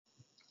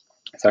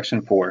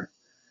Section 4.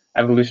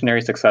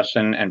 Evolutionary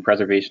succession and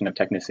preservation of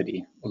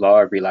technicity,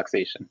 law of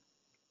relaxation.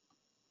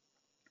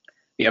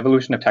 The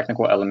evolution of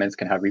technical elements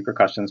can have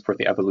repercussions for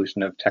the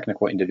evolution of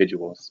technical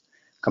individuals.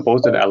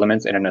 Composed of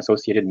elements in an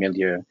associated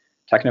milieu,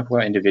 technical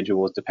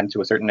individuals depend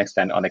to a certain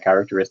extent on the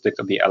characteristics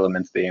of the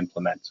elements they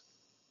implement.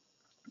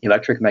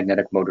 Electric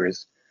magnetic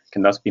motors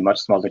can thus be much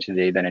smaller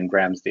today than in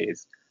Graham's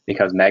days,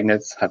 because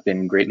magnets have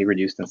been greatly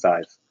reduced in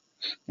size.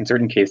 In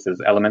certain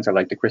cases, elements are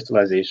like the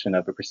crystallization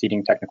of a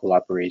preceding technical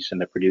operation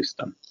that produced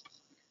them.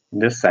 In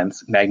this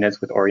sense,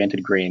 magnets with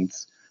oriented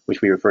grains,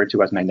 which we refer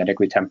to as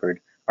magnetically tempered,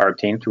 are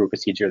obtained through a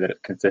procedure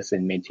that consists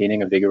in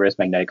maintaining a vigorous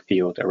magnetic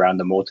field around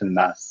the molten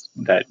mass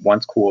that,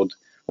 once cooled,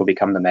 will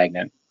become the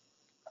magnet.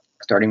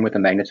 Starting with the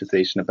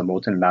magnetization of the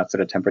molten mass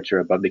at a temperature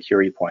above the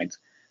Curie point,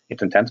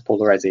 its intense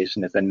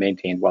polarization is then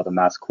maintained while the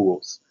mass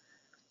cools.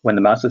 When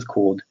the mass is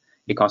cooled,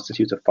 it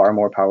constitutes a far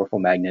more powerful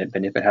magnet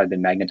than if it had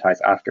been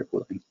magnetized after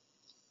cooling.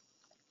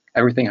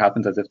 Everything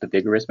happens as if the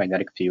vigorous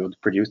magnetic field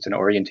produced an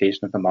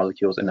orientation of the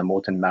molecules in the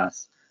molten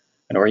mass,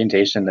 an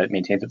orientation that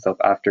maintains itself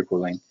after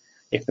cooling,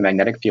 if the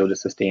magnetic field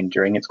is sustained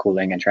during its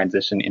cooling and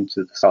transition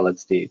into the solid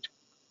state.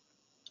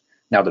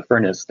 Now the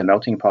furnace, the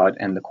melting pot,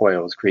 and the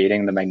coils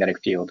creating the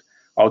magnetic field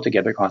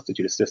altogether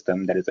constitute a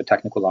system that is a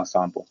technical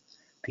ensemble.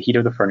 The heat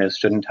of the furnace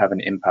shouldn't have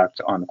an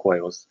impact on the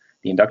coils.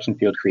 The induction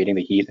field creating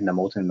the heat in the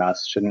molten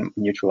mass shouldn't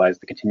neutralize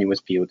the continuous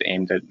field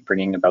aimed at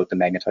bringing about the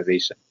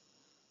magnetization.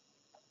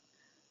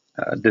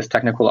 This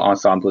technical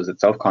ensemble is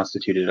itself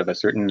constituted of a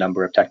certain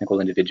number of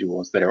technical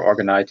individuals that are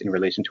organized in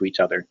relation to each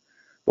other,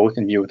 both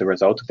in view of the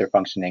result of their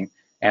functioning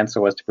and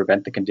so as to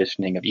prevent the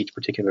conditioning of each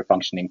particular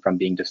functioning from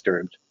being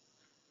disturbed.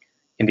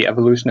 In the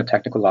evolution of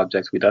technical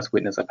objects, we thus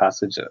witness a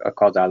passage of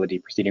causality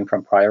proceeding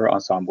from prior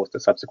ensembles to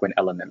subsequent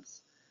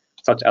elements.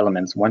 Such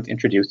elements, once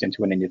introduced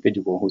into an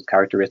individual whose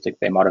characteristics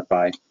they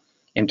modify,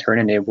 in turn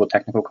enable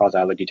technical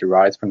causality to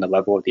rise from the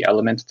level of the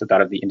element to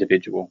that of the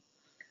individual,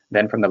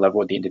 then from the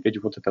level of the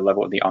individual to the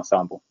level of the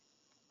ensemble.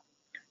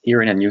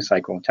 Here in a new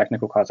cycle,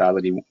 technical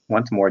causality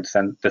once more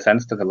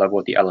descends to the level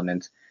of the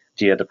element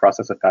via the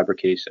process of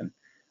fabrication,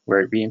 where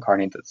it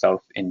reincarnates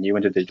itself in new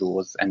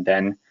individuals and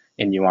then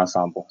in new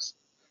ensembles.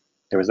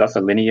 There is thus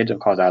a lineage of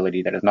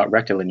causality that is not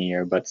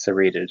rectilinear but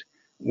serrated,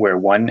 where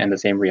one and the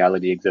same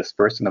reality exists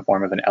first in the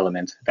form of an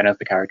element, then as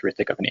the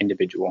characteristic of an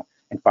individual,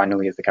 and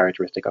finally as the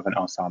characteristic of an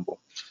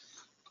ensemble.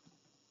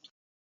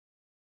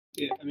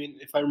 Yeah, I mean,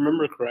 if I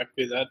remember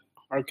correctly, that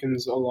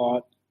harkens a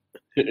lot.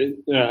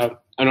 I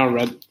not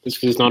read this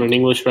because it's not an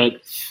English read,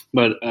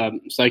 but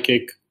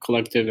Psychic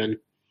Collective, and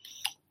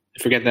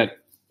I forget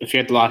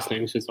the last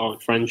name, so it's all in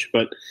French,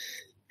 but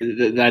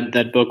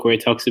that book where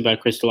it talks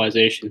about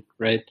crystallization,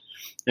 right?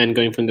 And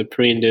going from the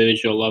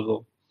pre-individual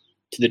level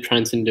to the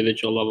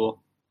trans-individual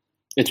level.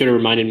 It sort of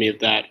reminded me of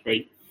that,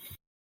 right?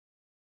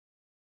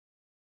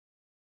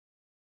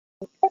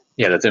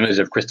 Yeah, that image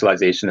of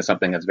crystallization is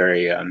something that's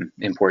very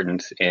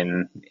important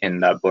in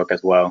that book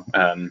as well,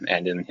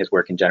 and in his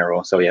work in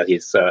general. So yeah,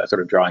 he's sort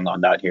of drawing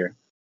on that here.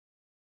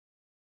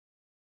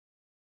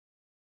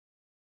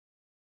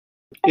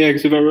 Yeah,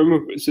 because if I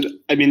remember,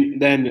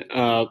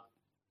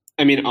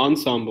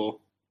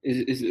 ensemble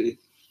is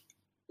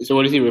so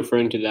what is he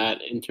referring to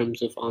that in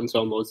terms of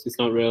ensembles? It's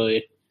not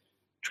really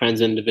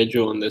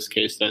trans-individual in this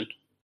case, then.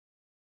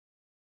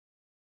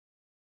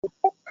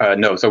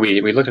 No, so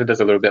we looked at this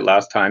a little bit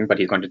last time, but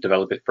he's going to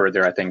develop it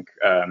further, I think,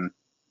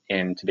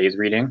 in today's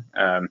reading.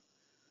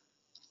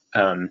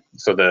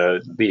 So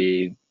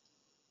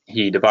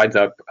he divides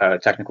up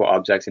technical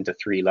objects into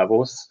three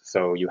levels.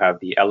 So you have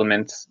the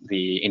element,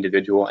 the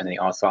individual, and the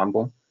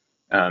ensemble.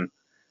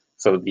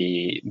 So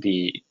the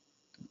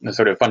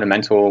sort of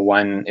fundamental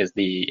one is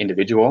the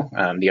individual.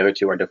 The other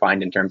two are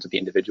defined in terms of the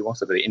individual.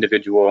 So the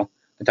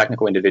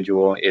technical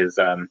individual is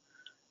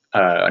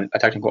a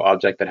technical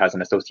object that has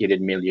an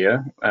associated milieu.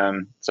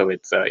 So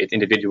it's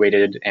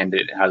individuated and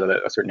it has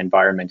a certain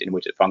environment in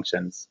which it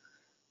functions.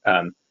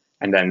 And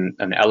then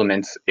an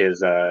element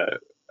is a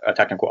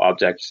technical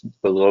object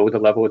below the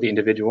level of the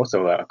individual,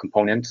 so a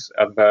component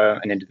of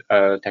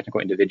a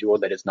technical individual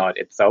that is not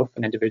itself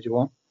an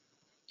individual.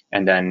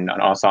 And then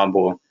an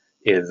ensemble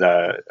is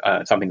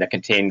something that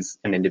contains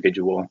an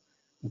individual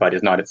but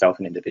is not itself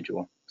an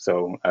individual.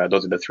 So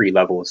those are the three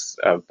levels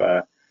of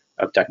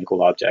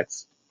technical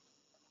objects.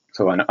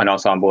 So an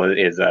ensemble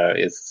is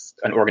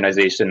an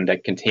organization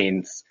that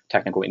contains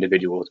technical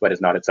individuals but is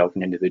not itself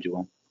an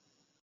individual.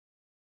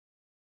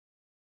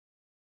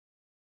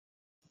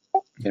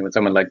 Okay, would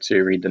someone like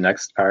to read the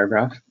next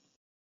paragraph?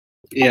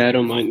 Yeah, I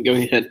don't mind. Go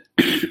ahead.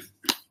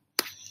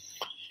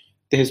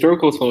 The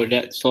historical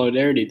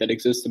solidarity that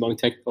exists among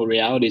technical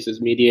realities is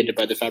mediated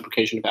by the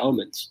fabrication of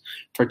elements.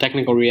 For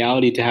technical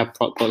reality to have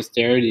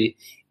posterity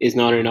is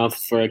not enough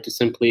for it to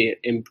simply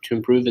to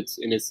improve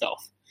in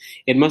itself.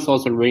 It must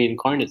also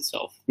reincarnate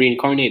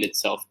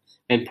itself,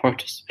 and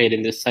participate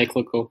in this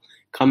cyclical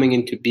coming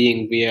into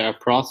being via a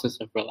process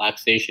of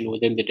relaxation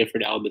within the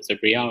different elements of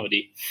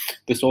reality.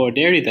 The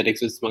solidarity that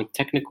exists among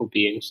technical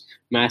beings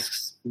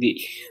masks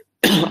the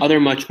other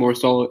much more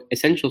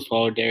essential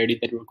solidarity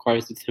that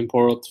requires the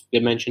temporal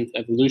dimension of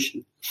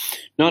evolution.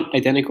 Not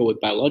identical with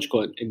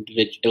biological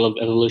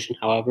evolution,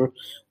 however,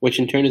 which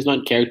in turn is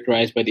not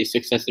characterized by these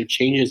successive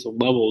changes of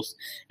levels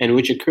and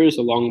which occurs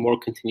along more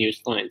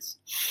continuous lines.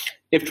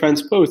 If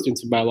transposed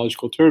into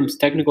biological terms,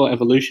 technical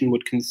evolution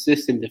would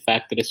consist in the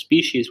fact that a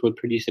species would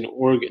produce an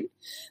organ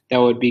that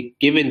would be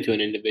given to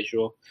an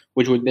individual,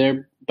 which would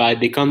thereby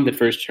become the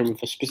first term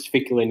of a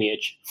specific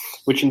lineage,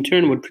 which in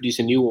turn would produce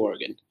a new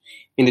organ.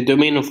 In the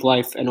domain of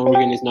life, an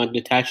organ is not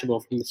detachable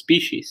from the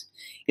species.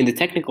 In the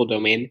technical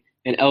domain,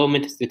 an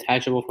element is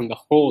detachable from the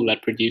whole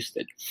that produced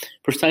it,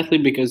 precisely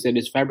because it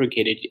is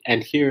fabricated,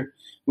 and here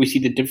we see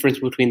the difference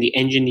between the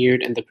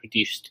engineered and the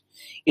produced.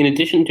 In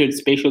addition to its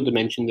spatial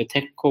dimension, the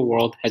technical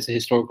world has a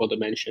historical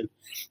dimension.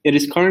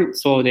 Its current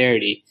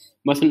solidarity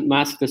mustn't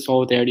mask the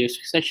solidarity of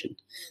succession.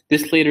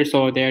 This later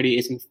solidarity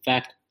is in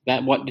fact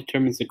that what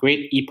determines the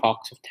great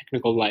epochs of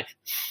technical life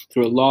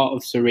through a law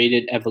of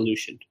serrated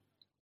evolution.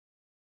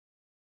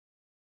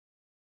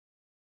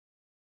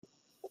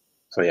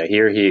 So yeah,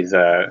 here he's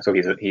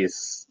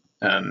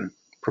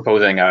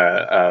proposing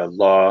a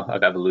law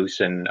of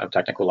evolution of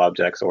technical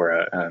objects,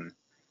 or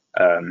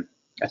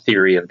a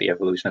theory of the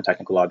evolution of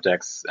technical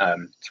objects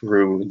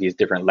through these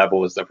different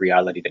levels of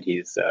reality that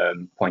he's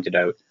pointed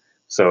out.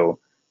 So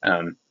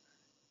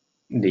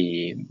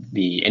the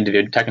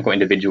technical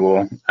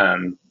individual,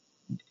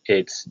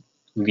 it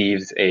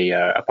leaves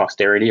a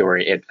posterity, or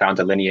it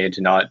founds a lineage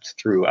not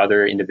through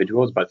other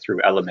individuals but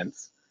through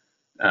elements.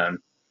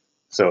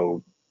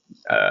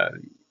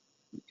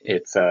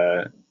 It's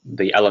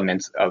the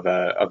elements of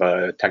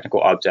a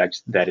technical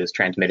object that is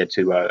transmitted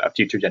to a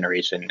future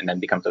generation and then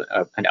becomes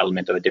an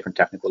element of a different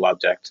technical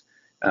object.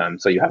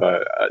 So you have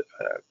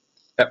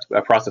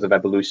a process of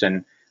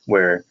evolution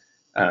where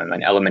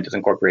an element is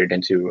incorporated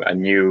into a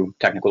new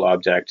technical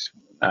object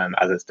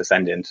as its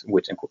descendant,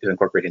 which is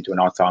incorporated into an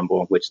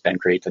ensemble, which then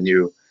creates a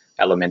new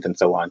element, and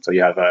so on. So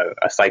you have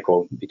a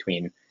cycle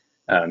between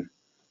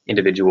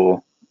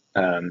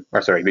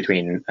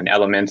between an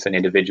element, an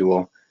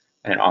individual,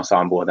 and an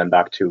ensemble, and then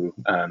back to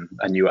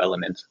a new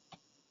element.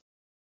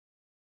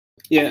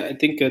 Yeah, I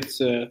think it's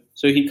so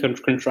he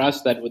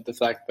contrasts that with the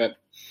fact that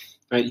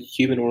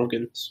human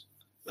organs,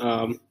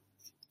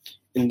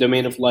 in the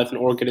domain of life, an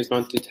organ is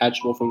not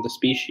detachable from the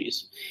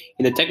species.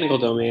 In the technical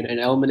domain, an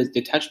element is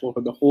detachable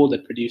from the whole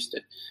that produced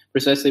it,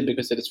 precisely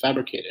because it is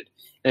fabricated.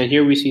 And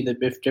here we see the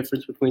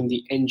difference between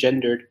the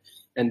engendered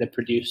and the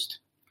produced.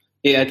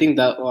 Yeah, I think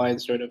that line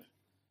sort of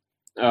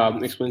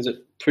explains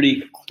it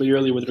pretty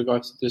clearly with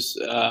regards to this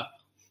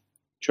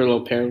short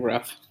little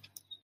paragraph.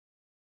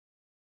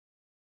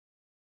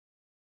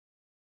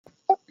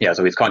 Yeah,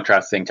 so he's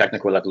contrasting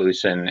technical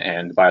evolution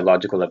and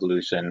biological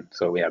evolution.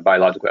 So yeah,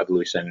 biological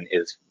evolution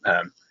is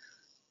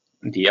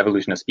the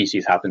evolution of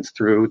species happens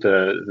through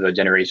the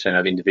generation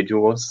of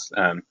individuals,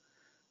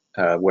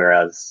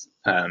 whereas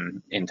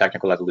in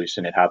technical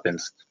evolution it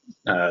happens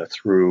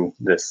through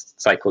this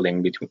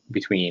cycling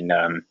between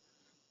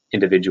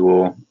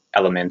individual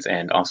elements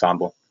and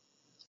ensemble.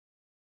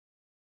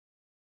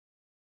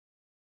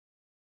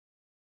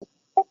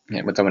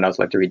 Yeah, would someone else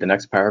like to read the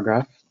next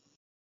paragraph?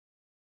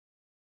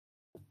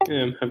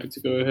 Yeah, I'm happy to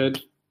go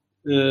ahead.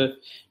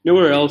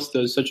 Nowhere else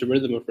does such a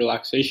rhythm of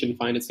relaxation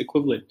find its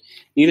equivalent.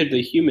 Neither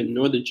the human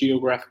nor the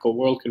geographical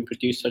world can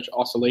produce such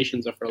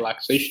oscillations of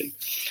relaxation,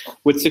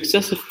 with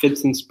successive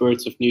fits and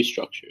spurts of new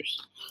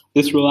structures.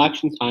 This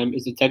relaxation time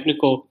is the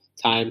technical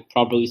time,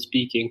 properly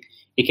speaking.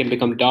 It can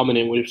become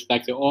dominant with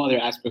respect to all other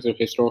aspects of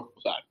historical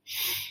time,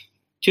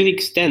 to the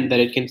extent that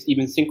it can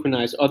even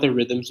synchronize other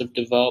rhythms of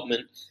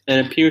development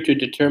and appear to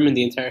determine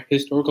the entire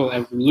historical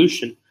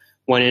evolution,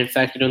 when in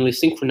fact it only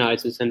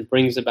synchronizes and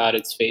brings about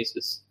its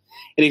phases.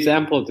 An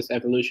example of this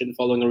evolution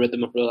following a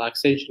rhythm of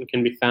relaxation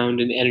can be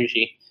found in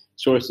energy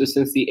sources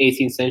since the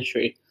 18th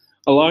century.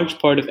 A large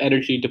part of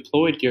energy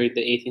deployed during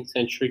the 18th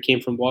century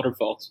came from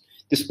waterfalls,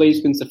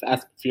 displacements of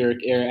atmospheric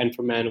air, and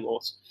from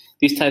animals.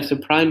 These types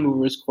of prime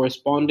movers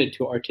corresponded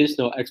to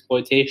artisanal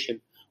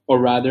exploitation, or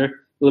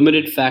rather,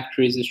 limited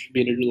factories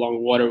distributed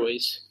along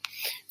waterways.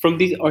 From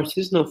these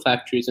artisanal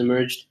factories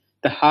emerged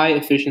the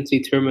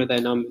high-efficiency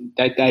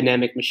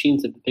thermodynamic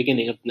machines at the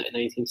beginning of the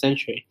 19th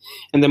century,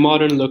 and the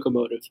modern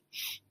locomotive,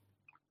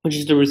 which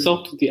is the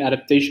result of the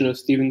adaptation of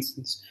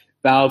Stephenson's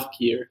valve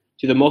gear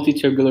to the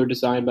multi-tubular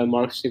design by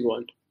Marc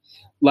Seguin,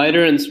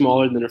 lighter and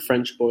smaller than a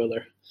French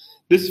boiler.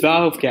 This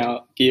valve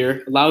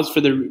gear allows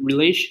for the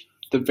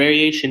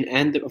variation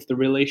of the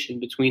relation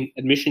between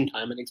admission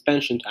time and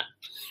expansion time,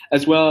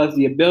 as well as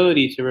the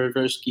ability to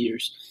reverse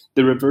gears,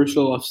 the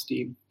reversal of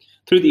steam.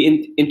 Through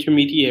the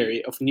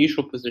intermediary of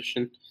neutral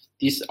position,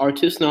 this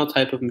artisanal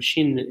type of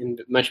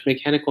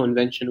mechanical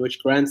invention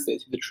which grants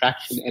it to the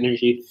traction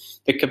energy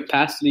the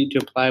capacity to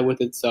apply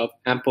with itself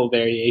ample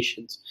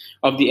variations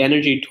of the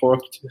energy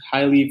torque to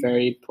highly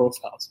varied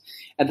profiles,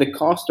 at the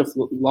cost of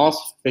loss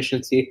of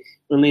efficiency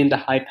only in the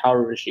high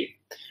power regime,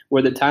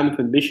 where the time of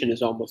emission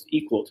is almost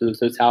equal to the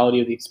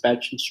totality of the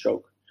expansion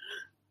stroke,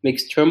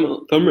 makes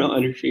thermal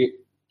energy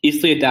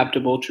easily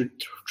adaptable to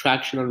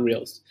traction on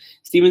rails.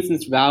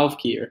 Stephenson's valve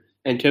gear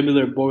and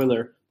tubular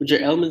boiler, which are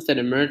elements that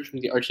emerged from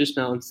the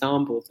artisanal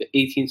ensemble of the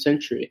 18th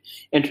century,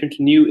 entered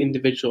into new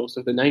individuals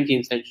of the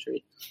 19th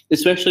century,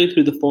 especially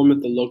through the form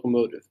of the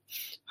locomotive.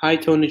 High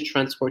tonnage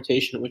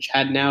transportation, which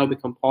had now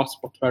become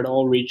possible throughout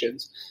all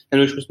regions,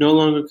 and which was no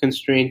longer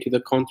constrained to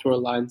the contour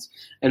lines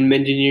and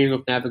engineering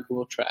of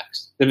navigable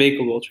tracks,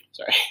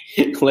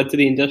 led to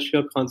the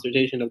industrial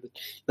concertation of the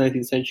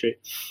 19th century,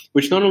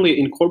 which not only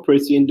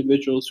incorporates the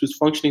individuals whose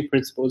functioning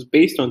principle is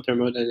based on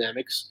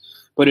thermodynamics,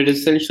 but it is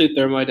essentially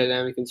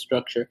thermodynamic in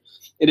structure.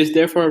 It is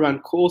therefore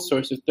around coal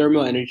source of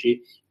thermal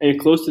energy and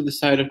close to the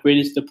site of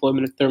greatest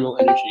deployment of thermal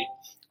energy,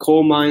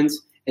 coal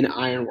mines and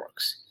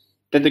ironworks,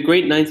 that the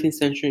great 19th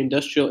century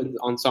industrial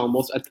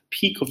ensembles at the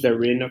peak of their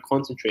reign are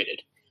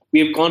concentrated. We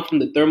have gone from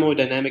the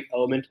thermodynamic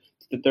element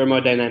to the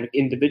thermodynamic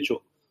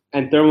individual,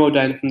 and from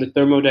the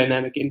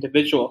thermodynamic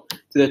individual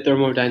to the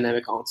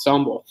thermodynamic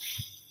ensemble.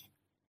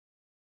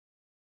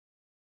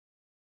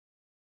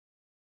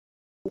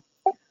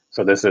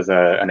 So this is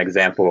an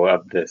example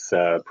of this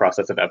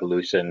process of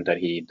evolution that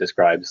he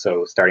describes.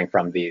 So starting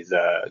from these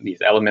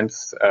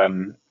elements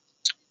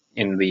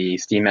in the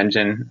steam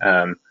engine,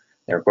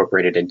 they're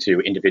incorporated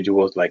into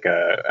individuals like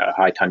a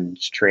high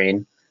tonnage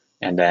train,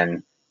 and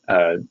then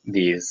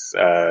these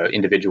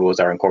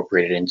individuals are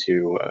incorporated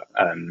into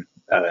an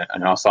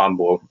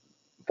ensemble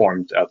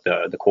formed of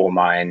the coal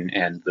mine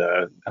and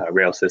the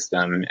rail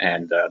system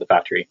and the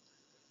factory.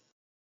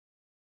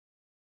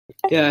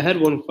 Yeah, I had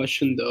one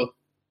question though.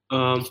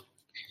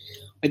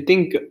 I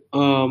think,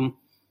 one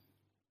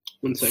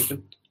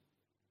second.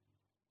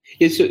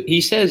 Yeah, so he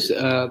says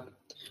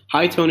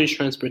high tonnage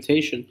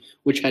transportation,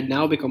 which had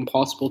now become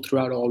possible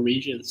throughout all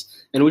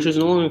regions, and which was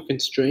no longer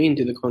constrained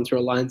to the contour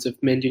lines of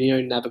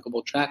engineering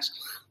navigable tracks,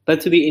 led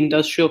to the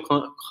industrial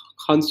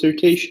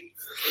concertation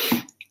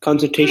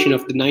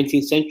of the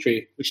 19th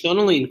century, which not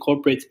only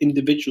incorporates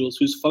individuals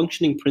whose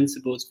functioning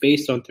principle is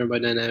based on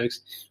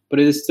thermodynamics, but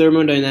it is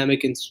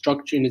thermodynamic in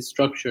its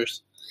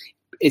structures.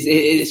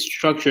 Its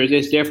structure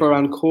is therefore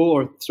around coal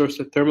or source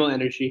of thermal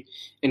energy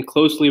and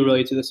closely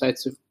related to the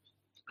sites of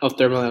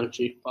thermal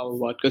energy. Blah, blah,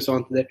 blah. It goes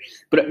on to there.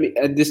 But I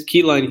mean, this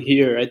key line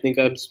here, I think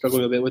I'm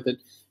struggling a bit with it,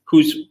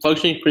 whose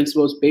functioning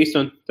principle is based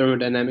on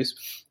thermodynamics,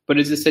 but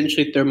is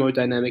essentially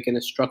thermodynamic in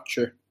a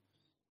structure.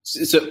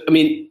 So I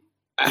mean,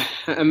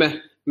 I'm a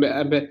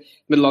bit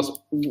lost.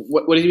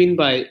 What do you mean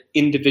by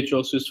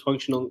individuals whose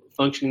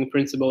functioning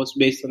principle is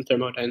based on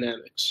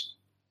thermodynamics?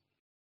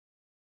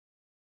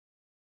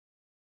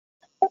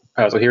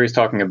 So here he's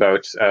talking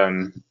about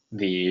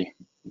the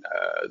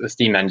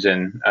steam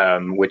engine,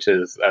 which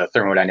is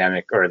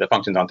thermodynamic, or the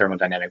functions on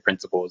thermodynamic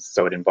principles.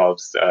 So it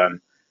involves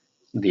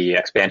the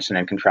expansion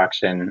and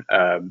contraction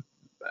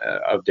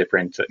of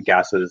different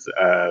gases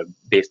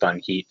based on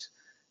heat.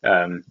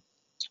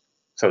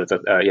 So it's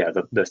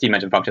the steam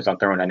engine functions on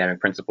thermodynamic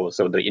principles.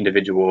 So the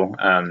individual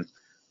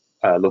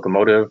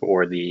locomotive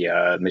or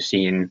the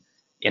machine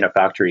in a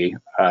factory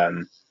are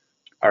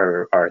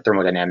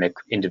thermodynamic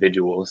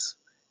individuals.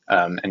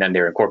 And then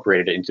they're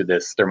incorporated into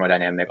this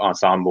thermodynamic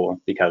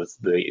ensemble because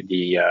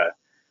the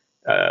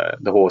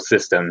whole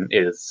system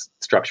is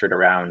structured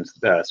around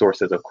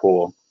sources of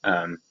coal.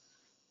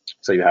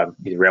 So you have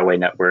these railway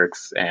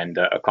networks and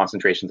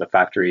concentrations of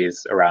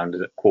factories around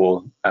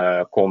coal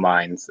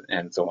mines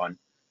and so on.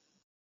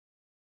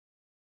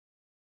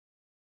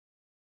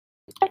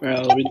 All right,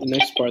 I'll read the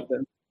next part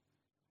then.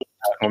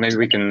 Well, maybe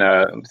we can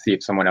see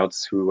if someone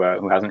else who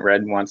hasn't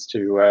read wants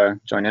to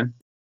join in.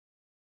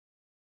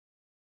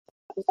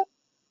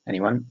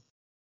 Anyone?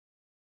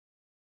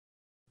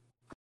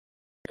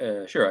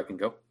 Sure, I can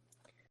go.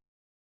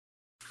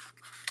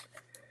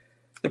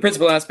 The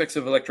principal aspects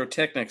of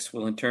electrotechnics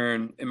will in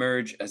turn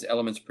emerge as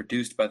elements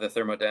produced by these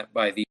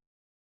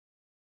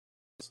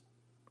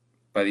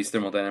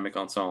thermodynamic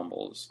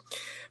ensembles.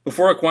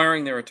 Before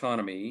acquiring their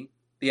autonomy,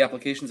 the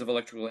applications of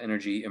electrical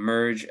energy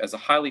emerge as a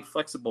highly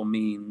flexible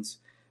means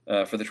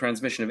for the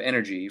transmission of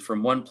energy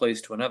from one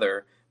place to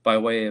another by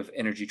way of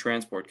energy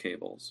transport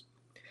cables.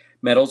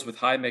 Metals with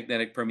high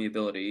magnetic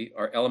permeability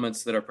are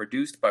elements that are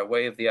produced by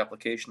way of the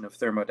application of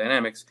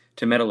thermodynamics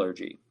to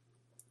metallurgy.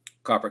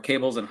 Copper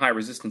cables and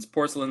high-resistance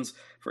porcelains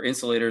for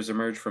insulators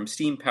emerge from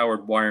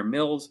steam-powered wire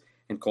mills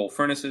and coal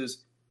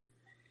furnaces.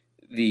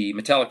 The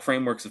metallic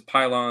frameworks of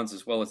pylons,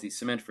 as well as the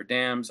cement for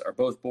dams, are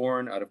both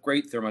born out of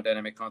great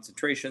thermodynamic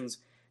concentrations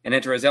and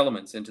enter as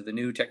elements into the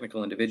new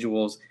technical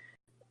individuals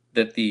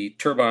that the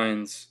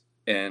turbines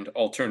and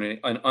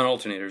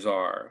alternators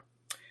are.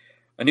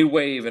 A new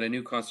wave and a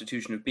new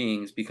constitution of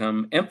beings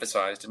become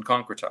emphasized and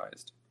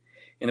concretized.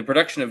 In the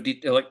production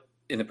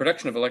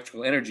of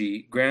electrical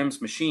energy,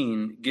 Graham's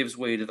machine gives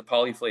way to the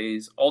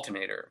polyphase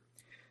alternator.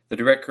 The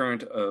direct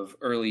current of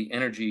early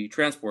energy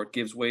transport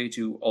gives way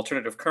to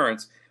alternative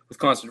currents with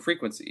constant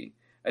frequency,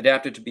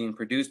 adapted to being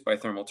produced by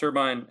thermal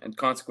turbine and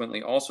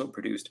consequently also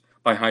produced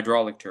by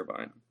hydraulic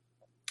turbine.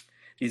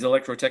 These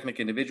electrotechnic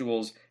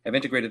individuals have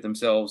integrated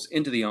themselves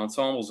into the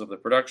ensembles of the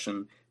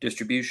production,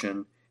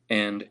 distribution,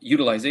 and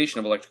utilization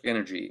of electric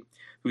energy,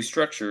 whose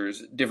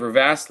structures differ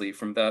vastly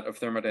from that of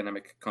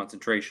thermodynamic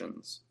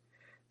concentrations.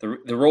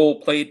 The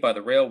role played by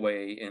the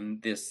railway in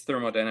this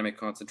thermodynamic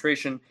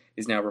concentration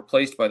is now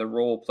replaced by the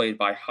role played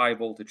by high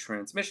voltage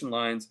transmission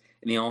lines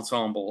in the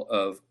ensemble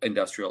of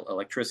industrial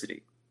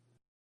electricity.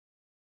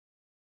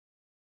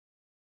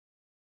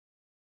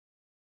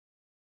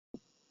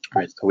 All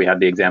right, so we had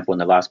the example in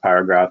the last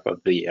paragraph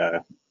of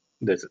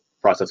this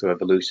process of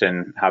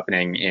evolution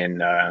happening in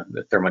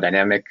the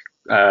thermodynamic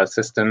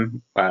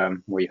system,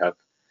 where you have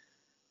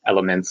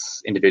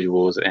elements,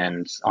 individuals,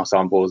 and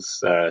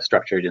ensembles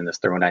structured in this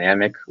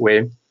thermodynamic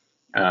way.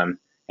 And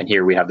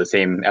here we have the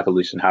same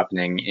evolution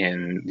happening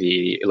in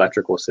the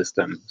electrical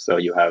system. So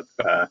you have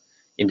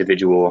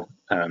individual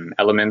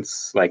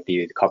elements like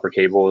the copper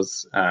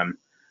cables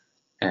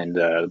and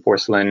the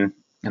porcelain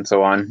and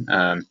so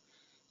on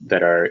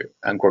that are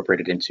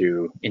incorporated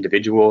into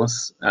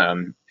individuals,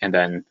 and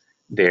then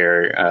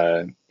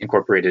they're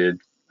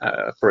incorporated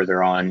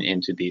further on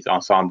into these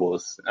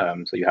ensembles.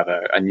 So you have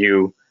a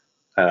new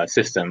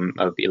system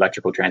of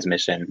electrical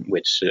transmission,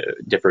 which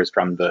differs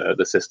from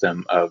the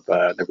system of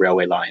the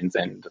railway lines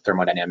and the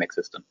thermodynamic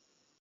system.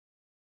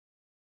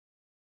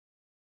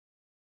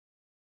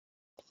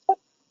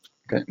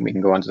 Okay, we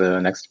can go on to the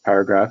next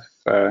paragraph.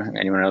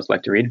 Anyone else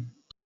like to read?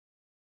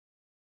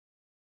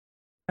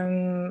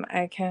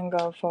 I can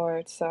go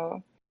forward.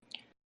 So,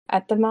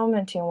 at the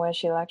moment in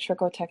which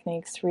electrical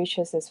techniques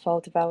reaches its full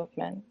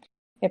development,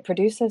 it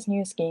produces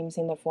new schemes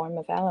in the form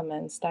of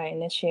elements that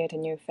initiate a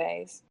new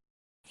phase.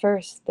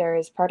 First, there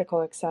is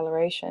particle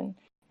acceleration,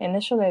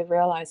 initially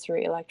realized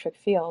through electric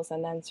fields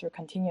and then through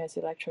continuous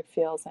electric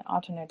fields and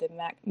alternating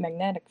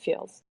magnetic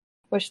fields,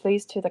 which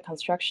leads to the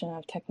construction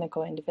of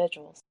technical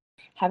individuals.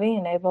 Having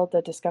enabled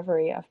the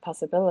discovery of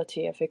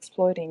possibility of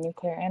exploiting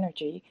nuclear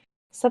energy,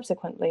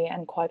 subsequently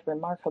and quite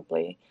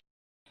remarkably,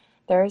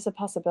 there is a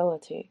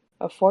possibility,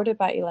 afforded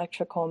by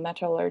electrical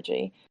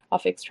metallurgy,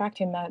 of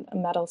extracting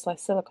metals like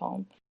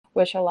silicon,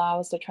 which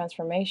allows the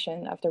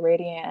transformation of the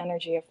radiant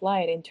energy of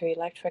light into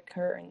electric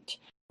current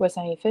with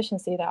an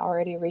efficiency that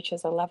already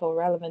reaches a level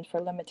relevant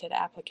for limited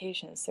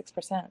applications,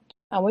 6%,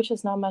 and which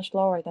is not much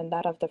lower than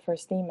that of the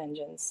first steam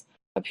engines.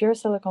 A pure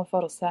silicon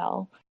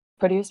photocell,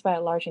 produced by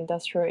large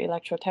industrial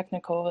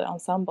electrotechnical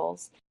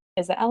ensembles,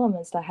 is the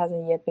element that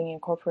hasn't yet been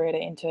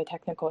incorporated into a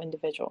technical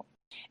individual.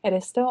 It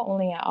is still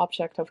only an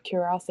object of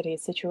curiosity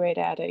situated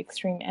at the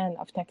extreme end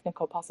of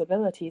technical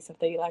possibilities of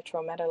the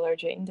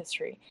electrometallurgy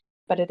industry,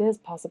 but it is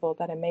possible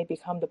that it may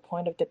become the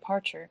point of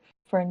departure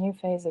for a new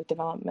phase of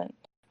development,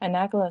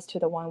 analogous to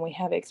the one we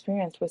have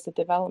experienced with the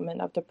development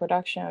of the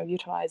production or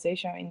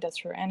utilization of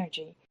industrial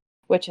energy,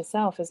 which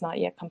itself is not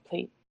yet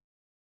complete.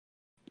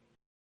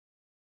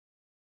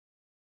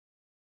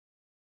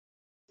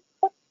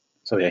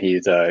 So yeah,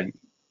 he's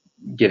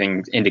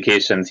giving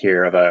indications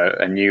here of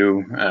a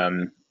new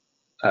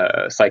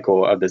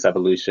cycle of this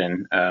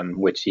evolution,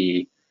 which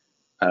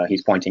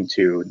he's pointing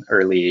to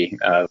early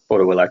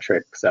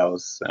photoelectric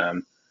cells.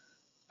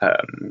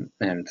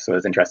 And so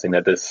it's interesting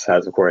that this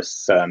has, of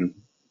course,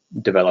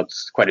 developed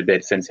quite a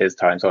bit since his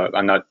time. So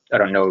I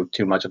don't know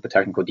too much of the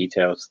technical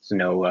details to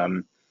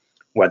know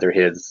whether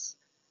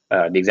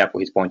the example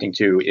he's pointing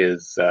to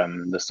is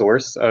the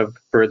source of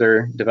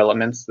further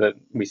developments that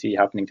we see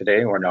happening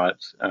today or not.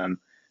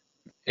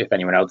 If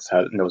anyone else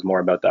knows more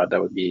about that,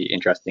 that would be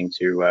interesting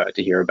to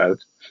hear about.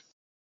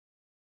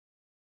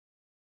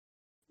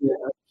 Yeah,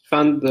 I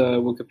found the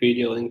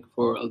Wikipedia link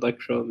for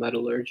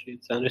electrometallurgy.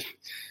 It sounded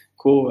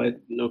cool. I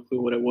had no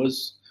clue what it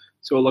was.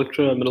 So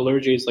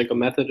electrometallurgy is like a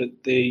method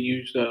that they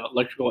use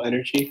electrical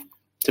energy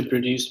to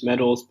produce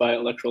metals by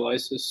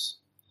electrolysis,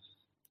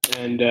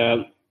 and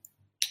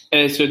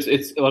so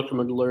it's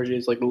electrometallurgy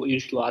is like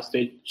usually the last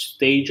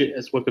stage,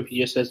 as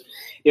Wikipedia says,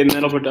 in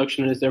metal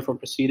production, is therefore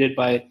preceded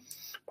by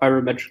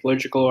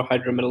pyrometallurgical or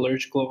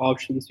hydrometallurgical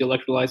options. The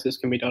electrolysis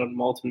can be done on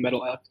molten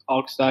metal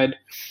oxide,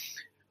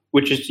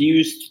 which is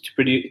used to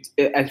produce,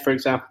 as for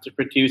example, to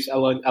produce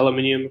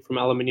aluminium from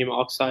aluminium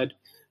oxide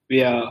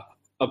via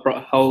a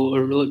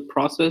Hall-Héroult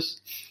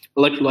process.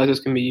 Electrolysis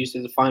can be used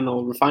as a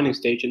final refining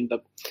stage in the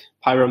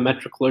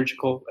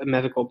pyrometallurgical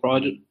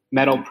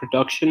metal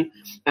production,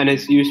 and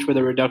is used for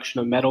the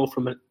reduction of metal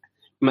from an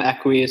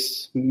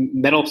aqueous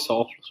metal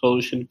salt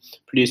solution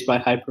produced by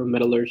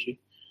hypermetallurgy.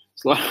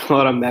 There's a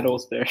lot of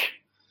metals there.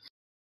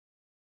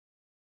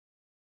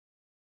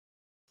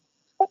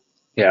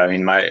 Yeah, I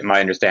mean, my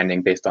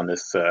understanding based on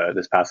this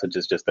passage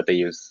is just that they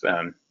use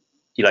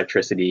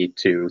electricity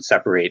to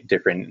separate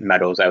different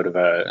metals out of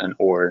an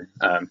ore.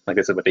 Like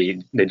this is what they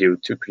do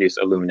to produce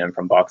aluminum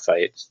from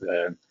bauxite,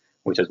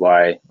 which is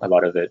why a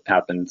lot of it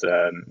happens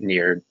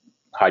near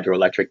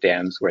hydroelectric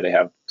dams where they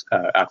have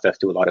access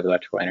to a lot of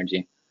electrical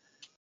energy.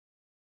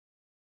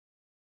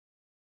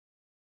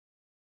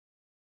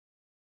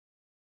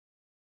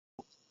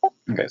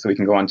 Okay, so we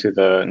can go on to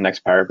the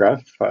next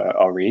paragraph.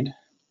 I'll read.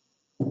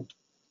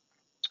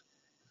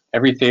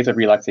 Every phase of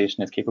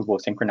relaxation is capable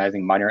of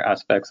synchronizing minor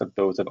aspects of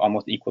those of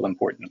almost equal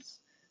importance.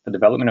 The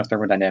development of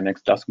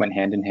thermodynamics thus went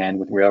hand in hand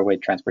with railway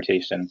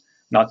transportation,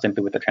 not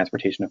simply with the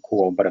transportation of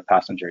coal, but of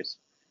passengers.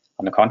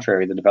 On the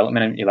contrary, the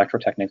development of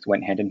electrotechnics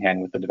went hand in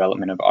hand with the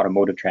development of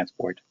automotive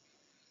transport.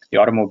 The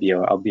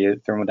automobile,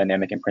 albeit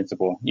thermodynamic in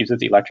principle,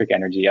 uses electric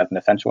energy as an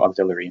essential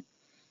auxiliary,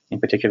 in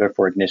particular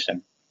for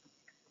ignition.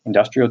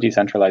 Industrial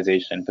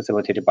decentralization,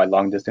 facilitated by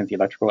long-distance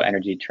electrical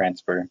energy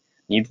transfer,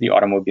 needs the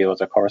automobile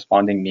as a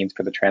corresponding means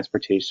for the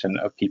transportation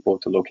of people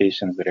to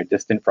locations that are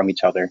distant from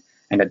each other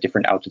and at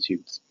different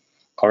altitudes,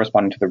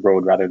 corresponding to the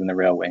road rather than the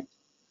railway.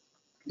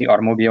 The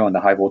automobile and the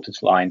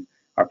high-voltage line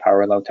are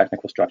parallel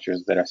technical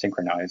structures that are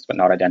synchronized but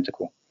not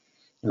identical.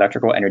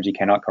 Electrical energy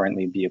cannot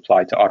currently be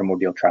applied to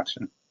automobile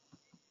traction.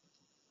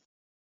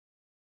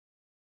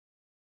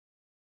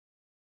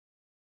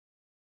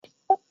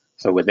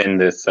 So within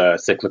this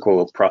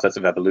cyclical process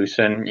of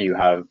evolution, you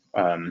have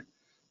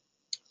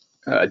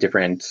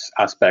different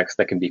aspects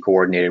that can be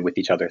coordinated with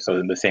each other. So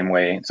in the same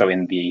way, so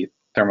in the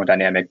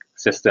thermodynamic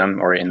system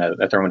or in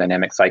the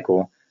thermodynamic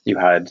cycle, you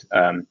had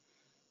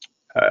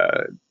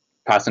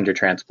passenger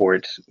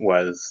transport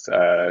was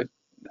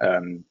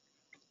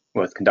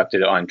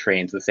conducted on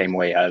trains the same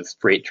way as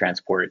freight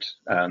transport.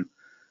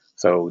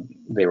 So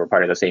they were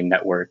part of the same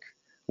network.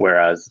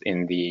 Whereas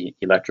in the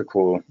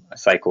electrical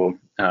cycle,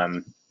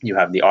 you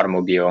have the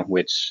automobile,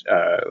 which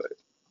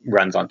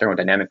runs on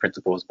thermodynamic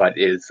principles, but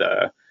is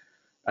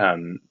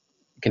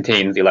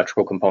contains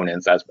electrical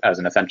components as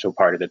an essential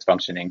part of its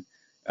functioning.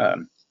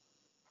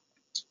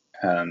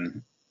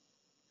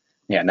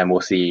 Yeah, and then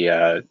we'll see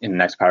in the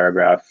next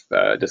paragraph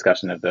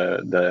discussion of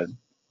the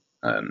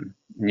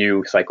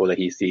new cycle that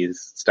he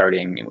sees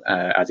starting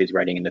as he's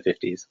writing in the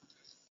 50s.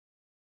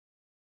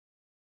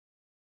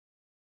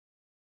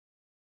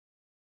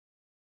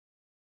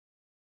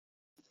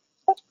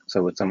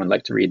 So would someone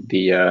like to read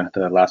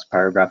the last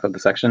paragraph of the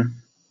section?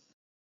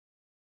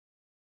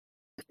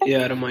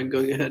 Yeah, I don't mind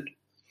going ahead.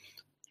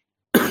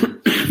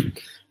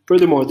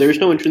 Furthermore, there is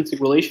no intrinsic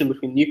relation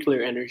between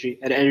nuclear energy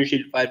and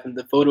energy derived from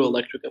the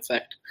photoelectric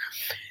effect.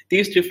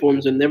 These two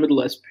forms are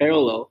nevertheless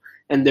parallel,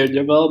 and their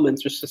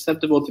developments are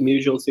susceptible to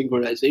mutual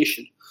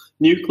synchronization.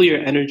 Nuclear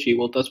energy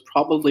will thus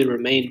probably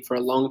remain for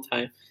a long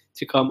time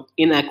to come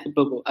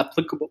inapplicable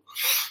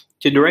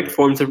to direct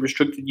forms of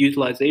restricted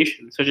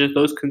utilization, such as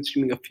those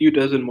consuming a few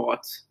dozen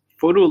watts.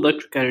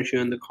 Photoelectric energy,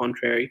 on the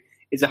contrary,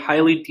 is a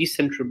highly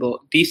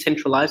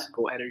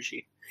decentralizable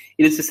energy.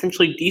 It is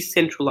essentially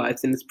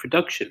decentralized in its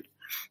production,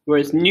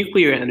 whereas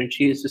nuclear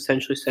energy is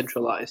essentially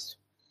centralized.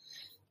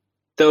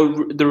 The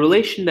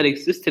relation that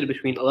existed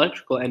between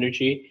electrical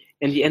energy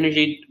and the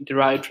energy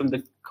derived from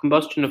the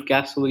combustion of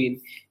gasoline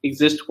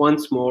exists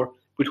once more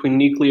between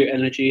nuclear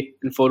energy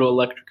and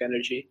photoelectric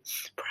energy,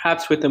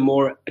 perhaps with a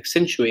more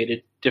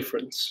accentuated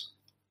difference.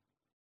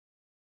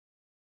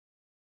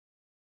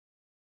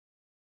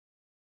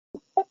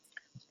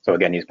 So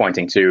again, he's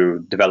pointing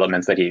to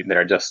developments that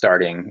are just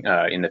starting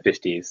in the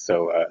 50s.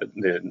 So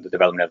the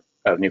development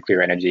of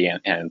nuclear energy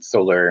and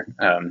solar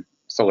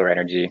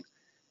energy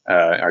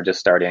are just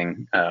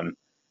starting.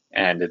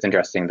 And it's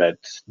interesting that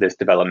this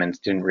development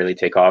didn't really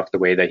take off the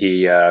way that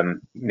he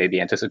maybe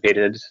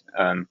anticipated.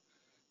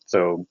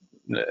 So,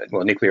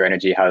 well, nuclear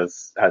energy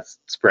has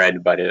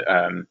spread, but it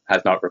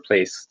has not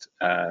replaced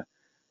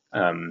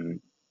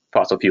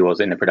fossil fuels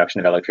in the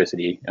production of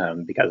electricity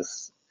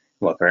because,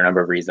 well, for a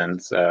number of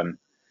reasons.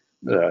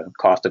 The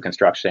cost of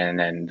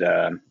construction and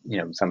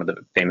some of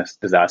the famous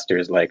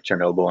disasters like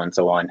Chernobyl and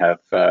so on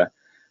have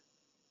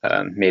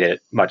made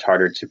it much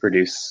harder to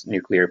produce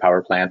nuclear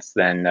power plants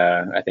than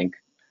I think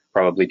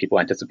probably people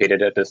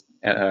anticipated at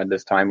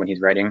this time when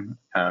he's writing.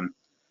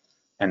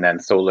 And then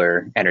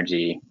solar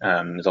energy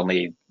is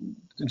only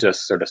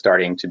just sort of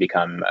starting to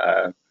become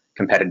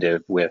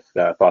competitive with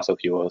fossil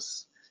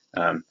fuels.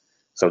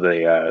 So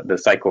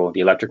the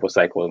electrical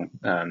cycle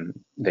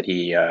that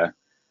he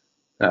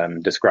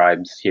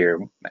describes here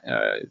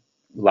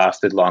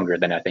lasted longer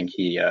than I think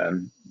he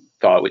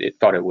thought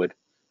it would.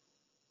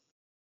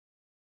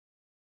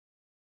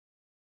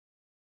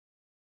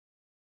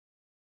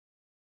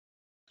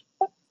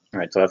 All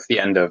right, so that's the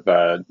end of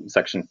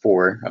section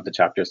 4 of the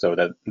chapter. So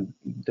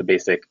the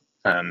basic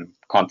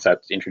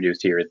concept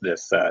introduced here is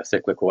this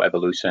cyclical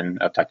evolution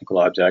of technical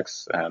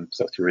objects.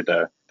 So through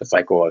the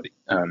cycle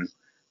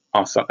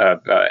of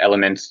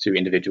elements to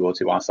individual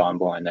to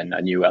ensemble, and then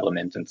a new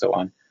element, and so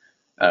on.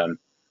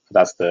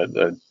 That's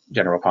the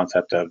general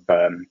concept of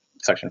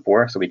section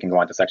 4. So we can go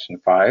on to section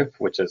 5,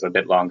 which is a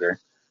bit longer,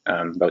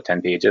 about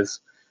 10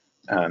 pages.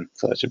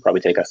 So that should probably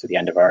take us to the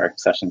end of our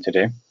session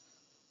today.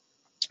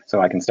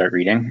 So I can start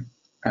reading.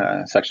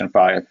 Section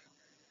 5,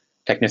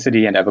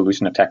 Technicity and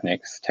Evolution of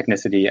Technics,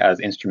 Technicity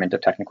as Instrument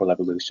of Technical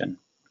Evolution.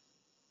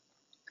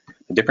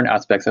 The different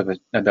aspects of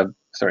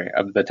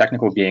the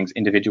technical being's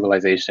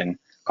individualization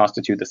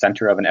constitute the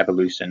center of an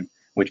evolution,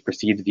 which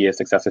proceeds via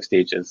successive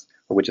stages,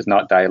 but which is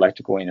not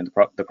dialectical in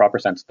the proper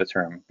sense of the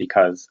term,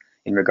 because,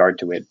 in regard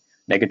to it,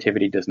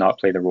 negativity does not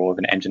play the role of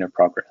an engine of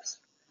progress.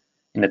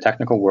 In the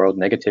technical world,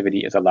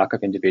 negativity is a lack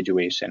of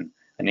individuation,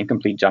 an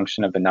incomplete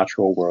junction of the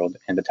natural world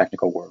and the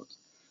technical world.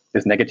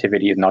 This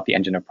negativity is not the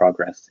engine of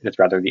progress, it is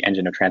rather the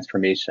engine of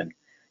transformation.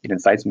 It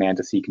incites man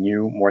to seek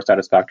new, more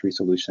satisfactory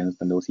solutions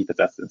than those he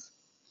possesses.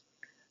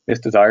 This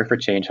desire for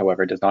change,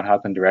 however, does not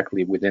happen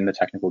directly within the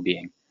technical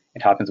being.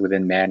 It happens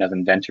within man as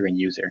inventor and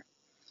user.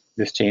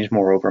 This change,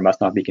 moreover,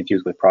 must not be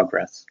confused with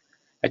progress.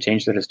 A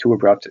change that is too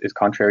abrupt is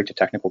contrary to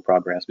technical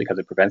progress because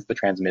it prevents the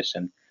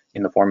transmission,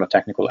 in the form of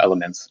technical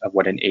elements, of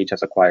what an age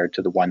has acquired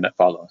to the one that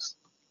follows.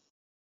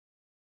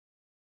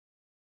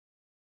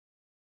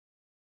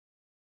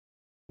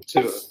 So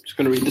I'm just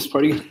going to read this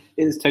part again.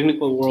 In this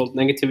technical world,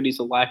 negativity is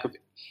a lack of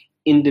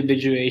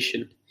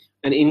individuation,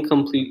 an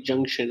incomplete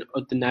junction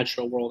of the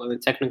natural world and the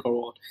technical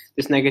world.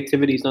 This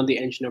negativity is not the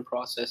engine of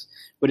process,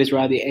 but is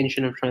rather the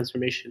engine of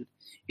transformation.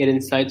 It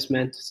incites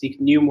man to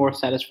seek new, more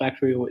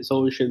satisfactory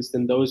solutions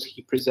than those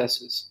he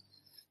possesses.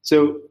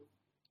 So,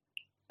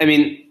 I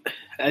mean,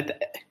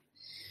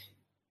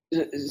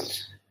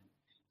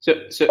 so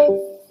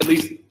at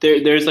least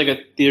there's like a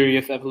theory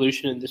of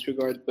evolution in this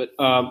regard, but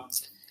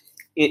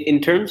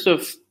in terms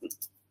of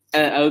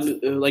I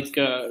would like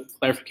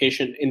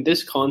clarification in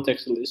this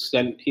context at least,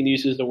 and he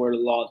uses the word a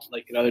lot,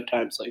 like in other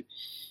times. Like,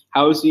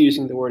 how is he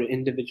using the word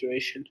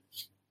individuation?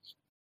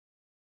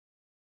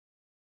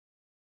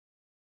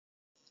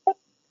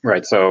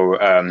 Right. So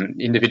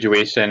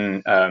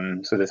individuation.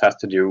 So this has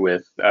to do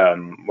with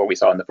what we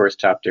saw in the first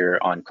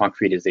chapter on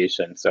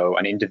concretization. So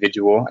an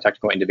individual, a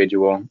technical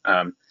individual,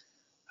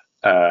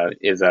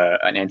 is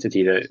an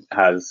entity that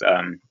has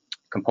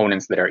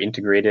components that are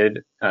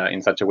integrated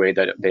in such a way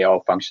that they all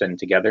function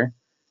together.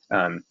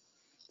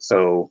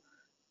 So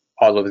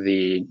all of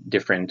the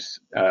different,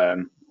 a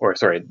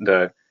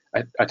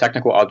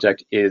technical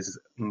object is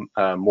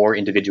more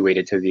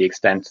individuated to the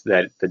extent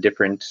that the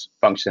different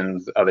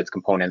functions of its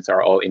components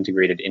are all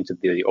integrated into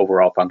the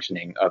overall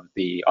functioning of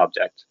the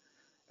object.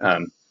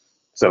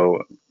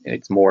 So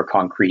it's more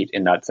concrete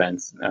in that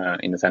sense,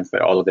 in the sense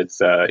that all of its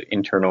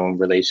internal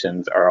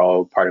relations are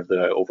all part of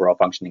the overall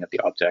functioning of the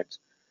object.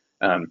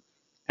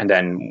 And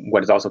then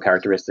what is also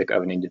characteristic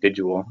of an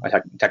individual,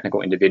 a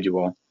technical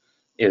individual,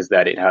 is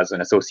that it has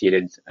an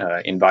associated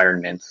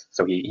environment.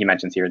 So he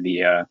mentions here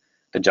the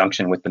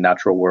junction with the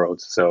natural world.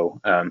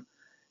 So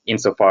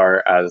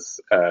insofar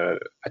as a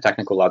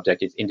technical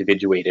object is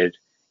individuated,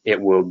 it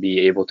will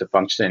be able to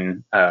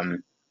function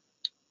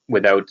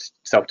without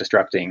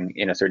self-destructing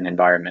in a certain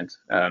environment.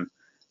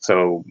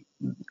 So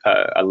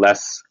a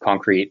less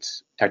concrete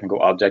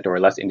technical object or a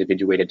less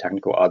individuated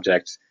technical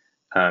object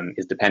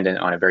is dependent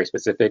on a very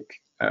specific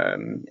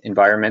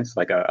environment,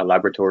 like a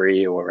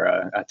laboratory or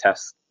a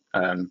test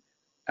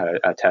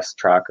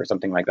track or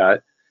something like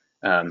that.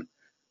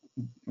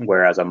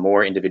 Whereas a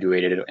more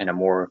individuated and a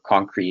more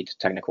concrete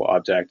technical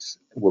object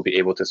will be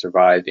able to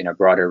survive in a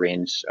broader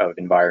range of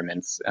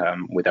environments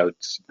without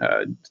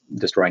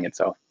destroying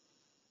itself.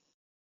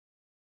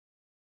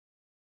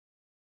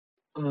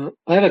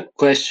 I have a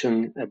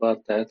question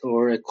about that,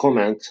 or a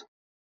comment.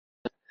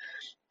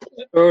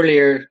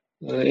 Earlier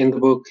in the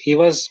book, he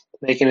was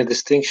making a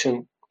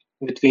distinction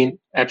between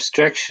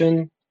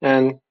abstraction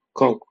and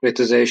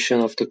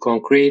concretization of the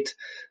concrete.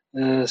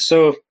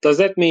 So does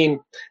that mean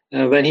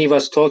when he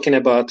was talking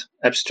about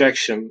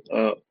abstraction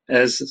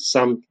as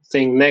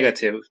something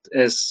negative,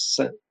 as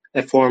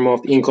a form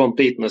of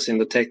incompleteness in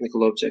the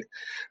technical object,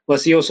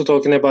 was he also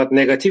talking about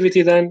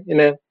negativity then in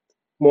a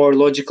more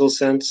logical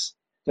sense?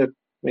 That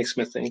makes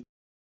me think.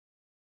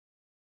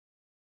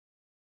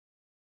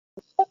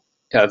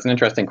 Yeah, that's an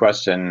interesting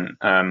question.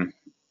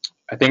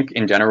 I think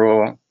in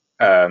general,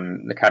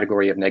 the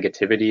category of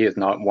negativity is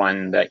not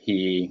one that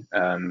he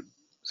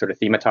sort of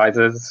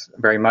thematizes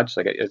very much.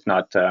 Like it's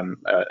not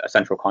a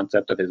central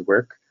concept of his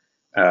work.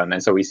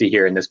 And so we see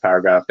here in this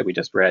paragraph that we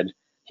just read,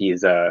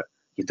 he's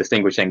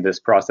distinguishing this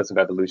process of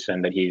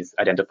evolution that he's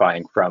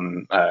identifying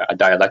from a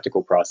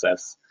dialectical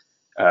process,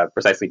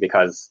 precisely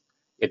because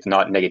it's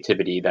not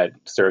negativity that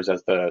serves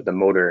as the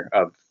motor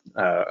of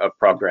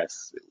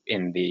progress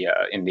in the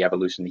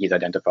evolution that he's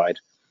identified.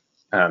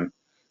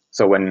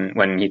 So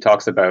when he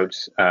talks about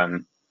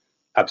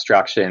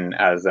abstraction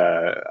as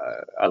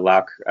a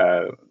lack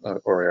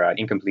or an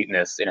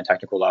incompleteness in a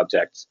technical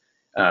object,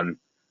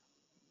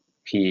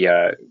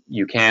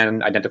 you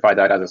can identify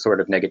that as a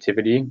sort of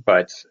negativity,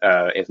 but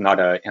it's not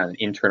an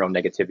internal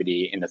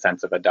negativity in the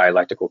sense of a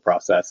dialectical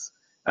process.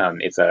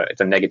 It's a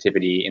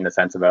negativity in the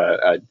sense of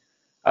a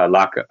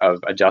lack of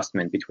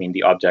adjustment between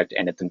the object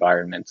and its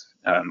environment,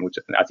 which,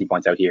 as he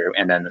points out here,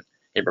 and then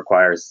it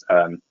requires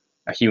a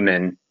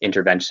human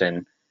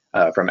intervention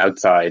from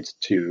outside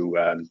to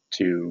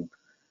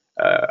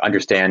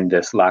understand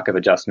this lack of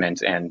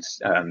adjustment and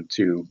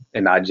to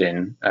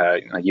imagine,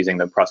 using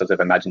the process of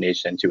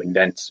imagination, to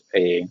invent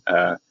a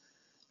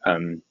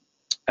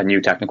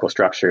new technical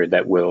structure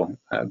that will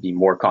be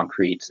more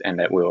concrete and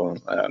that will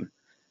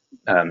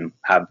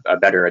have a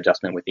better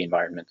adjustment with the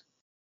environment.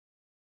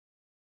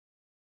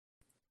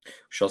 We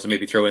should also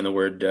maybe throw in the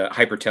word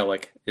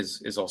hypertelic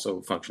is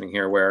also functioning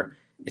here, where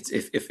it's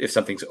if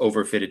something's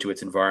overfitted to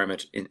its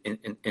environment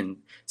in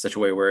such a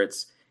way where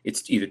it's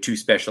either too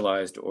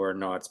specialized or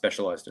not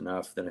specialized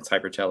enough, then it's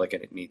hypertelic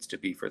and it needs to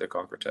be further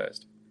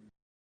concretized.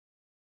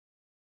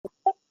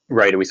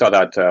 Right. We saw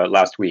that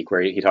last week,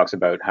 where he talks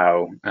about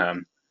how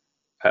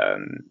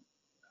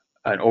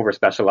an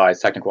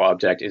over-specialized technical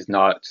object is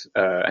not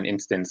an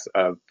instance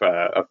of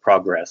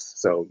progress.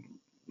 So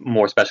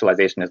more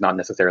specialization is not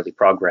necessarily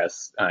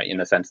progress in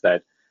the sense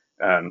that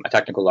a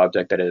technical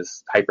object that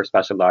is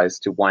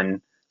hyper-specialized to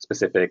one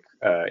specific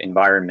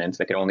environment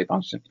that can only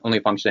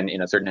function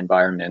in a certain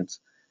environment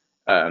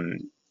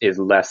is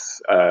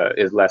less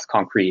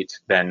concrete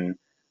than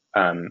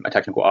a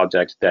technical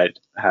object that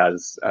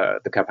has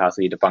the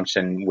capacity to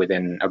function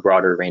within a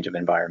broader range of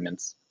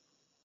environments.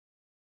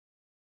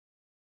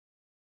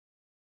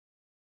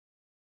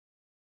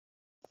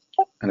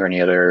 Are there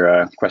any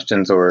other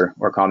questions or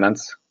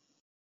comments?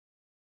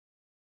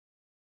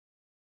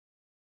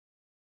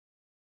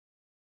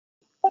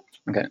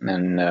 Okay,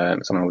 and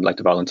then someone would like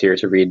to volunteer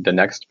to read the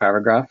next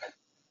paragraph.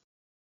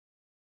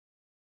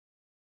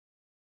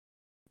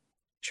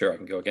 Sure, I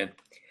can go again.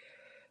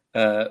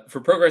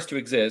 For progress to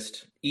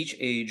exist, each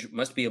age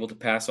must be able to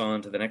pass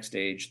on to the next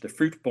age the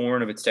fruit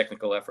born of its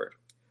technical effort.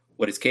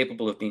 What is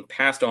capable of being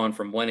passed on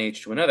from one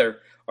age to another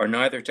are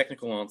neither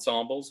technical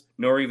ensembles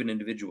nor even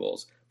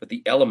individuals, but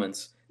the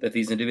elements that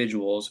these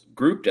individuals,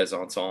 grouped as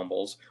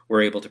ensembles,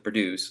 were able to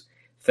produce.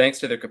 Thanks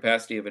to their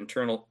capacity of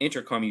internal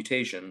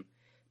intercommutation,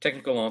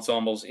 technical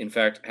ensembles, in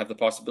fact, have the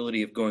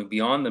possibility of going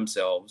beyond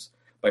themselves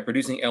by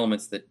producing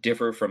elements that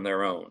differ from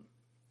their own.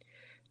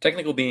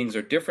 Technical beings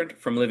are different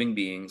from living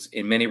beings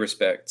in many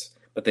respects,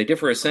 but they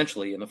differ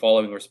essentially in the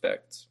following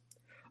respects.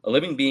 A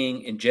living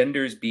being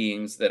engenders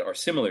beings that are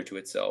similar to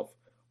itself,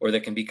 or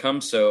that can become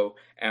so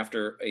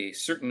after a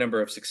certain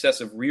number of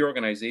successive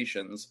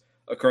reorganizations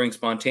occurring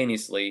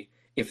spontaneously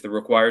if the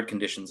required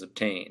conditions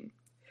obtain.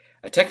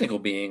 A technical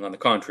being, on the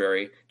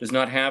contrary, does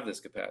not have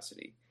this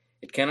capacity.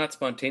 It cannot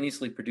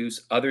spontaneously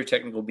produce other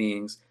technical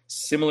beings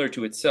similar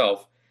to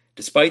itself,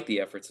 despite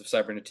the efforts of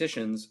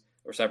cyberneticians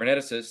or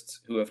cyberneticists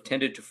who have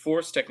tended to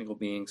force technical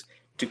beings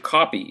to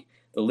copy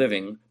the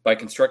living by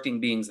constructing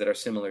beings that are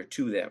similar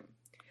to them.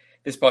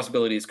 This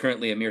possibility is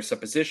currently a mere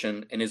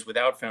supposition and is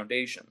without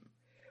foundation,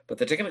 but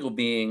the technical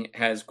being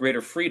has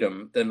greater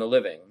freedom than the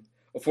living,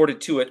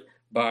 afforded to it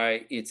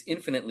by its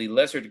infinitely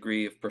lesser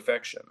degree of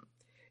perfection.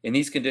 In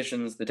these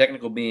conditions, the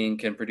technical being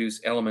can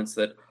produce elements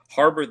that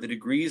harbor the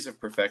degrees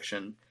of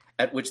perfection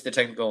at which the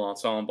technical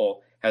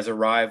ensemble has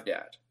arrived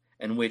at,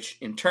 and which,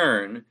 in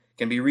turn,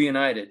 can be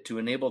reunited to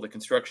enable the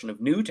construction of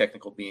new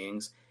technical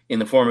beings in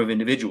the form of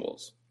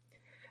individuals.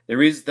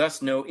 There is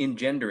thus no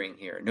engendering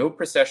here, no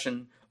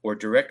procession or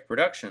direct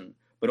production,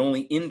 but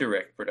only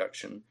indirect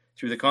production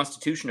through the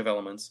constitution of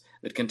elements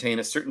that contain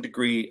a certain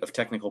degree of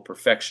technical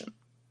perfection.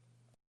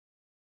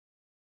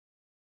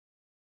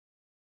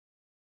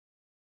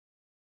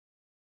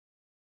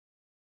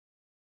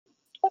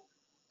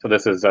 So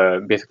this is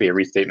basically a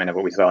restatement of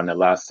what we saw in the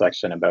last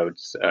section about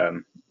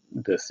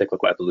the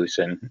cyclical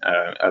evolution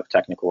of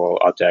technical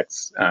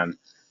objects.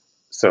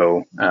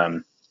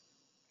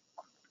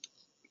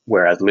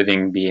 Whereas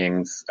living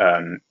beings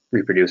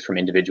reproduce from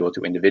individual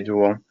to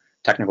individual,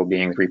 technical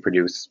beings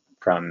reproduce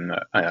from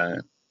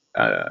an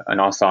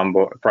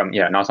ensemble.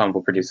 An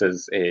ensemble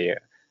produces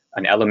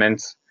an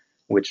element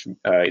which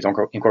is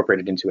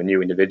incorporated into a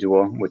new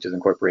individual, which is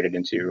incorporated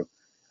into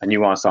a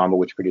new ensemble,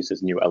 which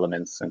produces new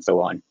elements, and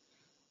so on.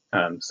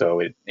 So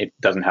it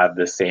doesn't have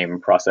the same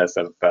process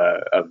of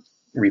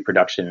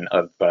reproduction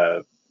of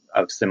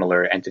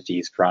similar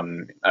entities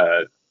from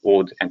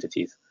old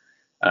entities.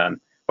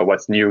 But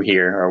what's new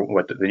here, or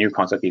what the new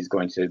concept is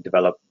going to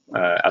develop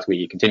as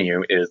we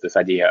continue, is this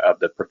idea of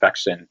the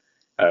perfection,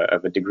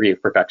 of a degree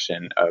of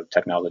perfection of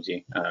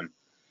technology.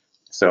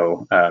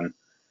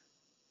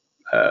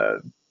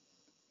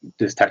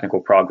 This technical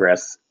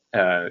progress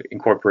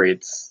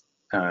incorporates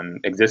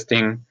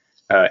existing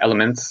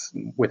elements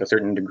with a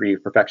certain degree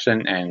of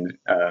perfection and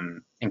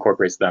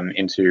incorporates them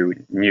into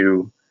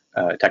new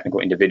technical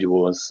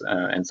individuals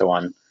and so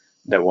on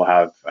that will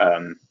have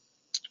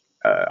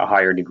a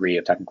higher degree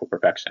of technical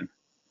perfection.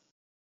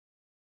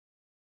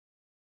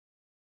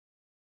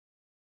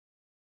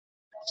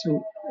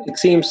 So it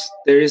seems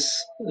there is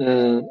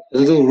a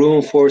little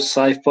room for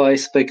sci-fi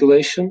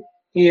speculation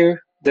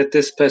here that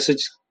this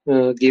passage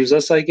gives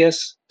us, I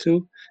guess,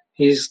 too.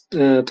 He's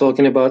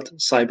talking about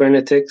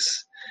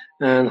cybernetics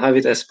and how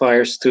it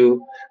aspires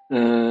to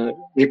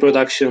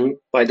reproduction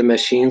by the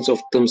machines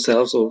of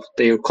themselves, of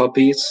their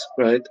copies,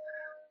 right?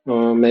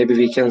 Maybe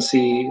we can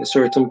see a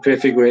certain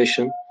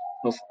prefiguration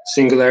of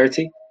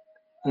singularity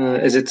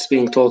as it's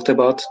being talked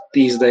about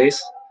these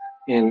days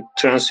in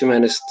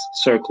transhumanist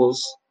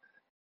circles.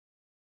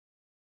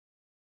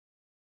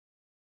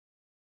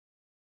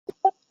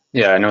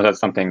 Yeah, I know that's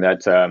something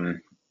that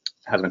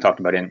has been talked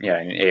about in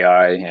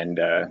AI and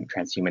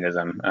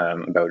transhumanism,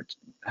 about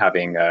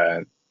having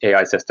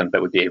AI systems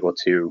that would be able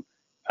to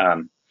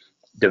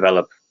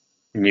develop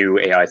new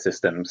AI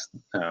systems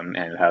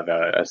and have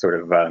a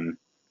sort of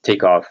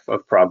takeoff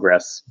of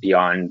progress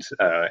beyond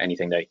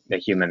anything that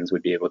humans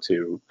would be able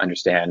to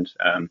understand.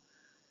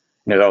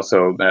 There's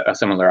also a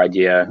similar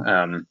idea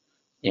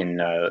in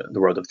the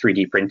world of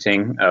 3D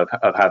printing,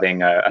 of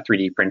having a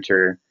 3D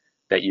printer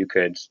that you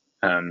could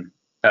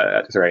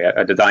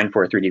a design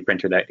for a 3D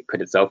printer that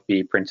could itself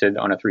be printed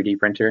on a 3D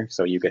printer.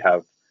 So you could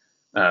have,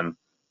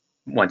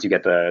 once you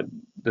get the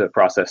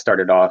process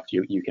started off,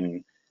 you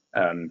can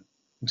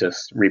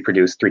just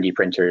reproduce 3D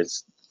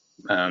printers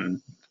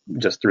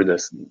just through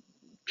this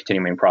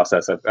continuing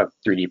process of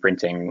 3D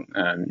printing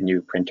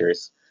new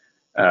printers.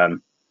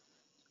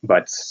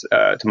 But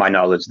to my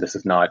knowledge, this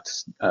is not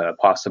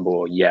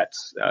possible yet,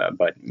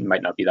 but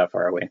might not be that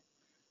far away.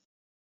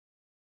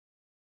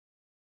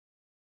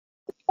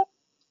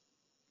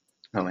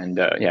 Oh, and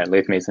yeah,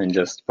 Leif Mason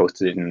just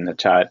posted in the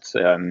chat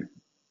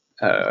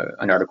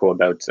an article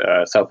about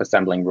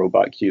self-assembling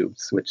robot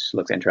cubes, which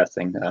looks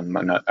interesting. I'm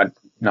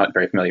not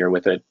very familiar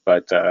with it,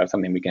 but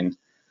something we can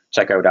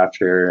check out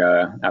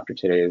after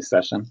today's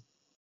session.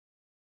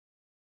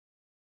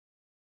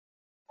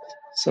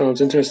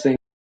 Sounds interesting.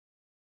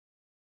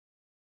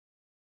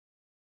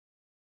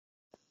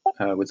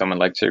 Would someone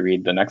like to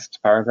read the next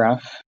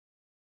paragraph?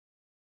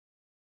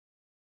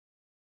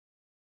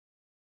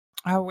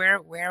 Oh, where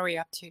are we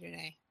up to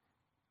today?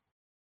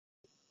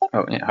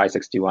 Oh, yeah, hi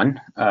 61.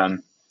 Hello.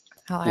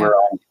 We're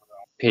on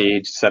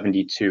page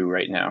 72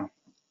 right now.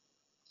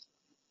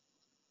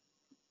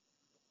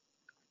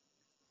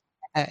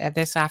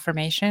 This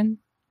affirmation?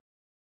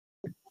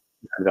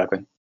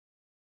 Exactly.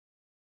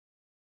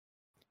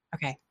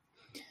 Okay.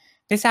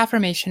 This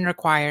affirmation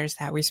requires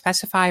that we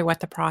specify what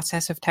the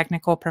process of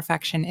technical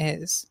perfection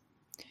is.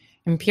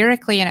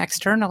 Empirically and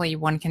externally,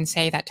 one can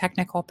say that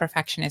technical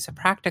perfection is a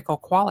practical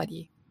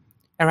quality,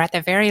 or at the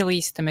very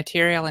least the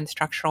material and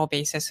structural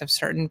basis of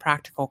certain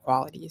practical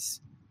qualities.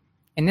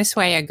 In this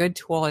way, a good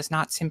tool is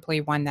not simply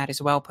one that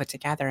is well put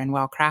together and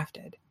well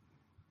crafted.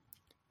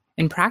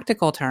 In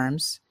practical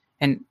terms,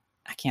 and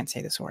I can't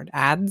say this word,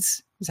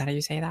 ads, is that how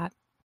you say that?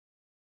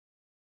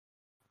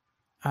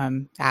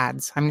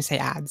 Ads, I'm going to say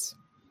ads.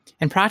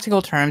 In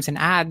practical terms, an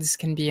adze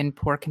can be in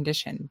poor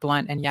condition,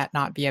 blunt, and yet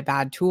not be a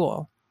bad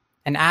tool.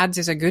 An adze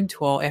is a good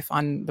tool if,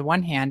 on the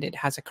one hand, it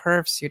has a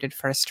curve suited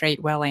for a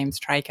straight, well-aimed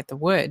strike at the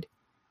wood,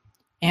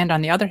 and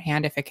on the other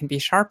hand, if it can be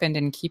sharpened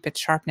and keep its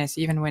sharpness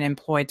even when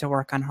employed to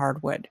work on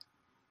hard wood.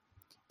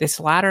 This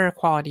latter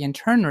quality in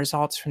turn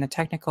results from the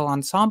technical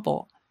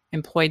ensemble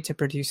employed to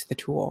produce the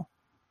tool.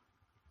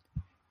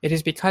 It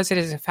is because it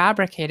is a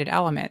fabricated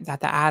element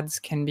that the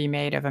adze can be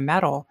made of a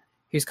metal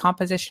whose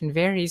composition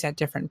varies at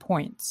different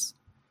points.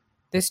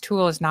 This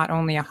tool is not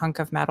only a hunk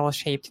of metal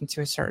shaped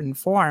into a certain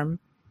form,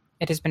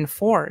 it has been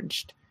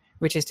forged,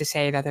 which is to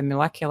say that the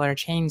molecular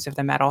chains of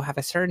the metal have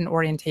a certain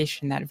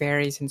orientation that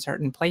varies in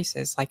certain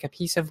places, like a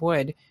piece of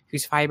wood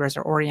whose fibers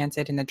are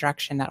oriented in the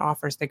direction that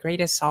offers the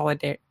greatest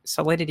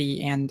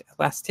solidity and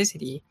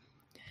elasticity,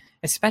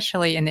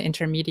 especially in the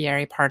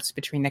intermediary parts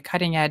between the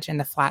cutting edge and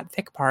the flat,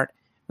 thick part,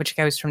 which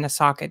goes from the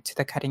socket to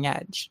the cutting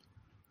edge.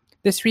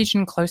 This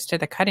region close to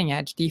the cutting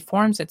edge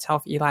deforms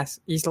itself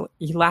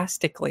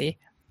elastically,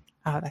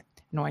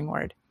 annoying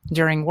word,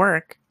 during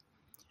work,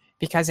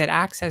 because it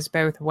acts as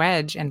both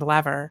wedge and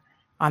lever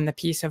on the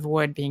piece of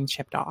wood being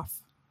chipped off.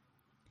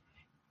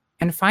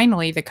 And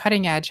finally, the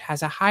cutting edge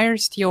has a higher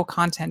steel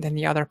content than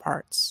the other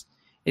parts.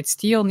 Its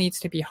steel needs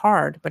to be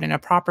hard, but in a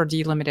proper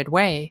delimited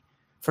way,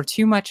 for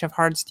too much of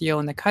hard steel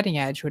in the cutting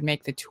edge would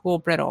make the tool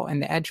brittle and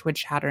the edge would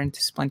shatter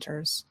into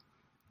splinters.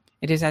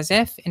 It is as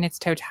if, in its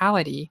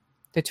totality,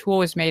 the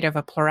tool is made of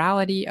a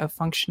plurality of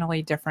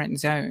functionally different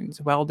zones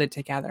welded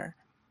together.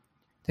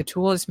 The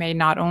tool is made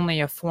not only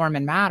of form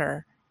and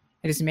matter,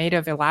 it is made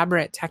of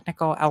elaborate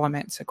technical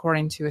elements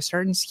according to a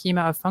certain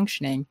schema of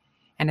functioning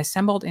and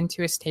assembled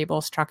into a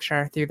stable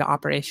structure through the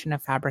operation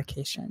of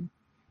fabrication.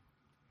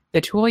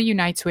 The tool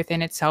unites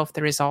within itself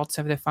the results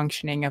of the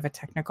functioning of a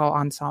technical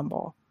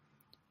ensemble.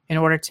 In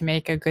order to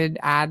make a good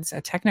adze,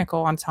 a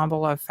technical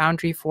ensemble of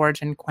foundry,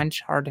 forge, and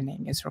quench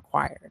hardening is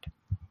required.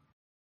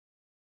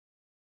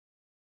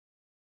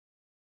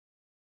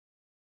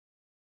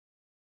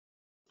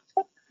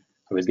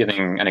 I was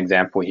giving an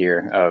example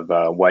here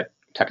of what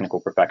technical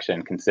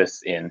perfection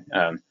consists in.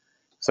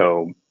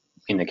 So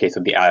in the case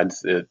of the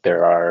adze,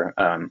 there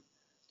are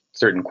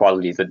certain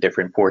qualities that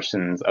different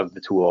portions of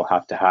the tool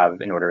have to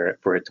have in order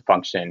for it to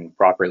function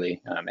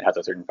properly. It has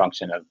a certain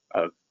function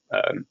of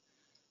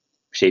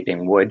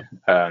shaping wood,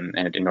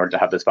 and in order to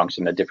have this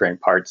function, the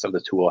different parts of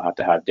the tool have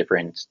to have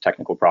different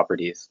technical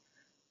properties.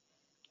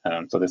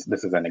 So this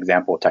is an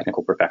example of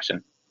technical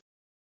perfection.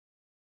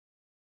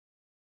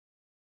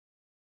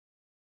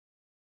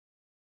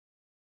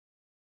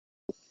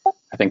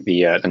 I think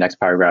the next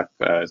paragraph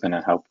is going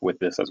to help with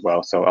this as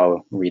well, so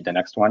I'll read the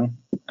next one.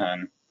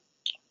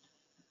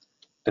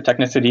 The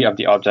technicity of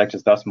the object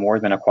is thus more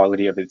than a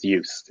quality of its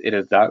use. It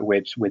is that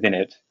which, within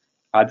it,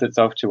 adds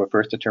itself to a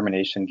first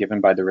determination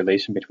given by the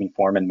relation between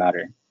form and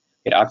matter.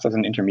 It acts as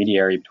an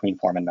intermediary between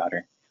form and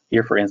matter.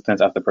 Here, for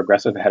instance, as the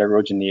progressive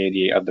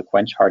heterogeneity of the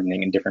quench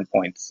hardening in different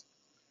points.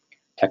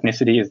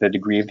 Technicity is the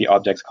degree of the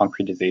object's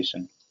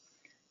concretization.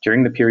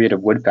 During the period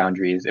of wood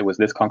foundries, it was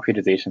this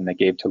concretization that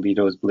gave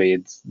Toledo's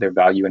blades their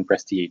value and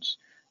prestige,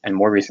 and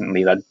more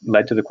recently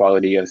led to the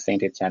quality of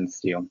Saint Etienne's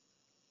steel.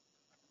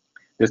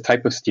 This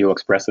type of steel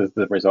expresses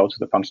the result of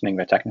the functioning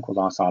of a technical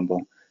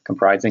ensemble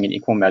comprising in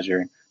equal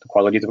measure the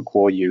qualities of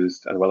coal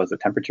used, as well as the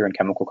temperature and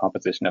chemical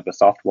composition of the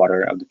soft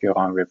water of the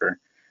Huron River,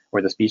 or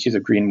the species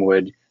of green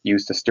wood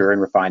used to stir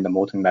and refine the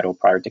molten metal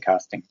prior to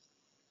casting.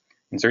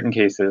 In certain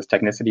cases,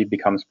 technicity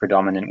becomes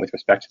predominant with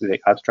respect to the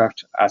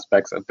abstract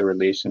aspects of the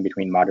relation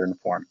between matter and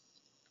form.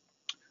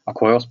 A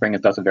coil spring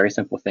is thus a very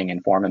simple thing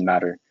in form and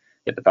matter,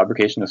 yet the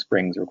fabrication of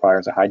springs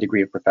requires a high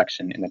degree of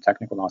perfection in the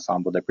technical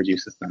ensemble that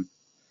produces them.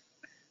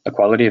 The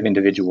quality of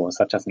individuals,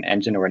 such as an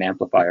engine or an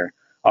amplifier,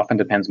 often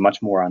depends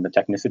much more on the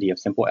technicity of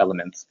simple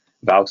elements,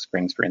 valve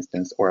springs for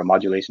instance, or a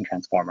modulation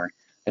transformer,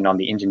 than on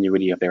the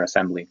ingenuity of their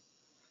assembly.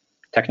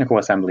 Technical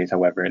assemblies,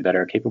 however, that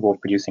are capable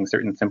of producing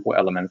certain simple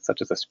elements, such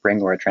as a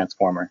spring or a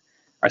transformer,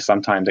 are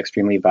sometimes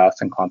extremely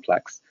vast and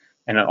complex,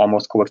 and are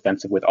almost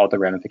coextensive with all the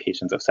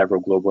ramifications of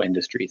several global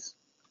industries.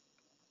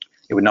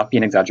 It would not be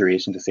an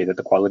exaggeration to say that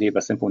the quality of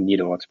a simple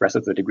needle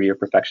expresses the degree of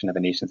perfection of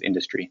a nation's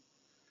industry.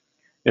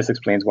 This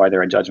explains why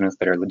there are judgments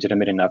that are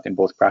legitimate enough in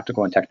both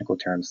practical and technical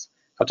terms,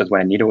 such as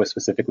when a needle is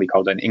specifically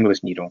called an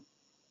English needle.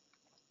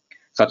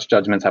 Such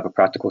judgments have a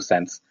practical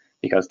sense,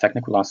 because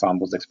technical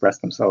ensembles express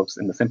themselves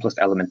in the simplest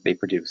elements they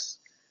produce.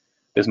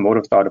 This mode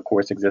of thought, of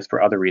course, exists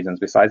for other reasons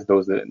besides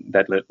those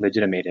that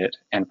legitimate it,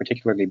 and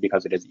particularly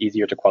because it is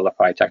easier to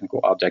qualify a technical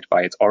object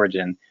by its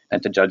origin than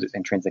to judge its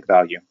intrinsic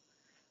value.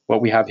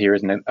 What we have here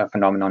is a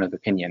phenomenon of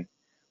opinion,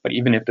 but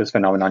even if this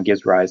phenomenon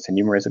gives rise to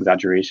numerous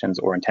exaggerations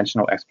or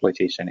intentional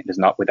exploitation, it is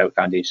not without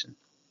foundation.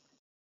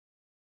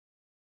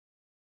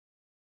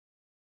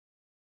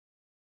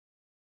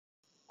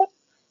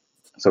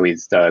 So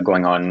he's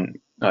going on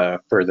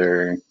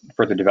further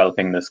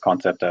developing this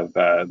concept of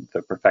the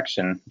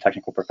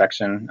technical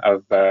perfection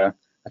of a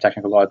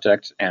technical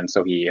object, and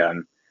so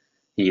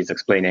he's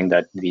explaining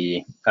that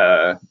the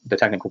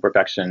technical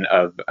perfection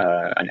of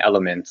an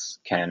element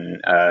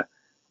can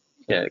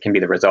be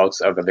the results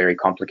of a very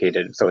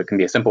complicated. So it can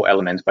be a simple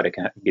element, but it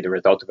can be the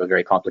result of a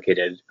very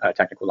complicated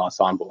technical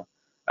ensemble.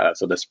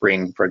 So the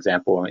spring, for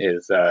example,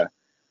 is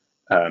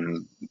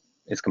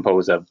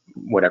composed of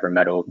whatever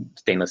metal,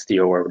 stainless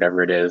steel or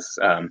whatever it is.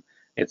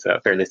 It's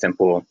a fairly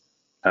simple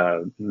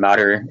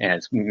matter, and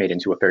it's made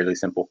into a fairly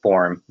simple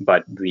form,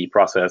 but the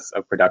process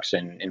of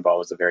production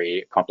involves a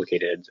very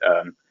complicated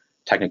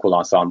technical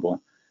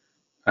ensemble.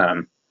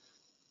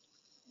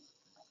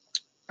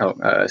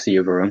 See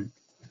you, Varun.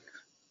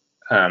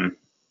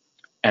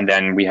 And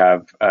then we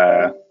have,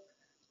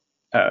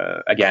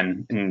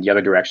 again, in the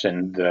other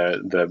direction,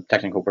 the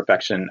technical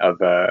perfection of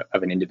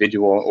an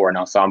individual or an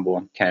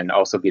ensemble can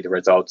also be the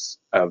results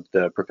of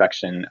the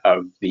perfection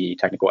of the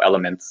technical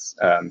elements.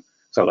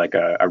 So like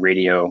a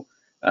radio,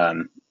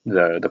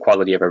 the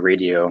quality of a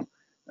radio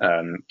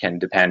can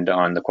depend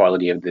on the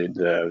quality of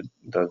the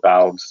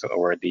valves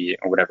or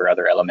whatever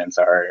other elements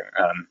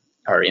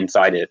are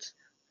inside it,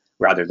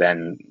 rather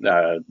than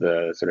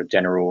the sort of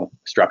general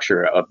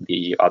structure of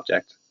the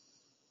object.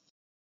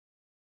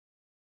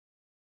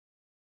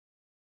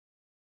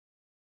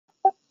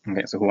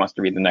 Okay, so who wants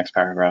to read the next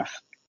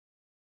paragraph?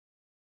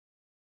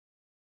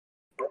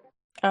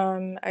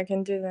 I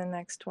can do the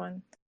next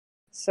one.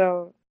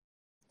 So,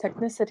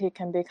 technicity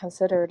can be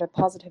considered a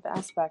positive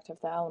aspect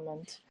of the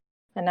element,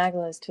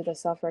 analogous to the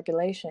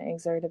self-regulation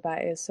exerted by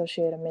its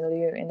associated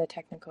milieu in the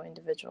technical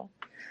individual.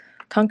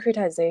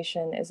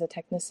 Concretization is a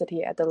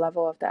technicity at the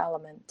level of the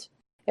element.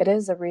 It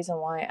is the reason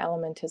why an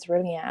element is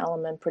really an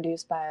element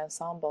produced by an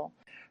ensemble,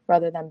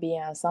 rather than being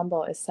an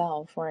ensemble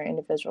itself or an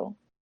individual.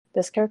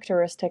 This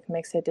characteristic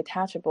makes it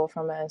detachable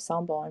from an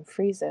ensemble and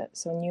frees it,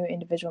 so a new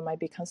individual might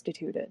be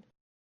constituted.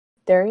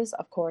 There is,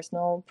 of course,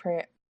 no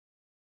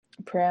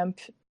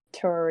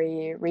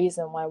peremptory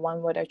reason why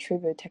one would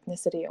attribute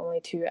technicity only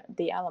to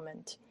the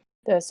element.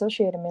 The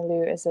associated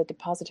milieu is a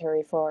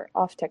depository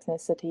of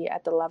technicity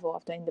at the level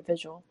of the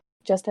individual,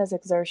 just as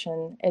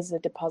exertion is a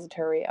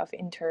depository of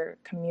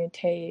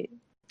intercommutativity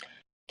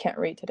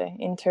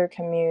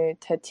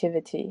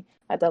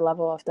at the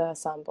level of the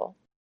ensemble.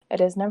 It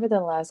is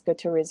nevertheless good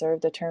to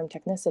reserve the term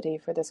technicity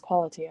for this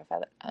quality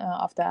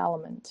of the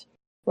element,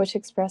 which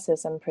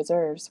expresses and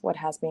preserves what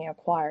has been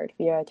acquired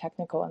via a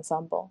technical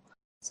ensemble,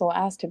 so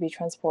as to be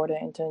transported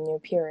into a new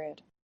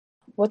period.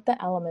 What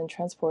the element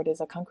transport is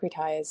a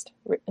concretized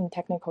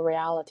technical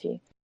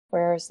reality,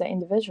 whereas the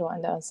individual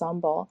and the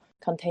ensemble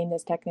contain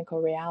this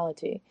technical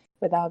reality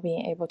without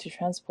being able to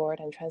transport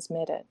and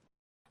transmit it.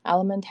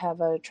 Elements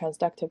have a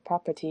transductive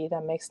property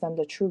that makes them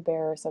the true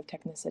bearers of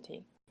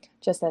technicity,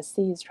 just as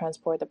seeds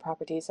transport the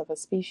properties of a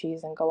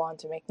species and go on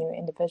to make new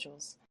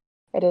individuals.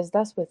 It is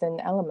thus within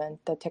an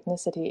element that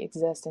technicity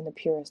exists in the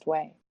purest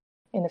way,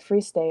 in the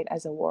free state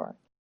as it were,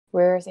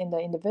 whereas in the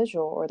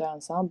individual or the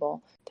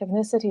ensemble,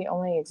 technicity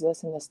only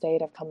exists in the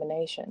state of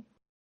combination.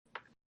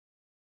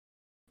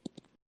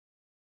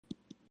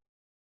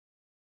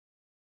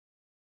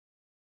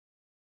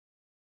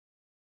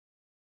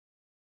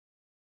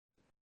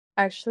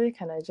 Actually,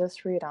 can I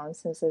just read on,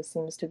 since it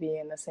seems to be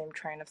in the same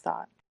train of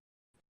thought?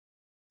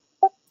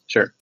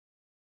 Sure.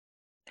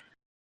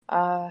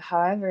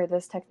 However,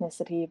 this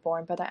technicity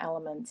born by the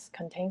elements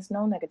contains no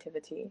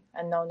negativity,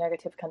 and no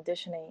negative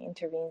conditioning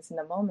intervenes in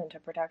the moment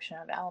of production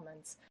of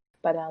elements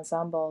by the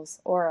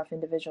ensembles or of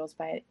individuals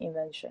by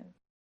invention,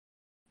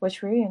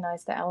 which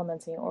reunites the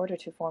elements in order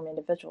to form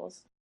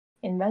individuals.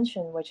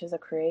 Invention, which is a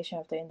creation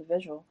of the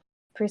individual,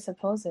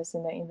 presupposes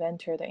in the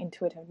inventor the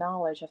intuitive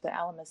knowledge of the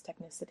element's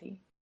technicity.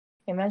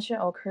 Invention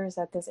occurs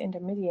at this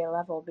intermediate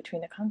level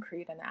between the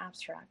concrete and the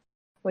abstract,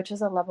 which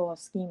is a level of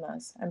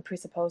schemas, and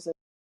presupposes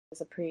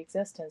a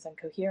pre-existence and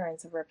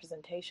coherence of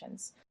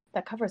representations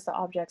that covers the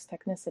object's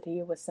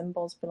technicity with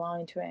symbols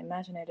belonging to an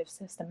imaginative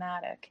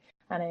systematic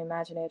and an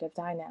imaginative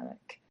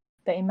dynamic.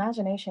 The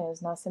imagination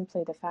is not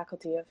simply the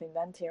faculty of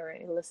inventing or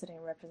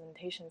eliciting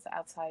representations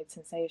outside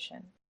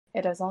sensation.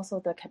 It is also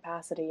the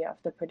capacity of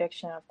the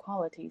prediction of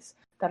qualities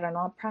that are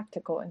not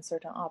practical in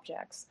certain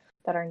objects,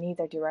 that are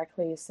neither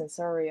directly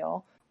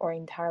sensorial or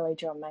entirely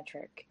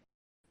geometric,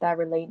 that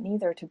relate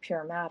neither to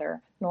pure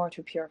matter nor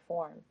to pure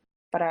form,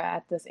 but are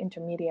at this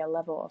intermediate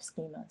level of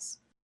schemas.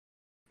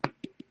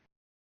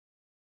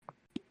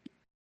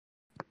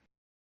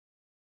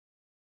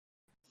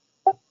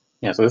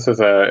 Yeah, so this is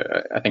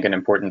I think an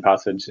important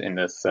passage in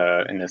this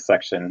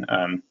section.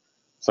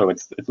 So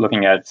it's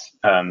looking at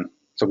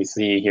so we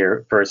see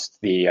here first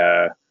the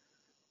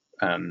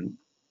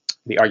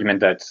argument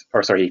that,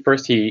 or sorry,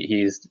 first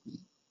he's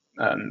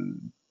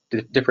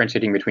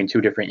differentiating between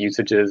two different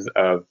usages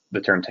of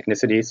the term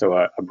technicity, so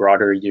a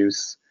broader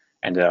use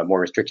and a more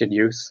restricted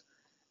use.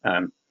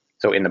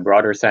 So in the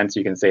broader sense,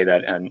 you can say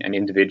that an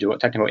individual,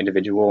 technical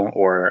individual,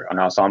 or an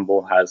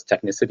ensemble has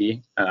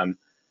technicity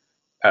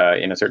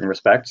in a certain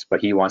respect, but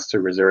he wants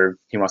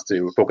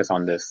to focus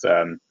on this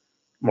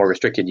more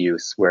restricted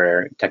use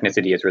where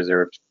technicity is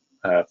reserved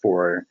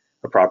for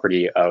a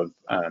property of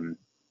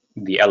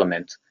the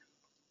element.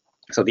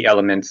 So the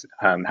element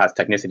has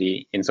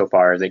technicity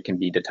insofar as it can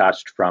be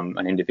detached from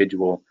an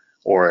individual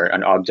or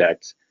an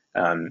object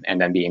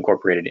and then be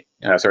incorporated,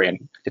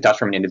 detached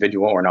from an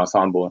individual or an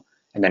ensemble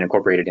and then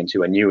incorporated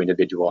into a new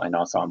individual and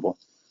ensemble.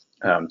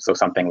 So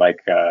something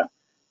like a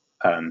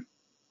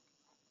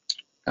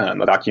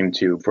vacuum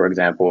tube, for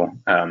example,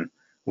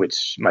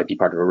 which might be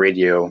part of a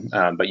radio,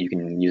 but you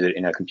can use it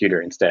in a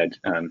computer instead,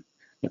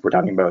 if we're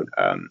talking about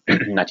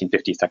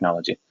 1950s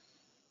technology.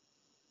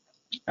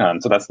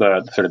 So that's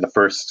the sort of the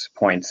first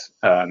point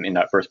in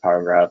that first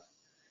paragraph.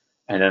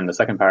 And then the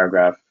second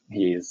paragraph,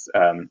 he's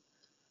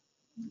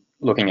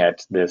looking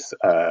at this,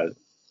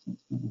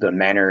 the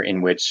manner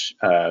in which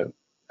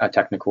a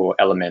technical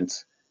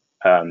element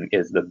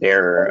is the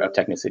bearer of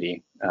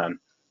technicity.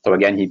 So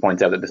again, he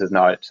points out that this is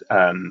not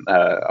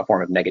a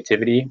form of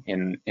negativity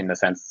in the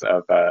sense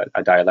of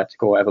a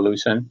dialectical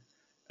evolution.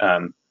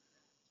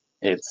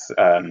 It's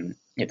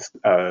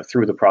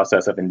through the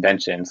process of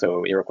invention,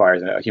 so it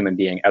requires a human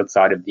being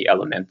outside of the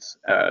element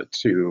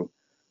to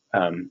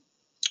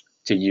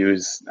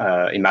use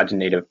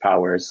imaginative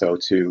powers, so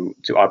to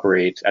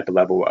operate at the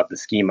level of the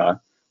schema,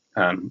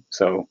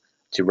 so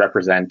to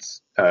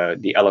represent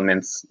the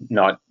elements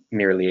not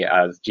merely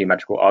as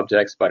geometrical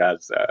objects, but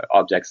as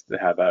objects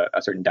that have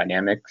a certain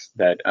dynamics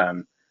that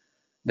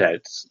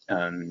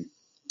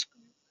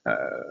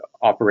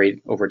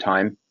operate over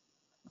time.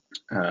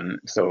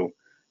 So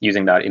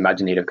using that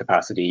imaginative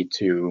capacity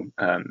to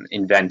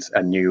invent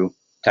a new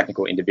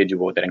technical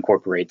individual that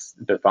incorporates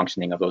the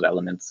functioning of those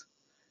elements.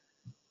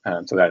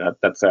 So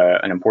that's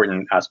an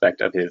important aspect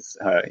of his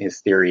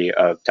theory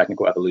of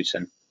technical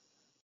evolution.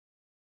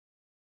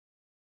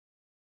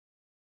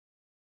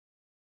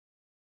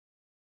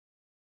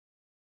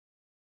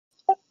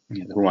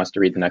 Yeah, who wants to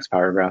read the next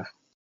paragraph?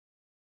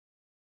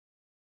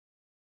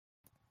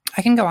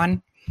 I can go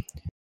on.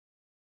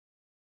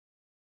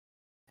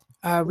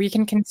 We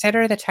can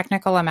consider the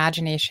technical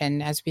imagination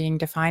as being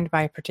defined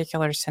by a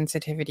particular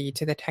sensitivity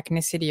to the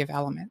technicity of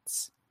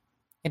elements.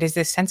 It is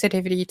this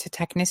sensitivity to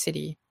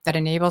technicity that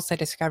enables the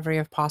discovery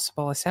of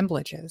possible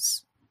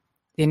assemblages.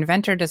 The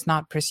inventor does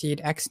not proceed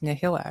ex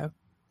nihilo,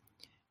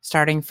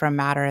 starting from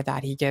matter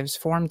that he gives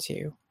form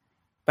to,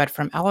 but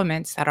from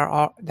elements that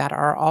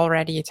are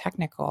already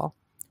technical,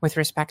 with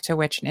respect to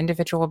which an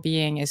individual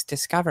being is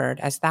discovered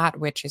as that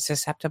which is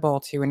susceptible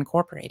to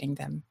incorporating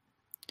them.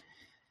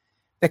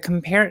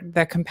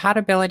 The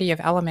compatibility of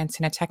elements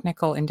in a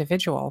technical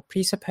individual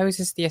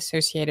presupposes the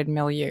associated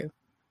milieu.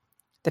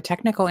 The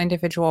technical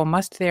individual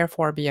must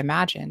therefore be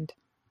imagined,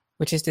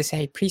 which is to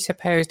say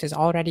presupposed as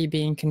already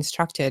being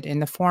constructed in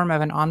the form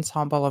of an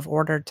ensemble of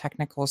ordered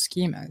technical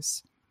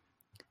schemas.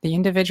 The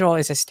individual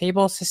is a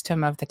stable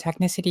system of the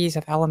technicities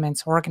of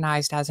elements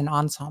organized as an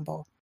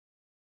ensemble.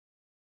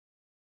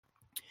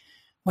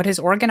 What is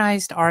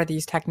organized are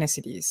these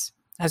technicities,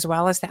 as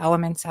well as the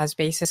elements as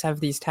basis of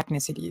these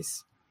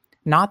technicities,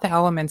 not the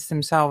elements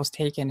themselves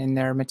taken in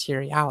their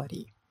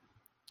materiality.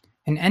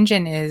 An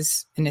engine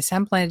is an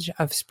assemblage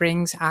of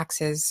springs,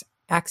 axes,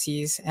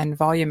 and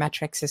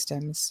volumetric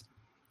systems,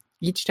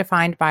 each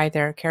defined by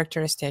their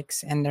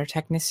characteristics and their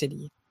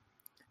technicity,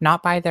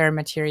 not by their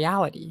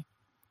materiality.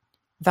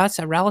 Thus,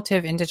 a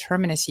relative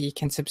indeterminacy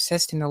can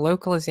subsist in the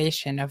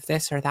localization of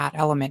this or that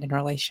element in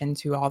relation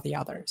to all the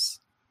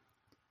others.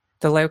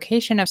 The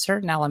location of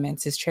certain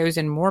elements is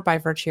chosen more by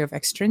virtue of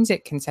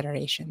extrinsic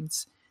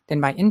considerations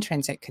than by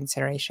intrinsic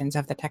considerations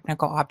of the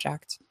technical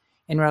object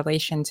in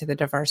relation to the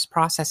diverse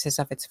processes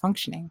of its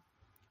functioning.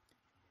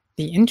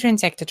 The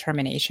intrinsic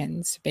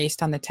determinations,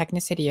 based on the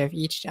technicity of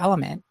each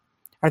element,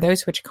 are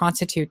those which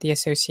constitute the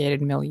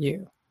associated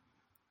milieu.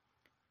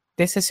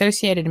 This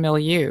associated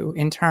milieu,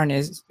 in turn,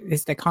 is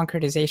the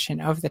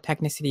concretization of the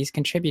technicities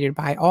contributed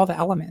by all the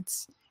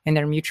elements in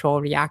their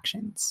mutual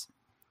reactions.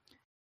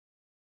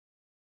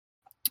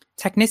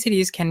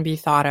 Technicities can be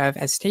thought of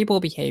as stable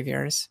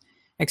behaviors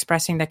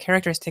expressing the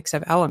characteristics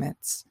of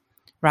elements,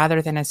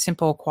 rather than as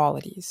simple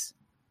qualities.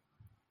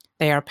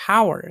 They are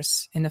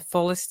powers in the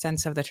fullest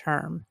sense of the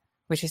term,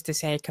 which is to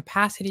say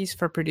capacities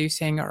for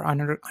producing or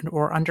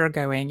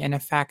undergoing an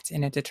effect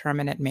in a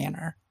determinate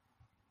manner.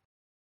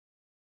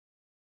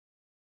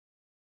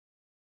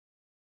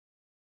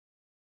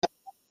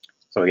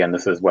 So again,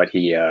 this is what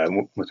he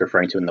was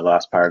referring to in the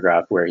last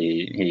paragraph, where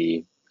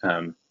he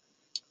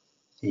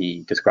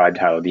described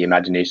how the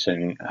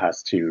imagination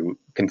has to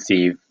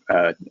conceive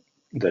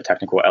the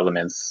technical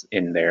elements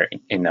in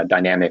a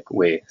dynamic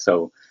way.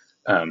 So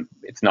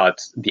it's not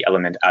the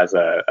element as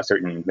a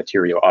certain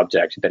material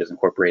object that is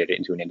incorporated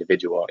into an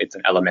individual. It's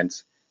an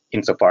element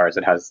insofar as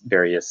it has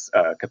various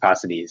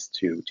capacities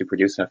to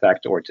produce an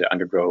effect or to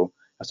undergo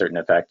a certain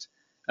effect.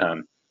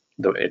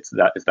 It's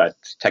that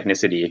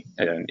technicity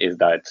is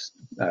that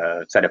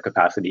set of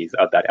capacities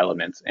of that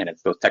element, and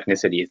it's those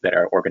technicities that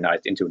are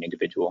organized into an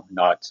individual,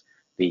 not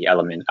the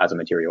element as a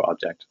material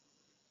object.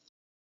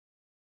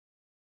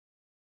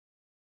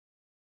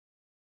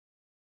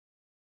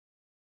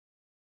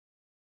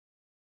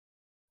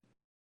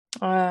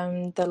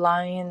 The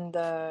line in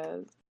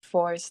the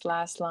fourth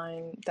last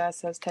line that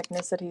says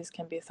technicities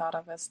can be thought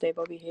of as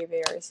stable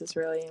behaviors is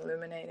really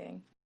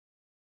illuminating.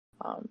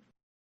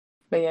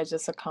 But yeah,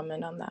 just a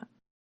comment on that.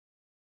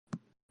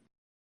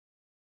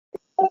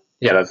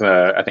 Yeah, that's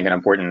I think an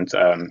important.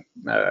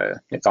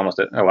 It's almost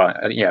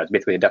it's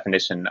basically a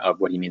definition of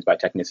what he means by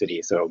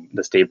technicity. So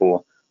the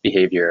stable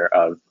behavior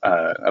of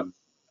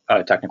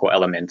a technical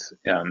element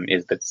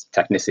is that's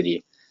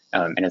technicity,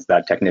 and it's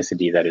that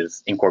technicity that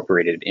is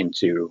incorporated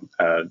into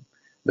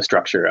the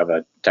structure of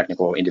a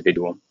technical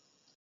individual.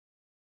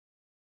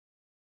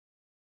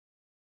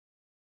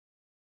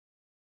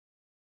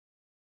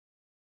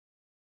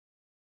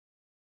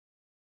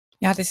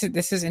 Yeah, this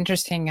is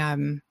interesting. I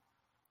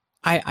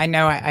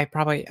know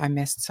I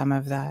missed some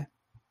of the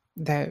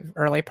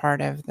early part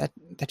of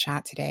the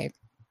chat today,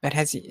 but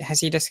has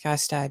he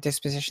discussed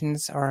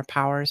dispositions or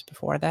powers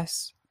before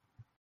this?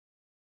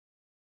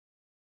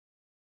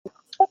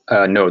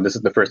 No, this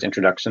is the first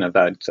introduction of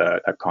that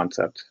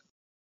concept.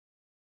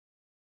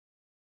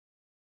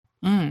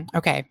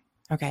 Okay.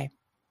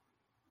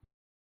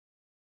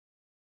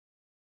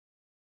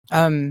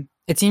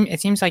 It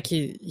seems like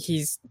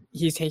he's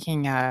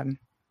taking a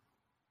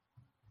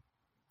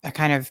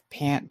kind of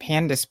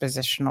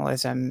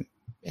pan-dispositionalism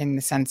in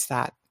the sense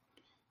that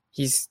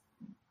he's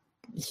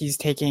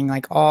taking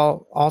like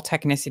all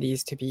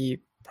technicities to be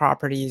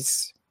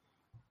properties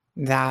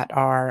that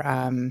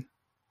are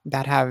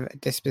that have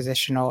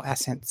dispositional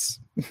essence,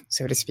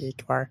 so to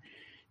speak, or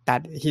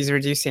that he's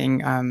reducing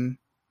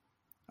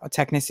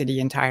technicity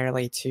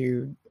entirely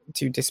to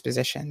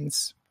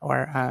dispositions,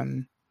 or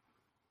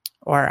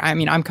I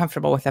mean, I'm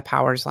comfortable with the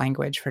powers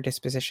language for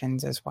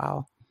dispositions as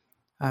well,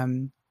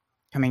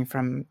 coming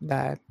from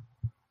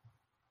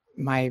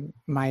my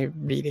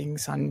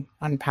readings on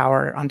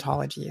power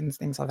ontology and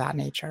things of that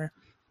nature.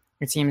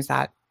 It seems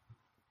that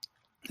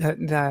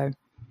the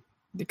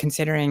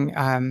considering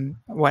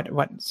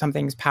what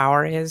something's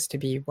power is to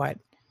be what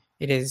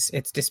it is,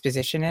 its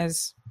disposition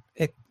is.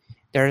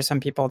 There are some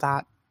people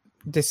that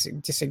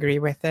disagree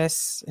with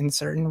this in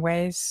certain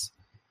ways,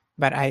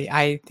 but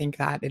I think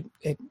that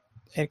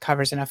it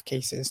covers enough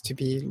cases to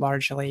be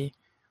largely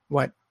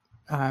what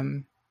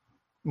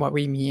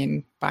we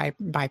mean by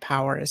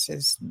powers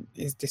is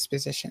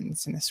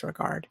dispositions in this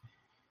regard.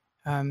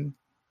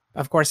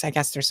 Of course, I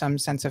guess there's some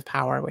sense of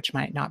power which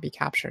might not be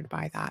captured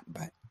by that,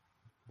 but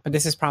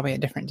this is probably a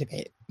different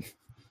debate.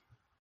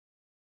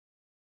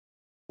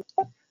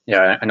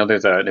 Yeah, I know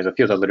there's a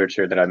field of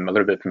literature that I'm a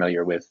little bit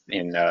familiar with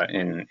in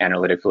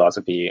analytic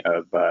philosophy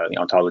of the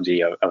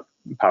ontology of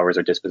powers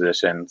or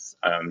dispositions,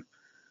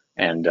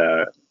 and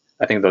I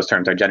think those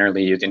terms are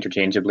generally used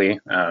interchangeably.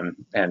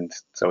 And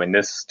so in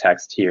this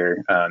text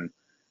here,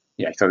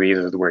 so he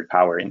uses the word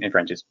power in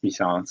French is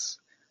puissance.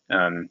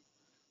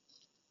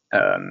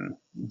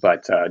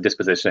 But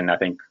disposition, I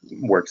think,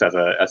 works as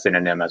a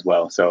synonym as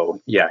well.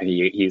 So yeah,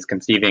 he's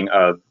conceiving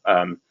of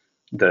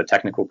the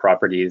technical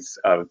properties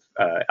of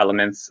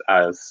elements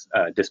as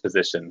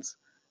dispositions.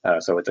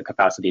 So it's a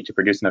capacity to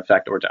produce an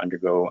effect or to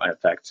undergo an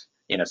effect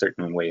in a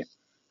certain way.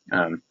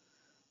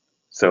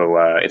 So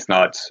it's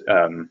not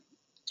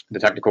the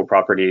technical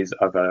properties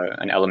of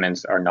an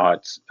element are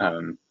not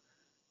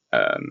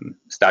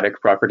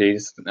static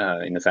properties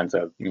in the sense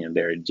of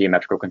their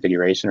geometrical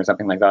configuration or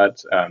something like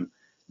that.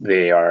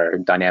 They are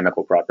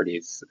dynamical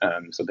properties,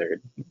 so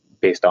they're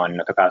based on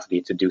a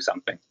capacity to do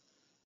something.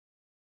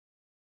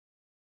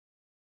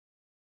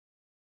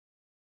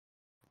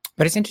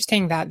 But it's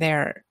interesting that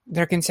they're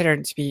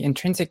considered to be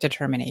intrinsic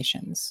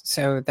determinations.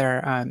 So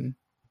they're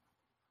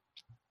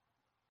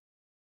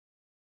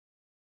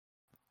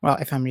well,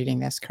 if I'm reading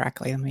this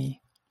correctly, let me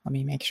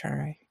make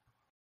sure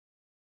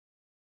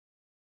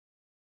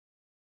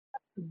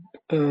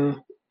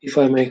if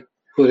I may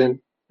put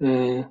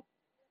in,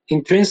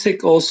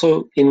 intrinsic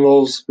also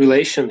involves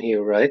relation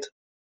here, right?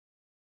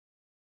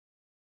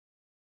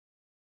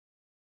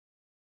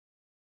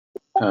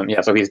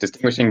 Yeah, so he's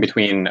distinguishing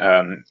between,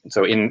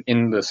 so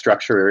in the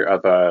structure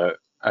of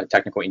a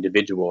technical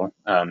individual,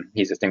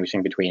 he's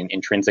distinguishing between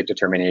intrinsic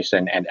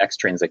determination and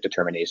extrinsic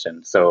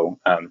determination. So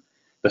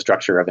the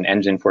structure of an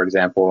engine, for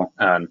example,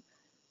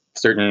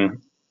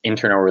 certain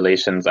internal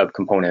relations of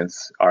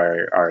components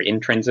are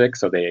intrinsic,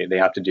 so they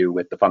have to do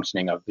with the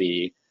functioning of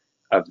the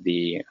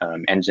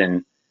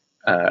engine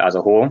as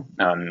a whole,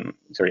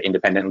 sort of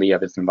independently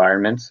of its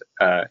environment,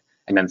 and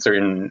then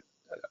certain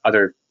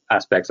other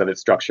aspects of its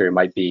structure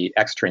might be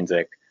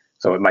extrinsic.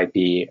 So it might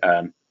be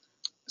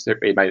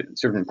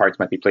certain parts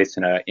might be placed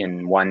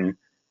in one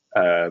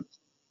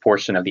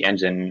portion of the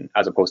engine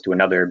as opposed to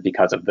another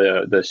because of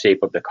the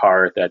shape of the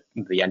car that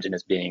the engine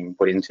is being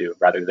put into,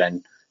 rather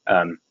than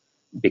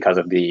because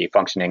of the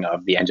functioning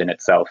of the engine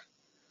itself.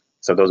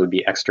 So those would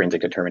be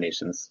extrinsic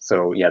determinations.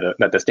 So yeah,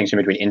 the distinction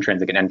between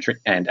intrinsic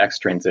and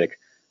extrinsic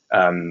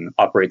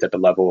operates at the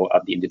level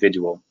of the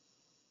individual.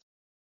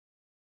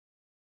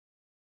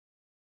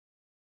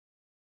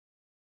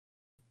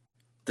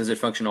 Does it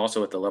function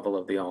also at the level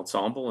of the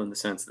ensemble, in the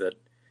sense that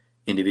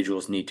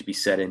individuals need to be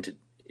set into,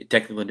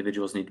 technical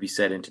individuals need to be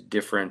set into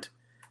different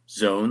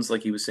zones,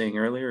 like he was saying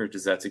earlier, or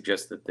does that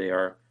suggest that they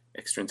are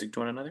extrinsic to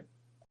one another?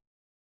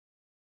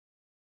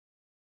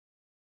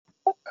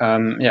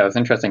 Yeah, that's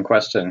an interesting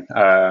question.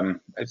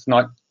 It's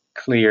not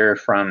clear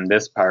from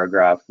this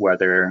paragraph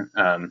whether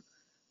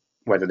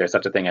there's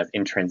such a thing as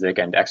intrinsic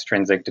and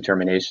extrinsic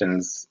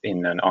determinations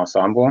in an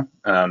ensemble.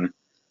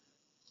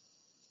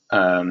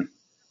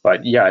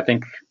 But yeah, I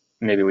think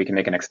maybe we can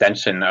make an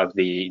extension of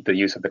the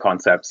use of the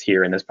concepts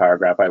here in this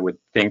paragraph. I would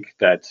think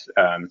that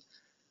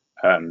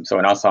so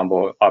an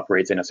ensemble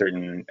operates in a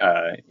certain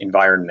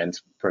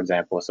environment, for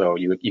example. So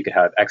you could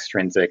have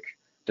extrinsic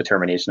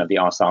determination of the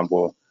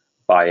ensemble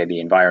by the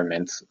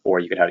environment, or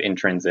you could have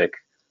intrinsic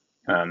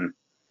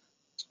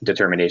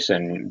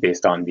determination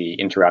based on the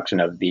interaction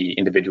of the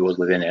individuals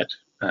within it.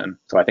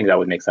 So I think that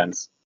would make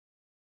sense.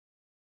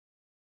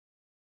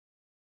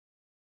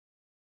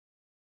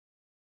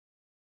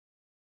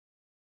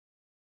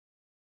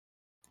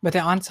 But the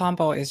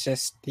ensemble is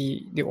just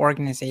the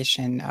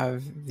organization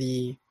of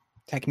the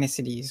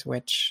technicities,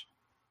 which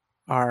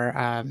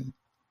are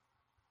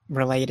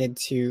related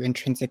to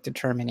intrinsic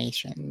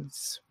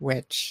determinations,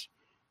 which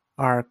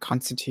are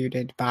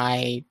constituted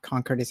by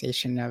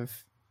concretization of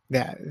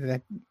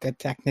the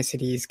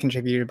technicities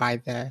contributed by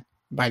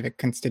the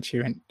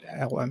constituent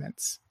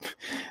elements.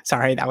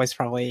 Sorry, that was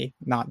probably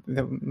not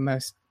the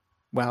most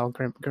well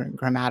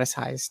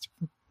grammaticized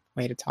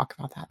way to talk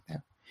about that,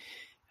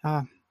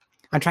 though.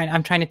 I'm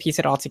trying to piece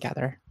it all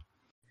together.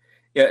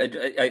 Yeah,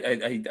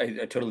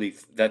 I totally,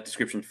 that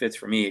description fits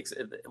for me,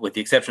 with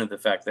the exception of the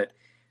fact that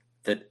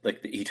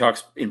like he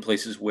talks in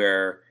places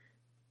where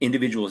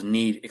individuals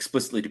need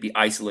explicitly to be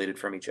isolated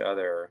from each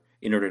other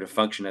in order to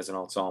function as an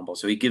ensemble.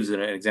 So he gives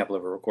an example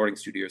of a recording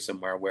studio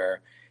somewhere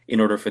where, in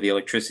order for the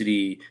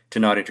electricity to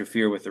not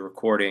interfere with the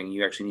recording,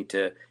 you actually need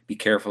to be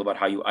careful about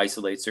how you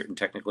isolate certain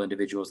technical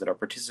individuals that are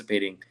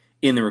participating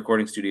in the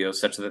recording studio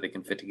such that they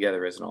can fit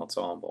together as an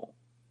ensemble.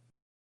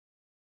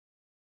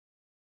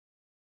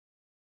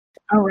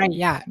 Oh, right,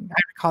 yeah,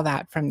 I recall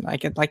that from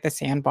like the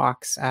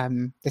sandbox,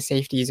 the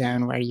safety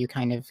zone, where you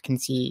kind of can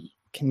see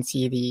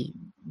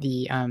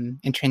the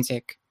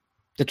intrinsic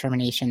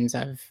determinations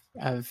of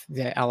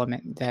the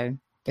element, the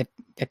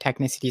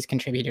technicities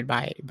contributed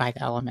by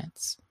the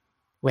elements,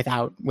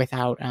 without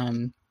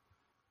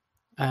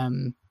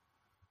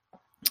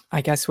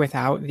I guess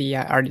without the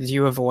or do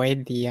you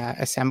avoid the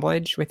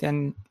assemblage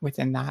within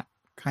that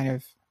kind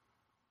of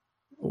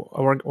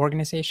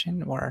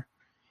organization, or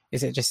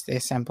is it just the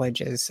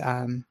assemblage is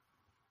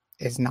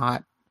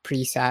not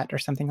preset or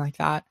something like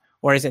that?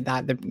 Or is it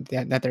that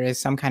that there is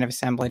some kind of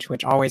assemblage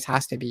which always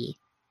has to be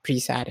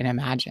preset and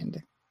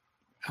imagined,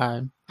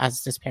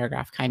 as this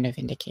paragraph kind of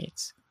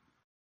indicates?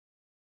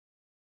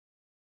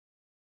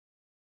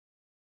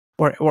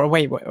 Or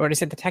wait, or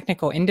is it the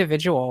technical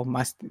individual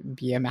must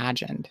be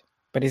imagined?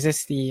 But is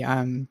this the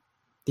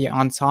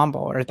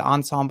ensemble, or the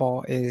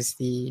ensemble is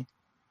the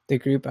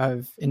group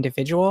of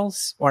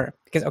individuals? Or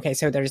because, okay,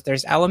 so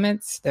there's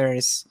elements,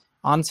 there's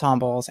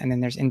ensembles, and then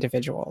there's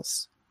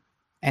individuals,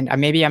 and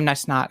maybe I'm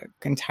just not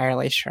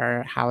entirely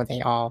sure how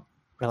they all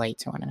relate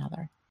to one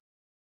another.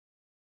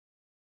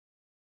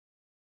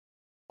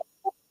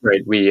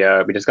 Right. We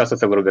discussed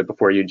this a little bit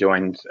before you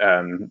joined.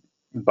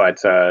 but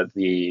so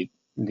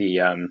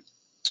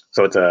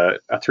it's a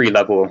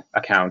 3-level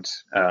account.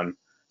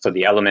 So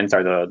the elements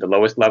are the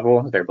lowest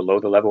level; they're below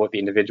the level of the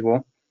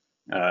individual,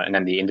 and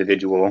then the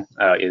individual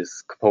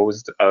is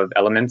composed of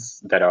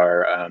elements that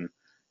are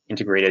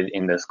integrated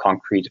in this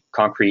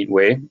concrete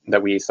way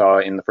that we saw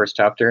in the first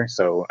chapter.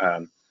 So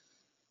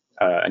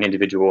an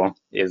individual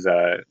is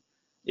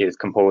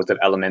composed of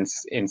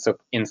elements in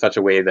such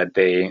a way that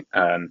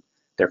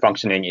their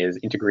functioning is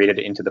integrated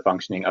into the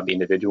functioning of the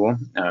individual.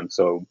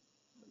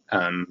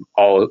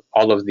 All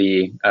of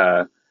the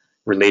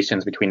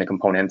relations between the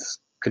components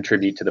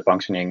contribute to the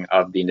functioning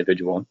of the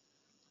individual.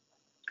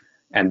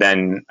 And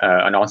then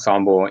an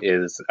ensemble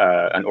is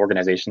an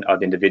organization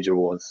of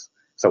individuals.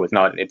 So it's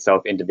not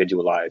itself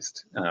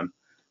individualized.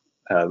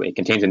 It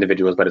contains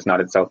individuals, but it's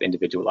not itself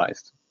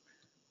individualized.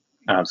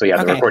 So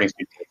yeah, the recording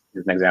studio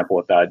is an example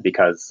of that,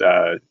 because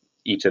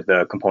each of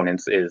the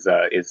components is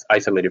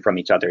isolated from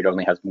each other. It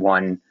only has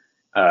one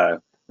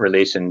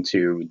relation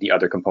to the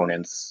other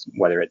components,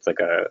 whether it's like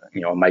a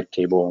mic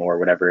cable or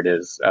whatever it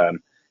is,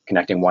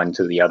 connecting one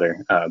to the other.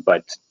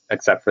 But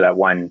except for that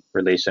one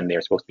relation, they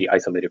are supposed to be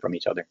isolated from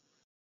each other.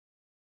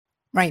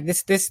 Right.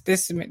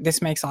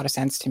 This makes a lot of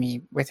sense to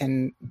me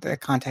within the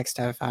context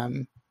of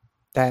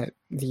the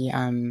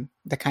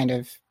kind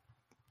of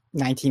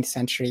 19th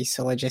century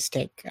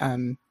syllogistic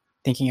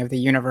thinking of the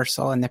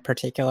universal and the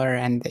particular,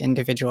 and the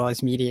individual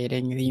as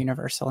mediating the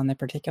universal and the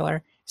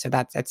particular. So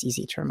that's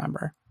easy to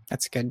remember.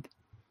 That's good.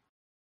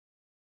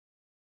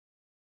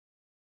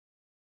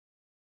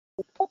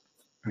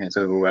 Okay,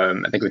 so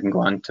I think we can go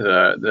on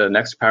to the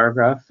next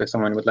paragraph if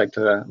someone would like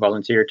to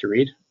volunteer to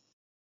read.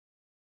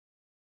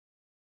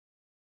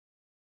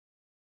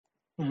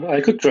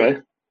 I could try.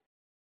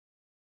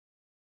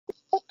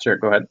 Sure,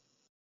 go ahead.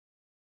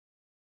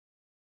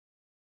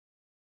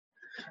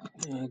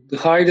 The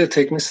higher the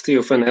technicity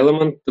of an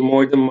element, the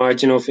more the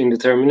margin of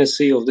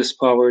indeterminacy of this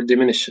power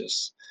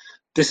diminishes.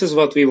 This is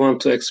what we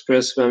want to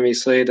express when we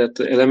say that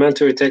the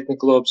elementary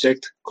technical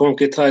object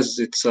concretizes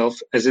itself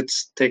as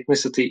its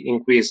technicity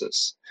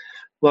increases.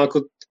 One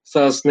could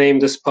thus name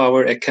this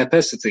power a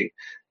capacity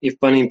if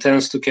one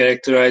intends to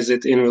characterize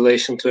it in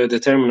relation to a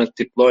determinate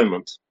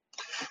deployment.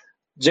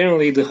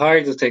 Generally, the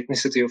higher the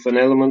technicity of an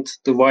element,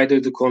 the wider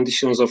the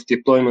conditions of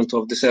deployment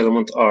of this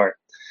element are,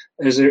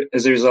 as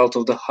a result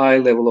of the high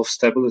level of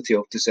stability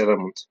of this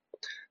element.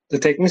 The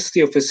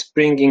technicity of a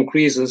spring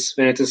increases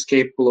when it is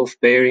capable of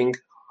bearing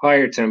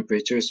higher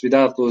temperatures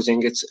without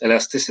losing its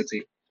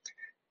elasticity,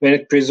 when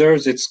it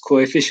preserves its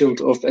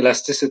coefficient of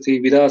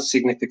elasticity without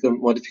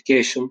significant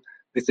modification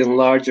within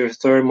larger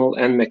thermal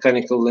and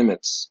mechanical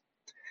limits.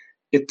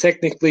 It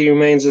technically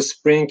remains a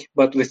spring,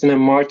 but within a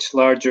much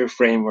larger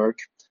framework,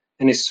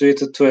 and is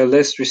suited to a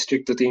less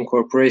restricted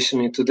incorporation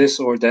into this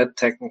or that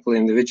technical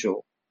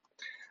individual.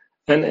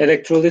 An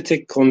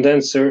electrolytic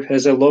condenser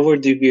has a lower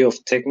degree of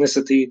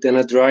technicity than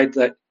a dry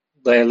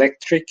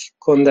dielectric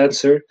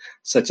condenser,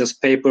 such as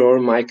paper or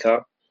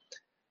mica.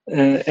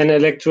 An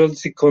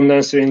electrolytic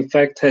condenser, in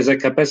fact, has a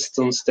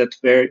capacitance that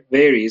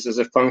varies as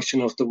a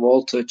function of the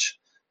voltage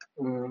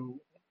to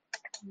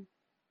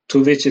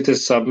which it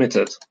is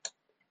submitted.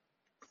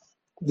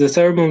 The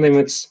thermal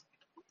limits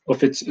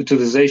of its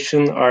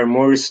utilization are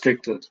more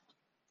restricted.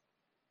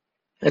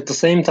 At the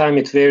same time,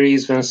 it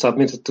varies when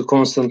submitted to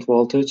constant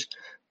voltage,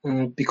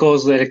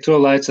 because the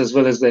electrolytes as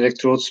well as the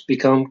electrodes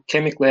become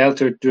chemically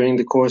altered during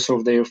the course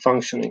of their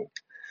functioning.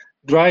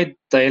 Dry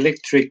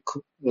dielectric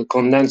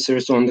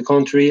condensers, on the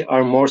contrary,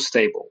 are more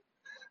stable.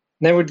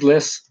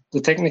 Nevertheless, the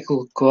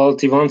technical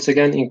quality once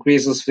again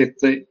increases with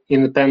the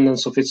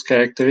independence of its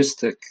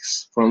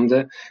characteristics from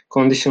the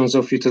conditions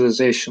of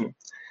utilization.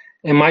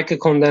 A mica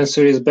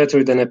condenser is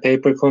better than a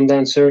paper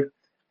condenser,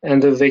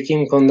 and a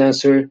vacuum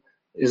condenser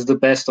is the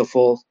best of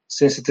all,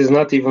 since it is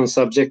not even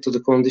subject to the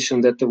condition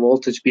that the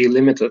voltage be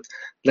limited,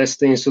 lest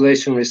the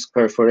insulation risk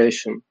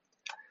perforation.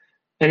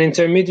 An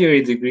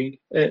intermediary degree,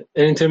 the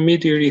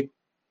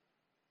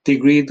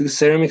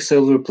ceramic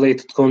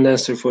silver-plated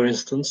condenser, for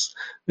instance,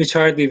 which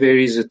hardly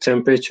varies with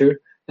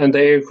temperature, and the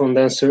air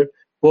condenser,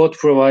 both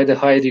provide a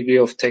high degree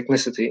of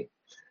technicity.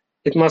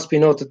 It must be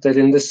noted that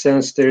in this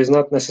sense, there is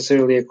not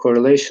necessarily a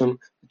correlation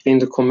between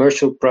the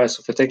commercial price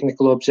of a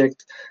technical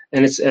object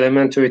and its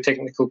elementary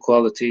technical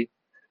quality.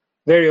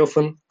 Very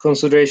often,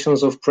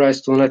 considerations of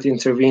price do not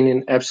intervene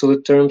in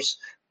absolute terms,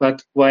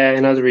 but via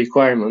another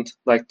requirement,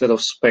 like that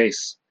of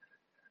space.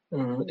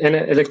 An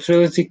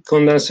electrolytic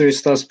condenser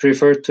is thus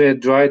preferred to a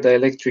dry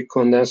dielectric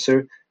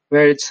condenser,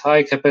 where its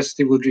high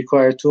capacity would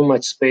require too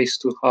much space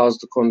to house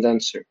the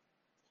condenser.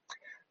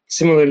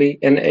 Similarly,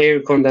 an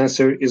air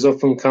condenser is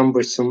often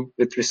cumbersome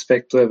with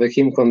respect to a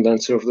vacuum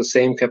condenser of the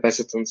same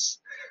capacitance,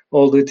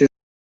 although it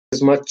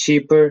is much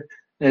cheaper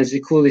and is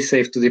equally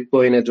safe to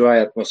deploy in a dry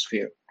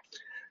atmosphere.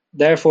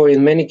 Therefore,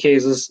 in many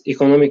cases,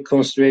 economic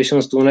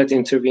considerations do not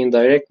intervene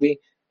directly,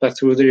 but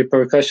through the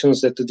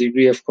repercussions that the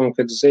degree of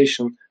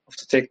concretization of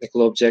the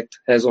technical object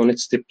has on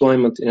its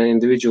deployment in an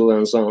individual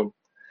ensemble.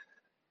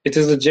 It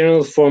is the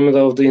general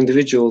formula of the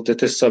individual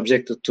that is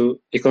subjected to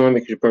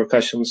economic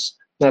repercussions,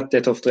 not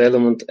that of the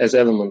element as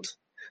element.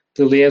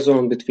 the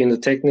liaison between the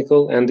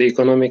technical and the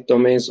economic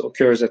domains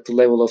occurs at the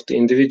level of the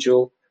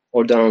individual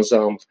or the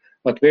ensemble,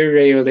 but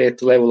very rarely at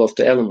the level of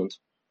the element.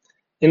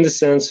 In this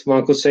sense,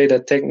 one could say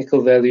that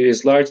technical value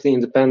is largely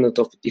independent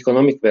of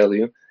economic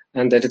value,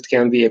 and that it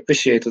can be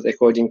appreciated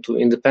according to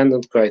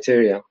independent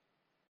criteria.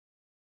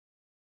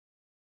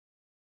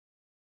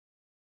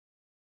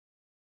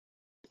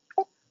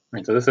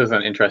 Right, so this is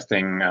an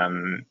interesting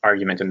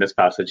argument in this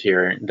passage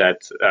here, that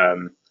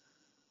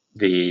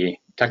the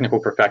technical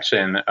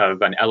perfection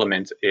of an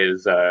element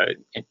is,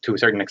 to a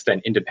certain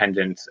extent,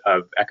 independent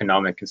of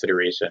economic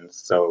considerations.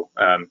 So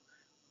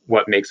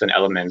what makes an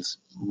element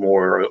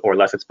more or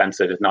less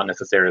expensive is not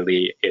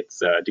necessarily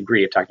its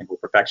degree of technical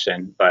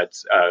perfection, but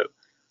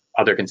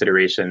other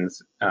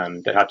considerations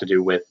that have to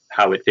do with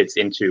how it fits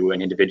into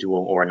an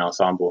individual or an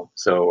ensemble.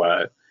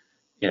 So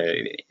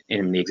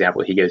in the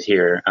example he gives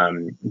here,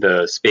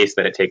 the space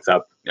that it takes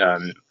up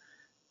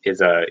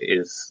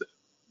is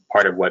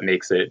part of what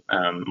makes it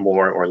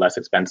more or less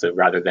expensive,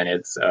 rather than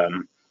its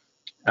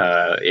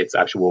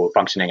actual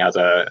functioning as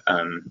a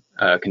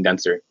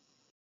condenser.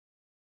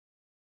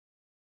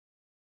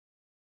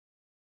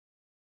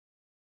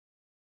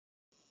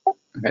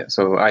 Okay,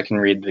 so I can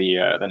read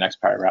the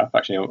next paragraph.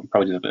 Actually, I'll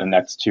probably do the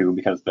next two,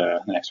 because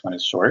the next one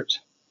is short.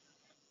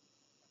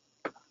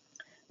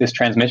 This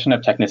transmission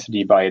of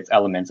technicity by its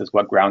elements is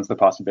what grounds the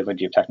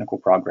possibility of technical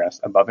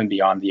progress above and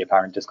beyond the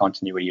apparent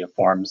discontinuity of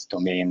forms,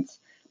 domains,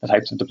 the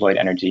types of deployed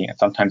energy, and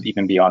sometimes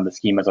even beyond the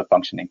schemas of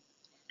functioning.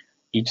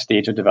 Each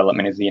stage of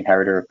development is the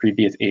inheritor of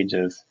previous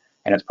ages,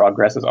 and its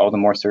progress is all the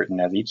more certain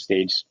as each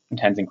stage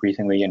tends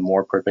increasingly and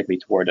more perfectly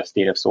toward a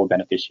state of sole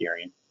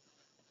beneficiary.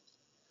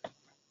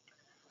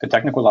 The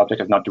technical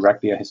object is not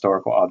directly a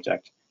historical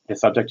object. It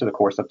is subject to the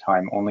course of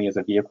time only as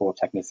a vehicle of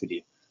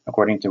technicity,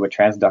 according to a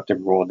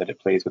transductive role that it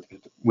plays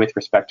with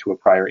respect to a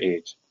prior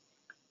age.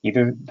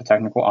 Neither the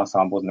technical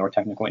ensembles nor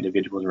technical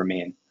individuals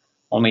remain.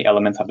 Only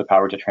elements have the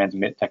power to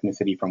transmit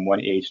technicity from one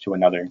age to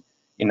another,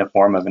 in the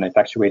form of an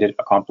effectuated,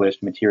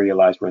 accomplished,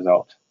 materialized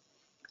result.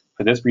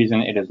 For this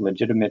reason, it is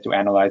legitimate to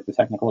analyze the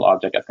technical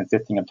object as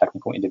consisting of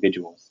technical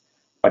individuals,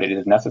 but it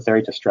is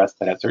necessary to stress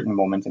that at certain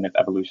moments in its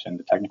evolution,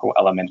 the technical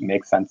element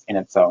makes sense in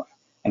itself,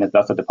 and is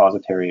thus a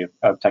depository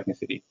of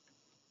technicity.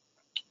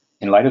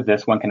 In light of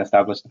this, one can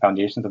establish the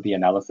foundations of the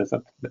analysis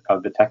of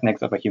the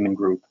techniques of a human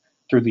group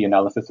through the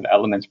analysis of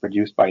elements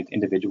produced by its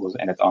individuals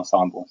and its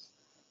ensembles.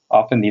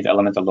 Often these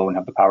elements alone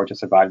have the power to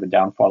survive the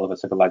downfall of a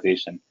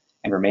civilization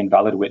and remain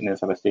valid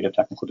witness of a state of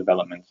technical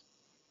development.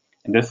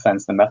 In this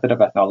sense, the method of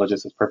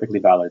ethnologist is perfectly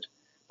valid,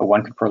 but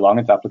one could prolong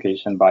its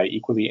application by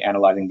equally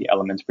analyzing the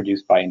elements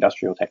produced by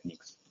industrial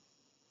techniques.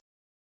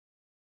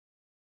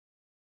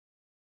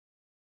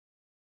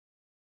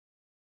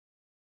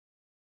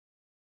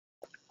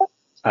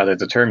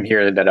 There's a term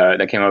here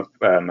that came up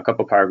a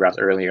couple paragraphs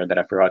earlier that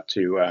I forgot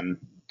to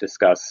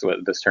discuss,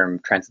 this term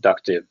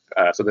transductive.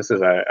 So this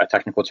is a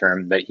technical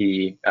term that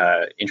he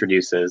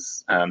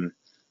introduces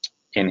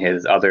in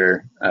his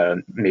other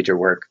major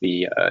work,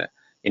 the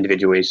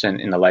Individuation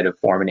in the Light of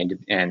Form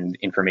and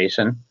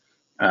Information.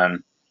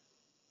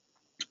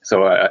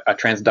 So a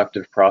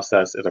transductive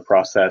process is a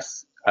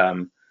process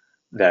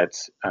that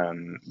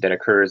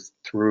occurs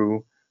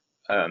through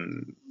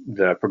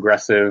the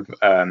progressive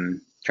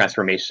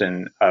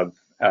transformation of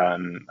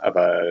a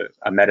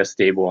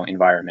metastable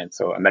environment.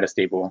 So a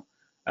metastable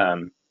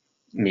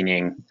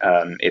meaning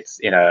it's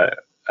in a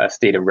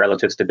state of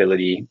relative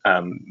stability,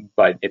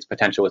 but its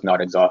potential is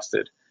not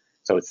exhausted.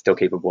 So it's still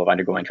capable of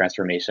undergoing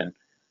transformation.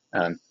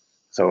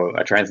 So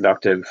a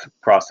transductive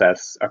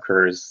process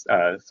occurs.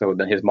 So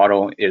his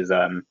model is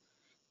the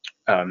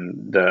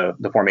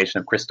formation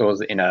of crystals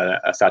in a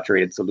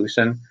saturated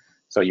solution.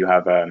 So you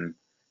have a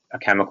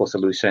chemical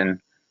solution,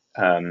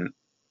 and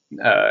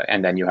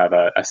then you have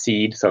a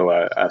seed. So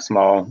a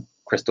small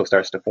crystal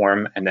starts to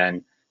form, and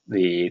then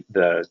the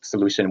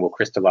solution will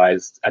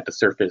crystallize at the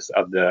surface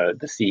of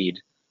the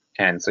seed.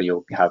 And so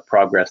you'll have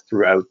progress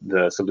throughout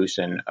the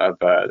solution of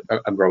a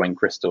growing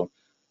crystal.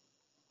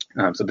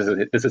 So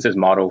this is his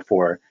model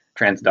for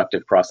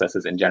transductive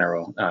processes in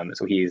general.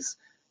 So he's,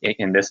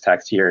 in this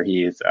text here,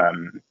 he's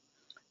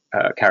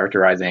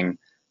characterizing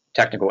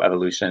technical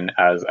evolution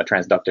as a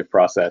transductive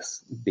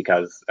process,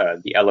 because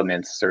the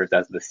elements serves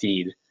as the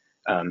seed,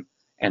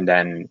 and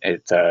then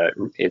it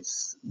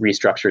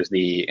restructures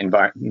the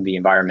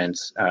environment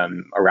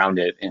around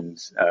it, and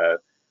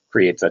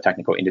creates a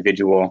technical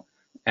individual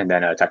and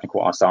then a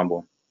technical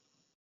ensemble.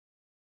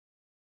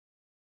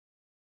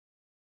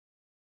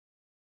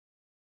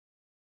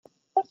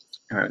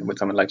 All right, would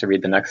someone like to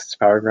read the next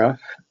paragraph?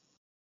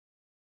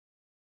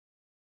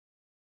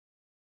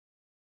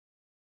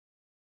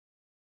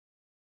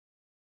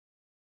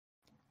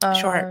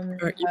 Sure.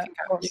 Or you can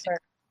go. Sorry.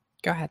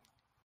 Go ahead.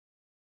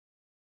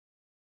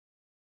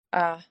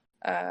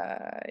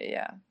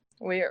 Yeah,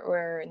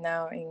 we're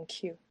now in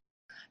Q.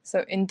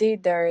 So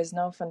indeed, there is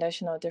no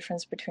foundational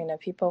difference between a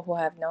people who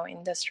have no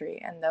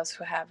industry and those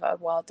who have a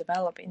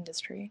well-developed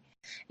industry.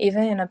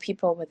 Even in a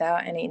people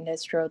without any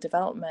industrial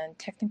development,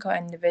 technical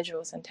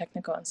individuals and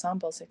technical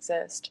ensembles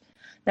exist.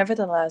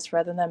 Nevertheless,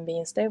 rather than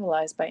being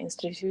stabilized by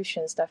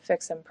institutions that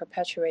fix and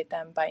perpetuate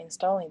them by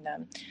installing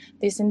them,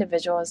 these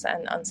individuals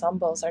and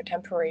ensembles are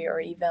temporary or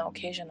even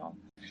occasional.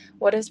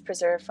 What is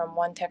preserved from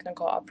one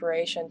technical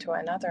operation to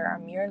another are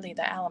merely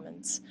the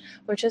elements,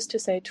 which is to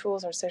say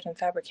tools or certain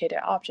fabricated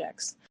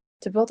objects.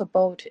 To build a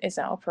boat is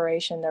an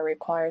operation that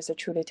requires a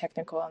truly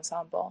technical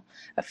ensemble,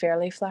 a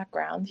fairly flat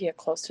ground yet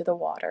close to the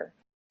water,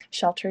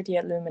 sheltered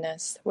yet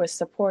luminous, with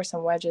supports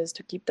and wedges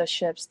to keep the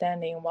ship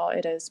standing while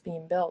it is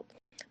being built.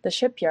 The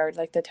shipyard,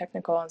 like the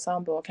technical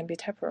ensemble, can be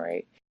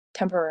temporary.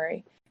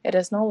 It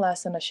is no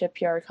less than a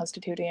shipyard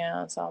constituting an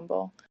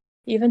ensemble.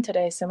 Even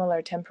today,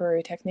 similar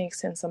temporary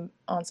techniques in some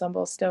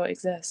ensembles still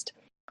exist,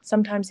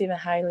 sometimes even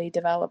highly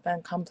developed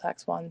and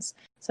complex ones,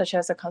 such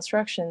as the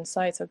construction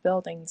sites of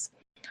buildings.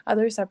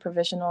 Others are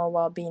provisional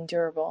while being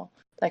durable,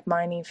 like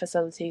mining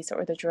facilities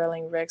or the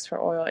drilling rigs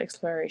for oil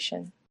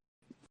exploration.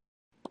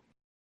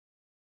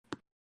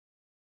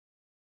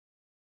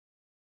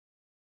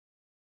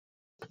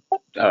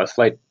 A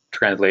slight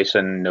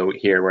translation note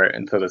here, where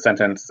into the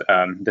sentence,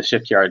 the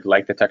shipyard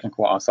like the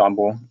technical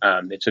ensemble,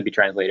 it should be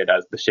translated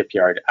as the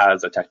shipyard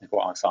as a technical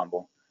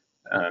ensemble.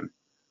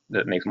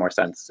 That makes more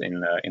sense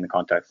in the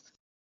context.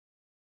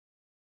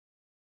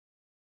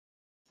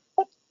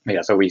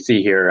 Yeah, so we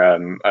see here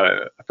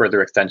a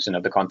further extension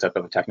of the concept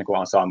of a technical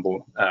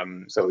ensemble.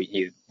 So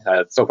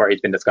so far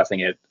he's been discussing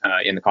it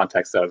in the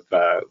context of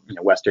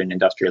Western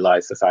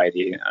industrialized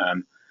society,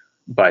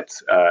 but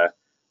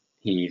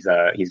he's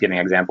giving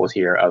examples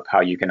here of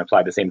how you can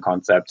apply the same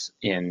concept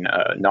in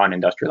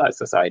non-industrialized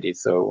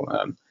societies. So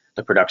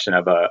the production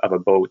of a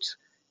boat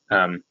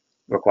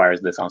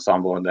requires this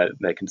ensemble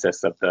that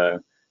consists of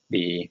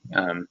the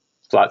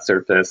flat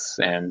surface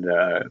and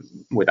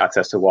with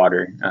access to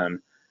water.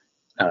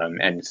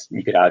 And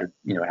you could add,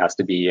 it has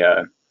to be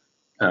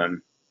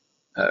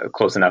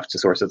close enough to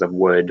sources of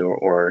wood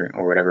or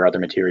whatever other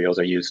materials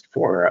are used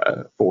for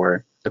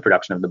the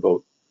production of the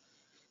boat.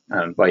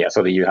 But yeah,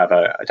 so that you have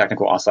a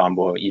technical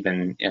ensemble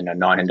even in a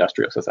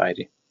non-industrial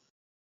society.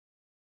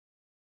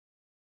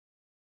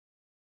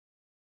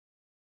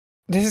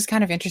 This is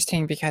kind of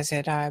interesting because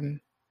it kind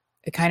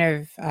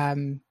of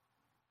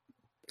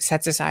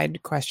sets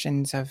aside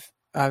questions of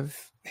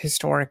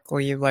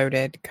historically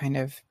loaded kind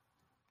of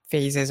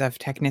phases of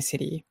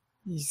technicity.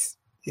 He's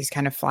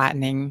kind of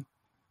flattening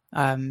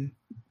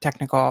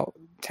technical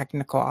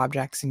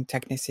objects and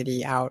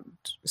technicity out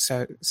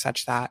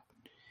such that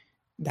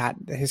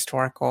the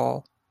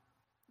historical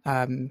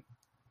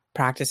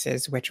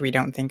practices, which we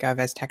don't think of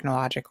as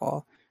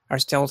technological, are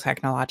still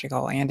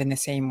technological, and in the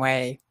same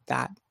way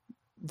that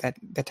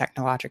the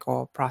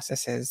technological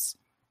processes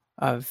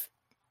of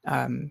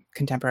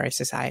contemporary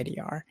society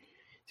are.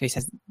 So he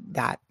says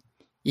that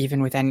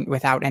even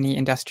without any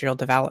industrial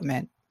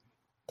development,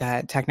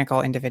 the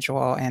technical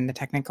individual and the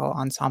technical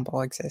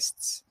ensemble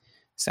exists.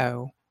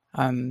 So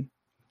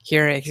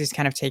here it's just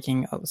kind of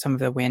taking some of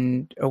the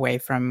wind away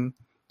from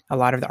a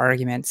lot of the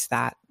arguments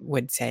that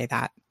would say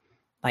that,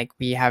 like,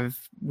 we are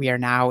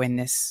now in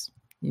this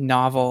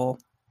novel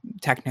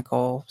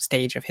technical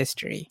stage of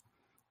history,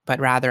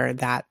 but rather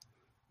that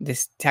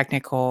this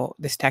technicity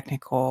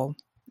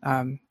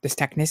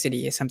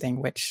is something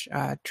which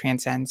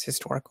transcends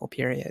historical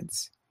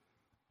periods.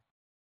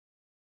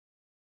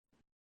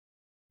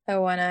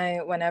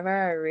 Whenever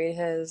I read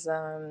his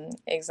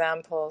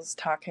examples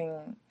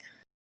talking,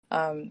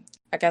 I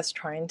guess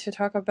trying to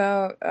talk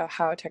about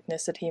how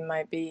technicity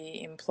might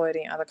be employed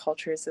in other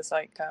cultures is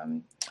like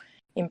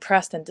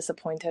impressed and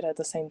disappointed at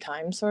the same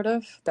time, sort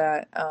of.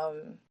 That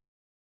I'm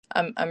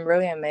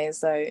really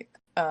amazed that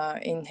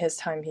in his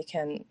time he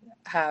can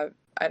have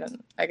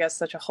I guess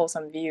such a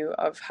wholesome view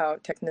of how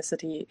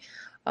technicity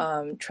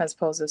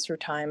transposes through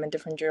time and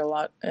different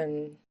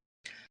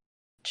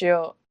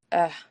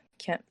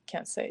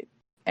can't say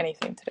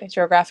anything today,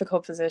 geographical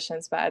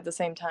positions, but at the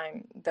same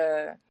time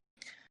the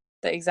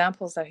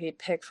examples that he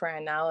picked for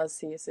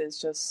analyses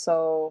is just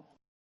so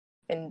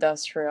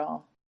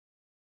industrial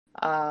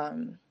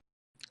that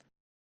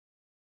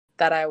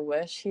I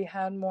wish he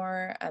had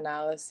more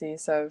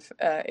analyses of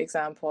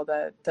example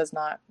that does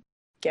not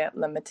get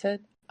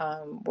limited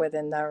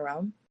within that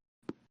realm.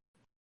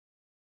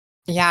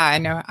 Yeah, I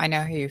know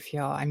how you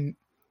feel. I'm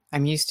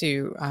used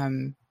to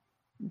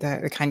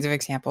the kinds of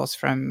examples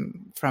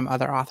from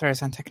other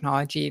authors on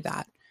technology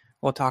that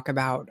will talk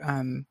about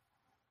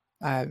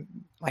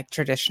like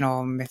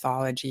traditional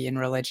mythology and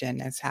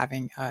religion as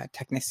having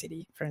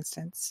technicity, for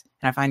instance.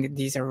 And I find that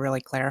these are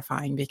really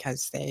clarifying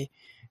because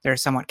they're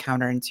somewhat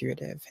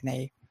counterintuitive,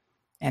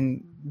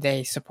 and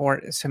they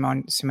support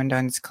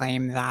Simondon's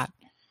claim that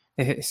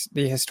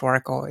the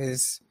historical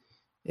is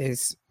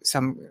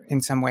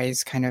in some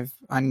ways kind of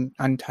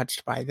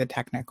untouched by the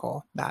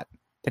technical, that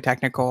the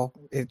technical,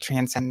 it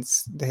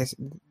transcends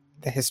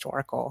the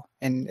historical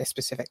in a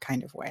specific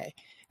kind of way,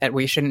 that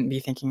we shouldn't be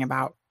thinking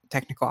about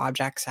technical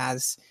objects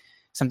as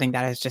something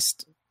that is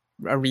just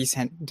a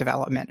recent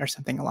development or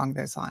something along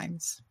those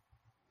lines.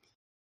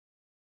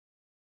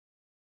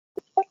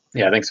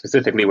 Yeah, I think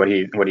specifically what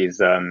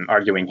he's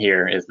arguing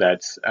here is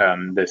that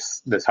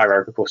this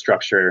hierarchical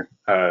structure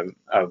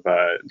of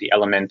the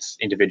elements,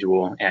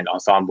 individual, and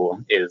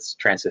ensemble is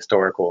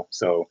transhistorical.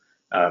 So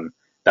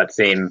that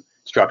same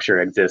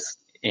structure exists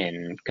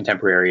in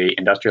contemporary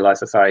industrialized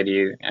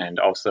society and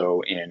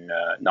also in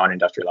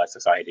non-industrialized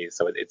societies.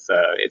 So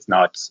it's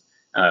not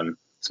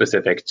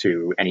specific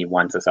to any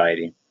one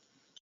society.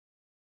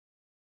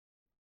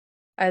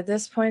 At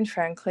this point,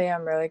 frankly,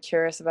 I'm really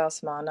curious about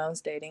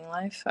Smanon's dating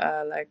life.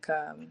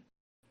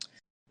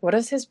 What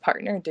does his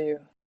partner do?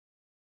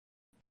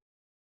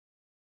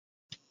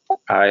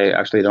 I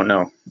actually don't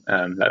know.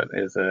 That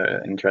is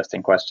an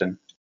interesting question.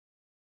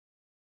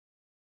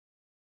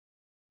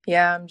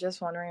 Yeah, I'm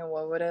just wondering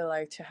what would it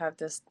like to have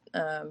this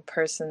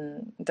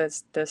person,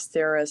 this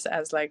theorist,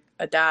 as like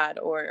a dad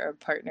or a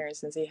partner,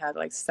 since he had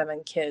like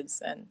 7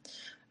 kids and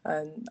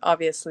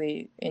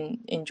obviously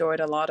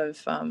enjoyed a lot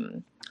of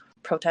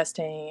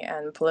protesting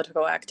and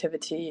political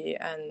activity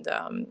and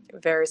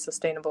very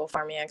sustainable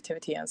farming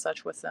activity and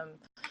such with them.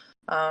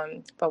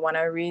 But when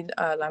I read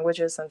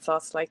languages and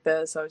thoughts like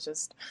this, I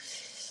just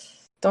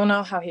don't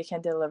know how he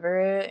can deliver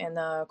it in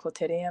a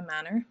quotidian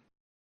manner.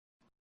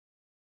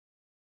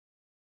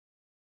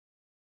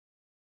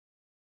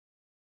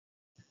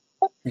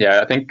 Yeah,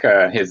 I think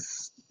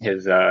his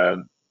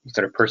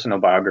sort of personal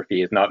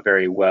biography is not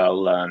very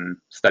well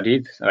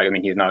studied. I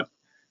mean, he's not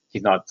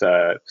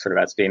sort of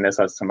as famous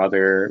as some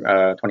other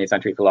 20th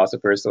century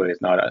philosophers, so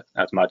there's not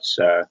as much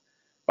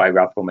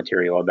biographical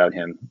material about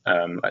him.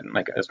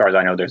 Like, as far as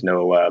I know, there's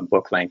no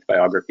book-length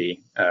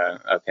biography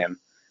of him.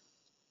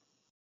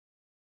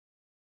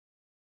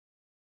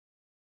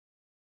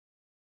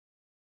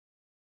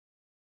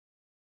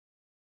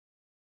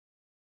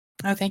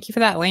 Oh, thank you for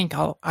that link.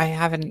 I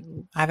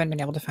haven't been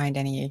able to find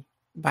any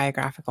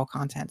biographical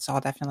content, so I'll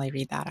definitely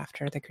read that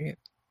after the group.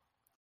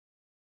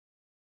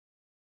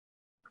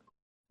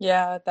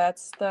 Yeah,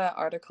 that's the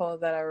article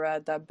that I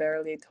read that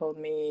barely told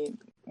me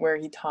where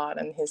he taught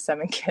and his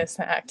 7 kids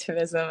and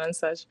activism and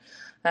such.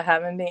 I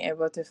haven't been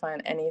able to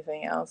find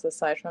anything else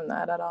aside from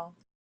that at all.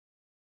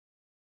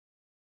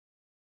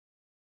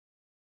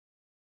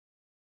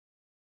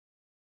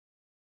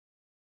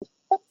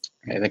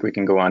 I think we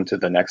can go on to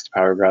the next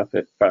paragraph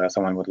if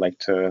someone would like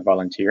to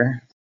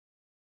volunteer.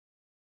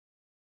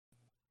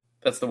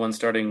 That's the one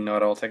starting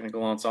not all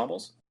technical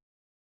ensembles?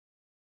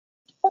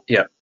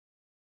 Yeah.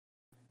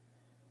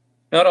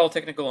 Not all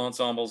technical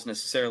ensembles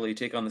necessarily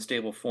take on the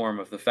stable form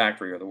of the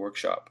factory or the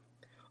workshop.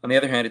 On the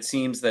other hand, it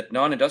seems that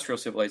non-industrial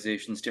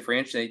civilizations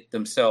differentiate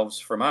themselves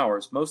from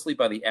ours mostly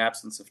by the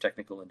absence of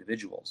technical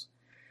individuals.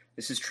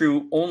 This is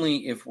true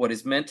only if what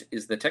is meant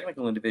is that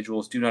technical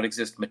individuals do not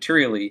exist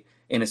materially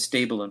in a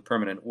stable and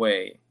permanent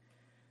way.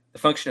 The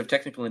function of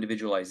technical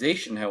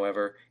individualization,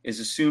 however, is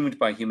assumed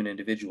by human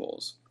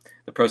individuals.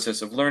 The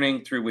process of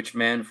learning through which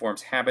man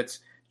forms habits,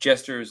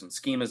 gestures, and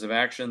schemas of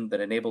action that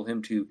enable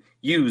him to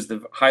use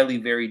the highly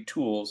varied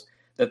tools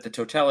that the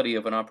totality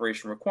of an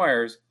operation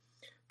requires,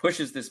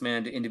 pushes this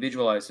man to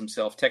individualize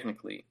himself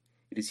technically.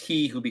 It is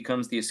he who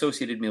becomes the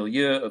associated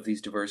milieu of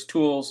these diverse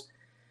tools.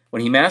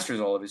 When he masters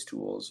all of his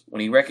tools,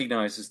 when he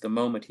recognizes the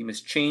moment he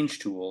must change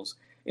tools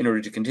in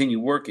order to continue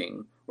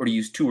working, or to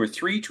use 2 or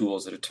 3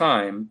 tools at a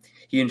time,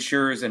 he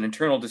ensures an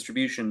internal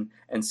distribution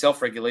and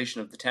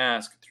self-regulation of the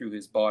task through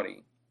his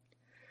body.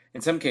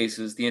 In some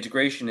cases, the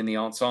integration in the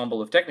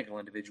ensemble of technical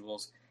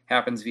individuals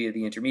happens via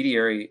the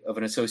intermediary of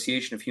an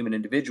association of human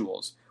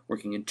individuals,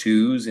 working in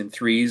 2s, in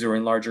 3s, or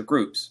in larger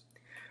groups.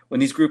 When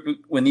these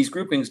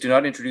groupings do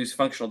not introduce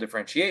functional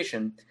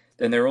differentiation,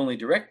 then their only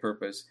direct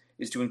purpose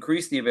is to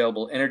increase the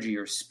available energy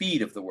or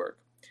speed of the work.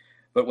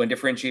 But when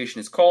differentiation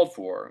is called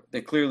for,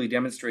 they clearly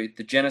demonstrate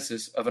the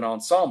genesis of an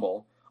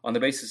ensemble on the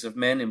basis of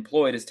men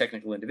employed as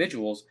technical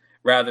individuals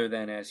rather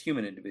than as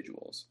human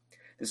individuals.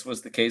 This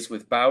was the case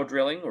with bow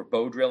drilling or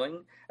bow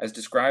drilling, as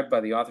described by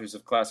the authors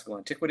of classical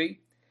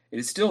antiquity. It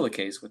is still the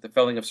case with the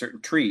felling of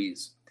certain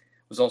trees.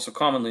 It was also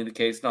commonly the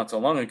case not so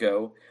long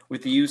ago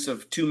with the use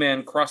of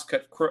two-man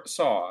crosscut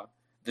saw,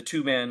 a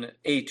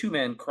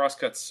two-man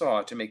crosscut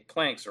saw to make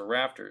planks or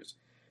rafters,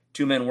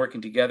 2 men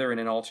working together in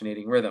an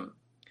alternating rhythm.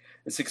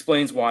 This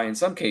explains why, in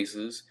some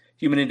cases,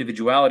 human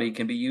individuality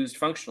can be used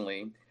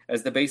functionally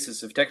as the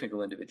basis of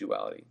technical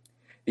individuality.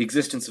 The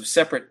existence of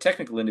separate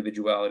technical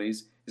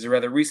individualities is a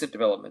rather recent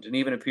development and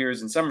even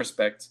appears in some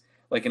respects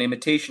like an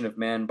imitation of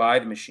man by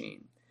the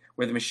machine,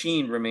 where the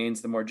machine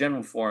remains the more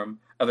general form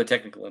of a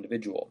technical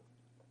individual.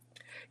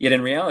 Yet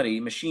in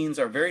reality, machines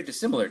are very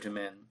dissimilar to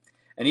men,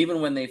 and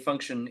even when they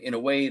function in a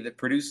way that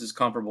produces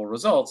comparable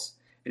results,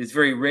 it is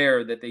very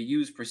rare that they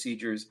use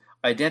procedures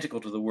identical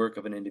to the work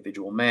of an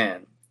individual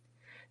man.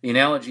 The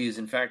analogy is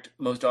in fact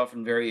most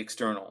often very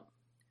external.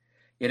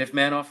 Yet if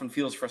man often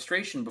feels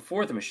frustration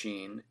before the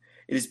machine,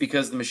 it is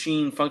because the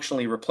machine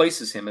functionally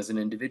replaces him as an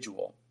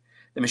individual.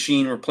 The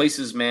machine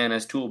replaces man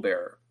as tool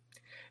bearer.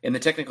 In the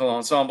technical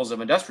ensembles of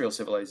industrial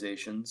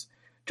civilizations,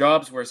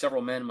 Jobs where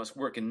several men must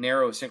work in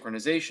narrow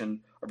synchronization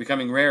are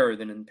becoming rarer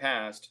than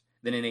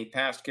in a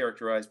past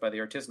characterized by the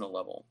artisanal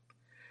level.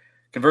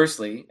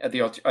 Conversely, at the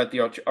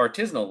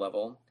artisanal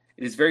level,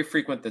 it is very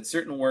frequent that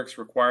certain works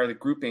require the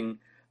grouping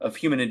of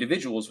human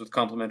individuals with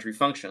complementary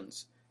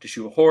functions. To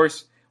shoe a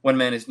horse, one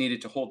man is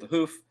needed to hold the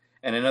hoof,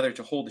 and another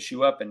to hold the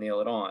shoe up and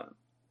nail it on.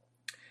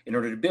 In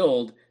order to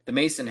build, the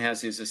mason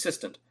has his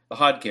assistant, the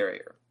hod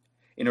carrier.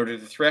 In order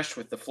to thresh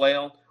with the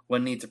flail,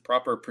 one needs a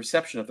proper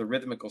perception of the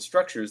rhythmical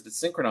structures that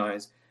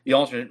synchronize the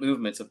alternate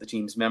movements of the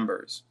team's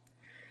members.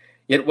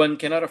 Yet one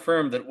cannot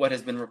affirm that what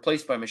has been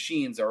replaced by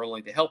machines are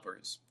only the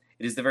helpers.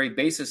 It is the very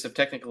basis of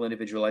technical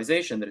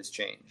individualization that has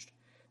changed.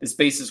 This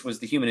basis was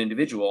the human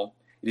individual.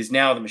 It is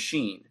now the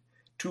machine.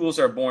 Tools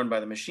are borne by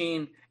the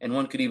machine, and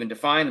one could even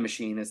define the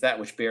machine as that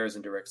which bears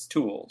and directs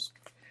tools.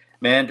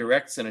 Man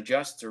directs and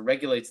adjusts or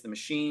regulates the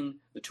machine,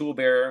 the tool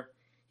bearer.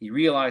 He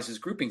realizes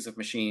groupings of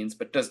machines,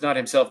 but does not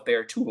himself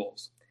bear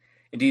tools.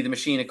 Indeed, the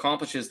machine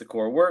accomplishes the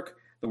core work,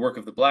 the work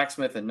of the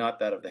blacksmith and not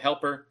that of the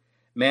helper.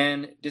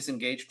 Man,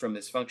 disengaged from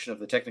this function of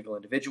the technical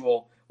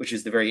individual, which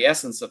is the very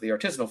essence of the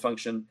artisanal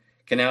function,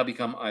 can now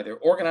become either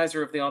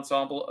organizer of the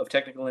ensemble of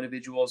technical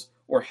individuals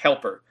or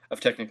helper of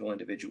technical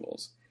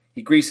individuals.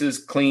 He greases,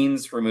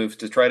 cleans, removes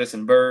detritus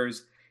and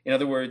burrs. In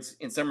other words,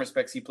 in some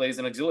respects, he plays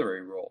an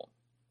auxiliary role.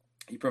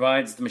 He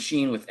provides the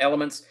machine with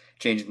elements,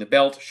 changing the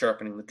belt,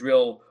 sharpening the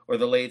drill, or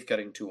the lathe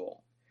cutting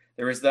tool.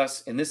 There is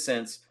thus, in this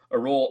sense, a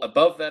role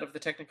above that of the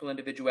technical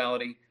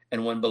individuality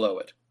and one below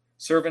it,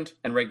 servant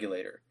and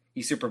regulator.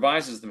 He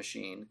supervises the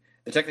machine,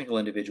 the technical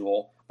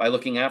individual, by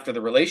looking after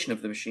the relation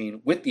of the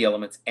machine with the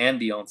elements and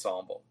the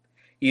ensemble.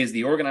 He is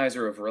the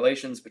organizer of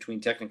relations between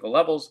technical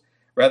levels,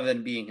 rather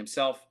than being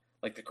himself,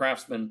 like the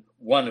craftsman,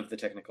 one of the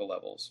technical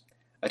levels.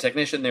 A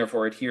technician,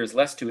 therefore, adheres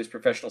less to his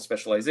professional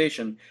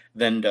specialization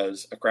than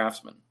does a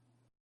craftsman.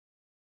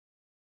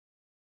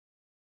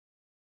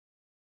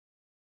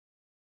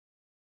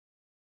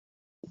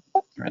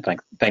 All right,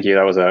 thank you.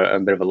 That was a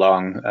bit of a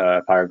long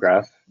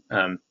paragraph.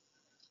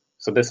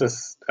 So this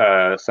is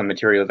some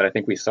material that I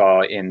think we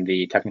saw in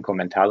the technical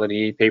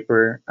mentality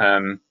paper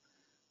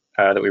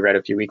that we read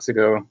a few weeks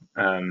ago.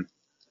 And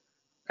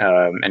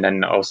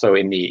then also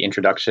in the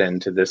introduction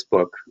to this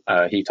book,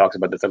 he talks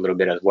about this a little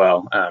bit as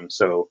well.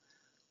 So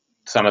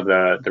some of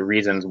the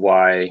reasons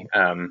why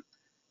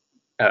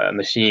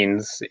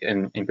machines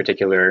in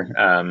particular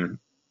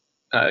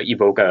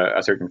evoke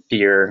a certain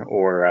fear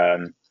or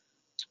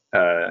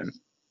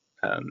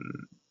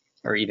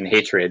even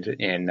hatred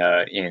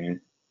in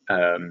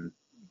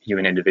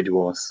human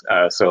individuals.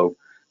 So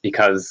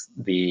because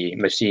the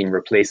machine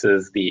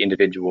replaces the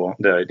individual,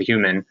 the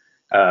human,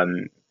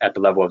 at the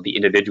level of the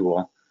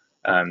individual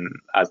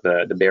as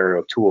the bearer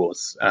of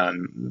tools,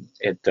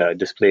 it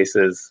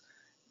displaces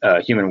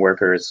human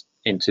workers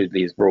into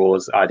these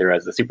roles either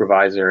as the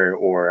supervisor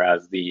or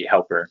as the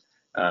helper,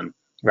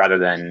 rather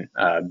than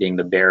being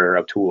the bearer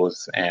of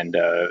tools and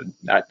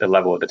at the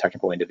level of the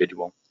technical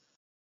individual.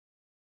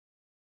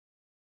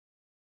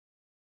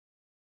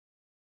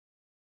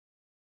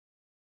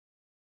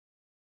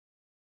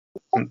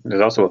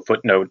 There's also a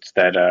footnote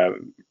that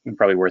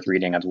probably worth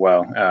reading as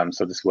well.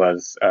 So this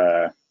was,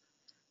 where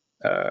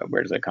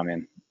does it come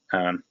in?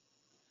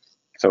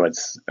 So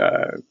it's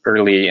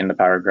early in the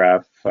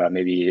paragraph,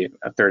 maybe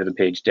a third of the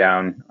page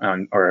down,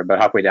 or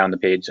about halfway down the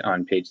page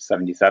on page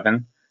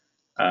 77.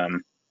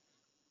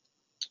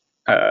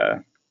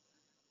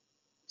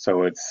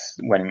 So it's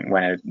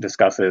when it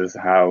discusses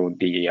how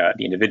the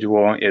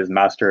individual is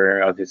master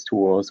of his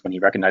tools. When he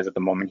recognizes at the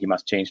moment he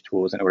must change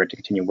tools in order to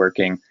continue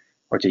working,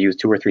 or to use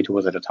 2 or 3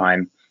 tools at a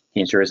time,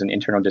 he ensures an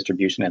internal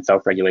distribution and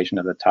self-regulation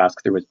of the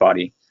task through his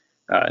body.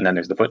 And then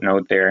there's the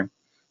footnote there,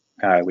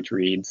 which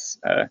reads,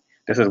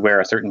 this is where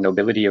a certain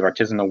nobility of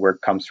artisanal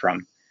work comes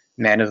from.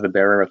 Man is the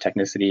bearer of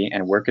technicity,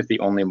 and work is the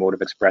only mode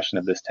of expression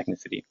of this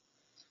technicity.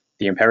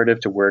 The imperative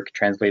to work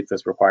translates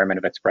this requirement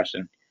of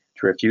expression.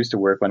 To refuse to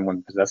work when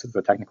one possesses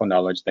the technical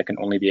knowledge that can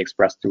only be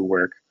expressed through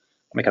work,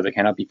 because it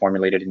cannot be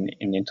formulated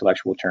in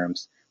intellectual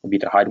terms, would be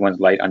to hide one's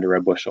light under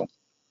a bushel.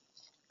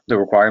 The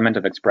requirement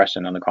of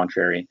expression, on the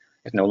contrary,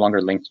 is no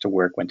longer linked to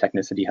work when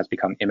technicity has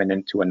become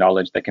immanent to a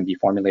knowledge that can be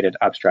formulated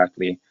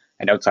abstractly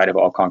and outside of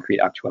all concrete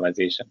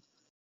actualization.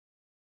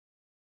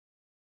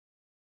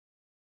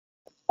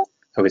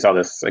 So we saw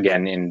this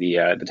again in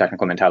the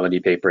technical mentality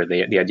paper,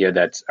 the idea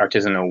that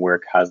artisanal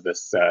work has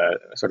this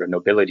sort of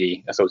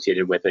nobility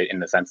associated with it, in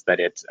the sense that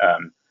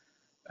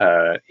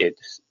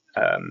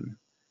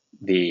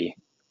the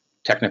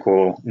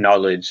technical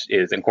knowledge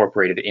is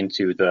incorporated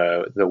into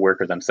the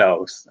worker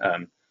themselves.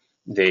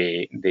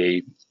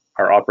 They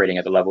are operating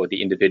at the level of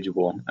the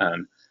individual,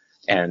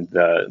 and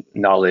the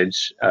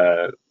knowledge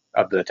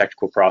of the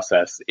technical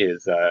process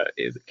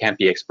can't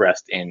be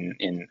expressed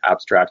in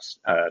abstract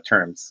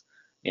terms,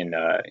 in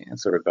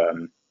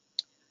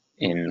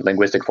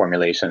linguistic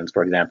formulations,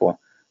 for example.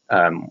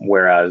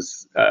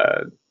 Whereas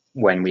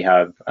when we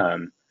have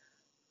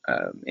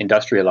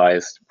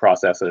industrialized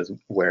processes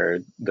where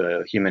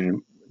the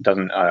human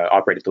doesn't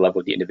operate at the level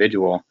of the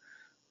individual,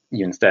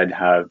 you instead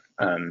have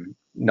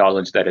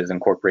knowledge that is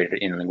incorporated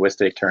in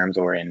linguistic terms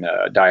or in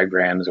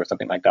diagrams or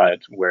something like that,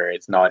 where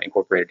it's not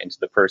incorporated into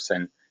the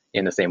person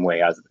in the same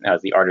way as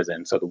the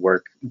artisan. So the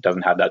work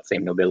doesn't have that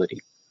same nobility.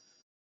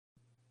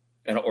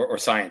 Or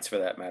science for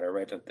that matter,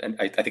 right? And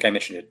I think I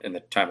mentioned it in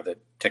the time of the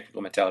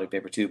technical mentality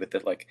paper too, but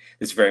that like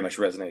this very much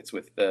resonates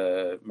with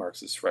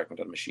Marx's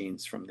fragment on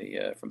machines from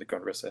the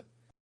Grundrisse.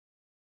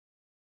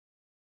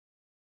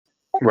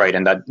 Right,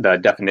 and that the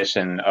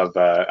definition of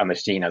a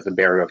machine as the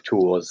bearer of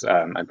tools,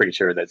 I'm pretty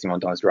sure that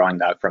Simondon is drawing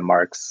that from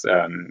Marx,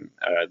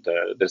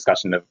 the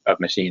discussion of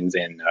machines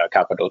in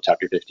Capital,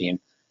 chapter 15.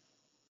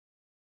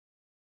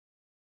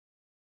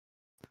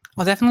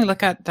 I'll definitely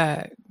look at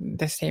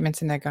the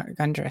statements in the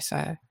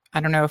Grundrisse. I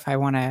don't know if I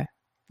want to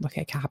look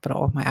at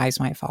Capital. My eyes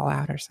might fall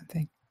out or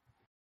something.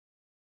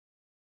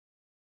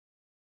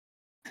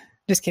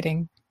 Just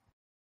kidding.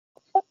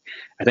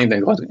 I think the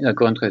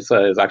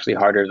Grundrisse is actually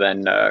harder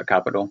than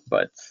Capital,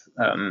 but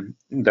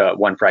the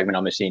one fragment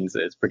on machines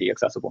is pretty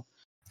accessible.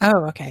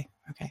 Oh, okay.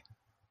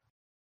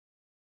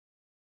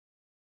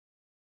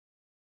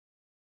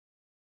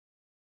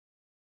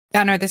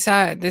 Yeah, no,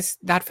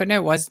 that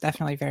footnote was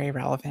definitely very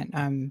relevant.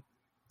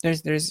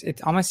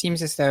 It almost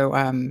seems as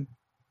though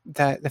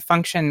the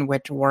function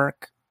which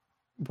work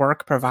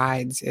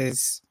provides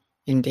is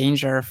in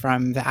danger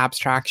from the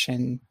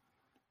abstraction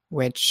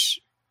which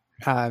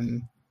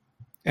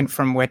and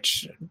from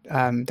which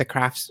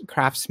the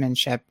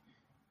craftsmanship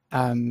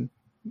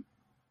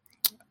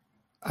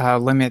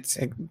limits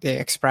the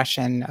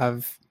expression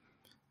of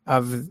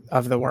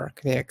the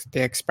work, the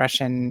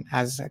expression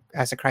as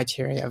a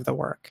criteria of the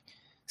work,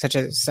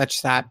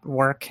 such that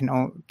work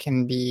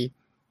can be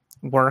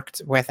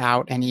worked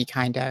without any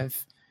kind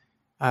of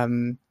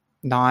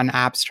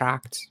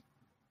non-abstract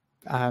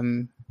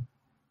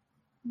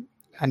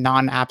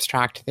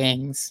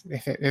things.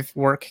 If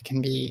work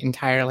can be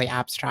entirely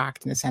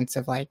abstract in the sense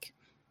of like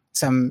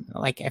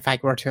if I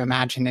were to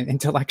imagine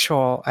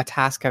a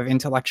task of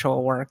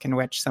intellectual work in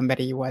which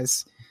somebody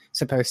was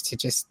supposed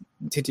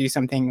to do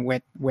something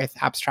with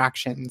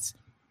abstractions,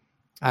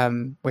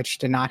 which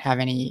did not have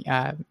any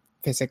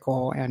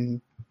physical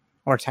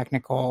or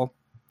technical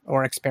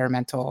or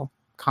experimental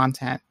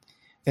content,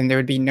 then there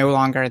would be no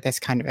longer this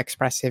kind of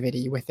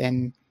expressivity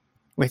within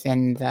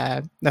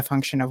the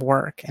function of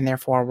work, and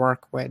therefore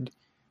work would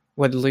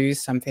lose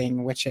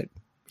something which it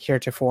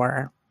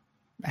heretofore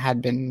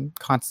had been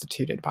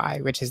constituted by,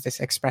 which is this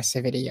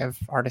expressivity of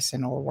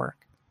artisanal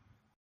work.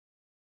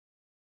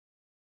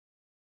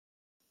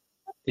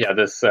 Yeah,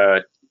 this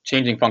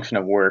changing function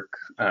of work,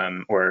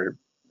 or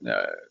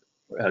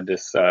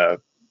this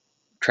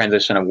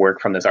transition of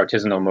work from this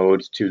artisanal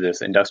mode to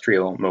this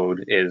industrial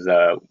mode is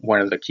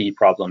one of the key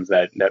problems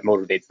that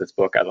motivates this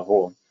book as a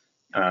whole.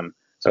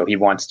 So he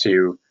wants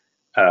to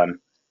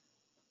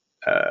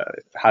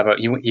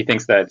he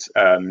thinks that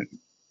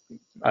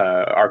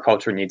our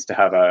culture needs to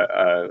have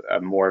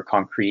a more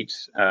concrete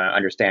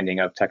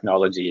understanding of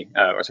technology,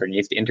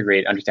 needs to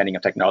integrate understanding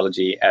of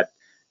technology at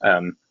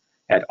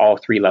all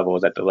three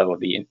levels, at the level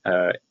of the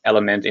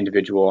element,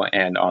 individual,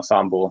 and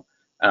ensemble,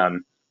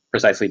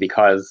 precisely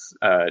because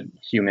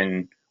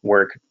human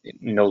work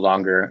no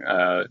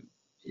longer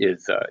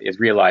is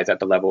realized at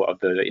the level of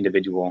the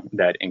individual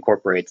that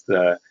incorporates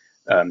the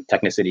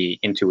technicity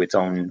into its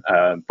own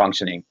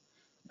functioning.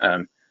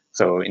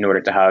 So in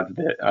order to have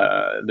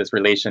this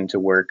relation to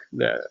work,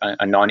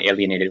 a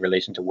non-alienated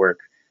relation to work,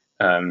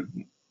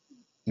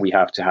 we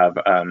have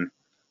to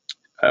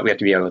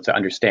be able to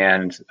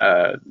understand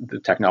the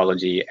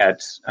technology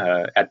at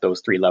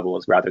those three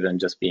levels, rather than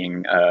just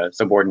being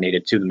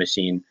subordinated to the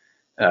machine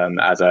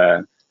as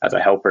a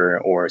helper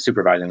or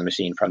supervising the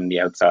machine from the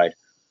outside.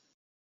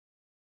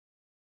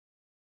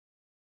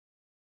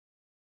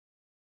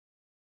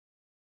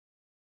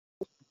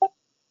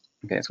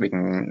 Okay, so we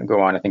can go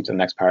on, I think, to the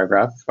next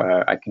paragraph.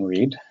 I can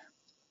read.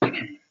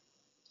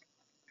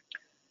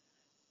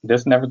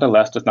 This,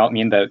 nevertheless, does not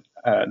mean that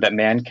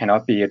man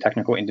cannot be a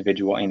technical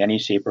individual in any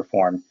shape or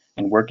form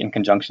and work in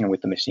conjunction with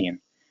the machine.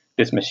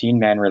 This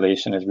machine-man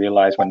relation is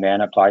realized when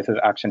man applies his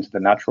action to the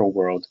natural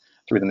world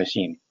through the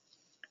machine.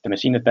 The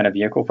machine is then a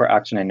vehicle for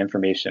action and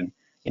information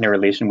in a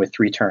relation with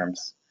three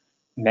terms: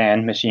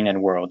 man, machine,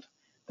 and world,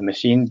 the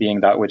machine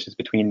being that which is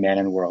between man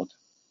and world.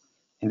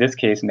 In this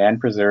case, man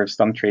preserves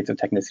some traits of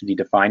technicity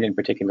defined in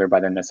particular by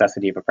the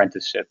necessity of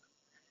apprenticeship.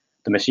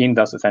 The machine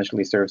thus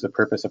essentially serves the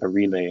purpose of a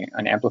relay,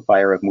 an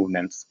amplifier of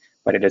movements,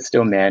 but it is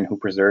still man who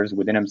preserves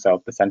within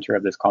himself the center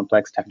of this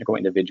complex technical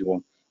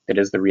individual that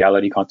is the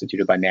reality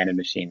constituted by man and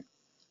machine.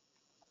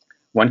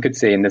 One could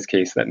say in this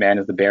case that man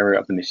is the bearer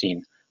of the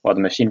machine, while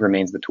the machine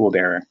remains the tool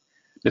bearer.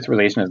 This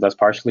relation is thus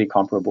partially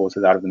comparable to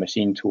that of the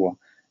machine tool,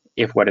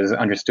 if what is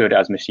understood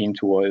as machine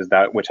tool is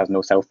that which has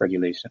no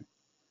self-regulation.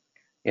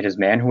 It is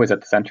man who is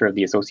at the center of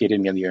the associated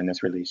milieu in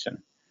this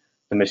relation.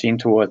 The machine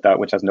tool is that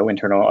which has no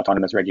internal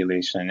autonomous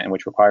regulation and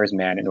which requires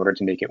man in order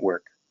to make it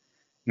work.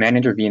 Man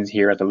intervenes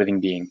here as a living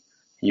being.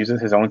 He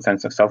uses his own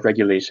sense of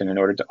self-regulation in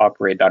order to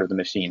operate that of the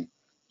machine,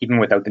 even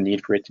without the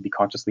need for it to be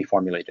consciously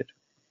formulated.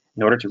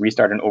 In order to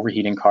restart an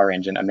overheating car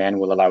engine, a man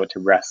will allow it to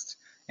rest,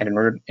 and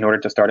in order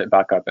to start it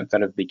back up,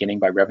 instead of beginning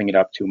by revving it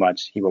up too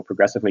much, he will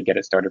progressively get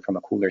it started from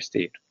a cooler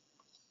state.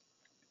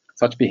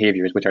 Such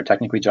behaviors, which are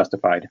technically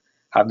justified,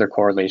 have their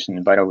correlation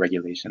in vital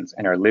regulations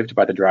and are lived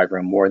by the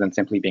driver more than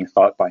simply being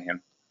thought by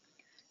him.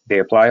 They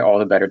apply all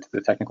the better to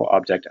the technical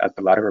object as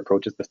the latter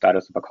approaches the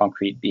status of a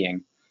concrete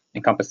being,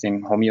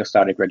 encompassing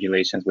homeostatic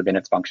regulations within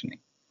its functioning.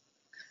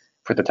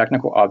 For the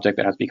technical object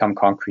that has become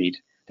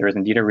concrete, there is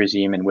indeed a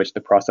regime in which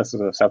the processes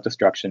of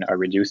self-destruction are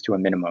reduced to a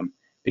minimum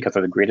because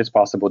of the greatest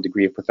possible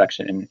degree of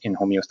perfection in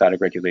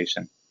homeostatic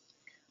regulation.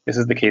 This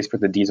is the case for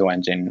the diesel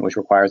engine, which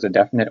requires a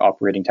definite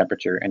operating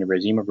temperature and a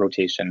regime of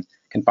rotation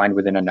confined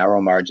within a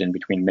narrow margin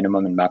between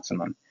minimum and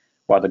maximum,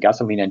 while the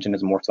gasoline engine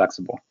is more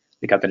flexible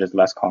because it is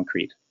less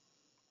concrete.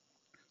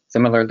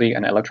 Similarly,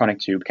 an electronic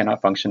tube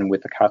cannot function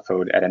with a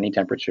cathode at any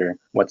temperature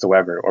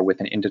whatsoever or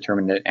with an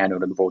indeterminate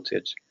anodic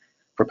voltage.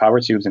 For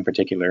power tubes in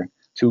particular,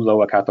 too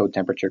low a cathode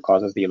temperature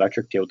causes the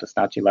electric field to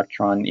snatch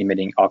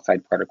electron-emitting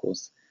oxide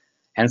particles.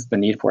 Hence the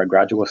need for a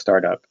gradual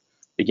startup,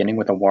 beginning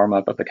with a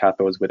warm-up of the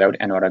cathodes without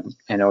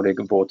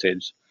anodic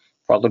voltage,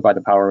 followed by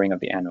the powering of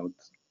the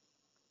anodes.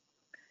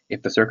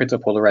 If the circuits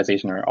of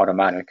polarization are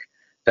automatic,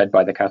 fed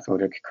by the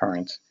cathodic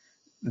current,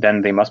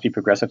 then they must be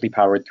progressively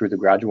powered through the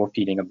gradual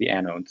feeding of the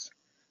anodes.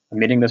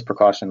 Omitting this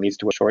precaution leads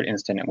to a short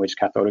instant in which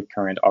cathodic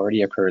current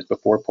already occurs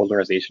before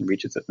polarization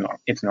reaches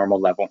its normal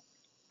level.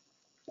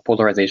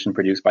 Polarization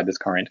produced by this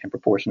current and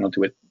proportional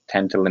to it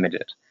tend to limit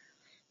it.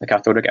 The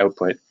cathodic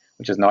output,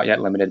 which is not yet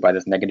limited by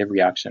this negative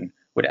reaction,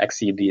 would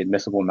exceed the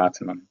admissible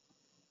maximum.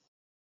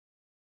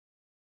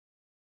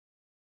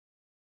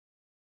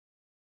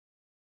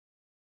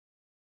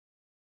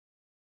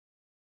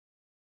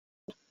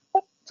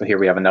 So here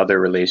we have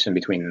another relation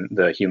between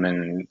the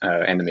human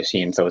and the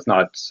machine. So it's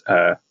not,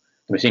 the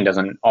machine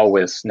doesn't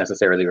always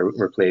necessarily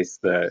replace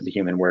the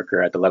human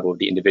worker at the level of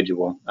the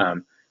individual.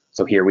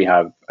 So here we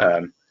have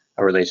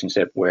a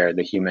relationship where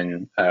the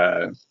human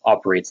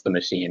operates the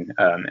machine,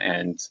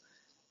 and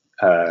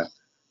the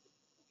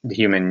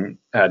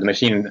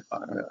machine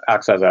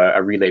acts as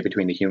a relay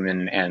between the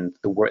human and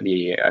the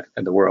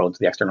world,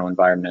 the external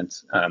environment,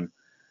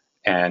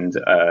 and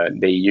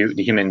the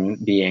human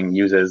being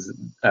uses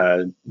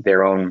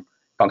their own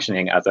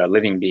functioning as a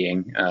living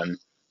being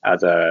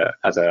as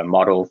a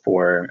model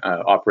for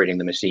operating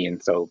the machine,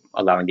 so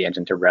allowing the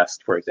engine to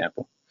rest, for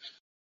example.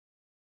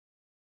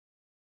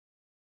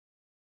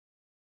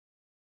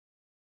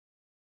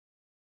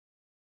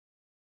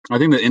 I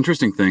think the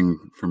interesting thing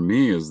for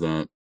me is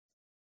that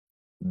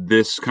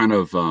this kind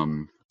of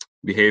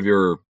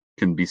behavior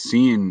can be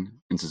seen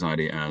in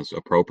society as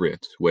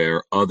appropriate,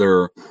 where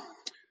other,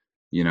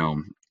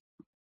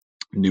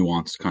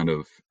 nuanced kind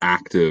of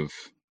active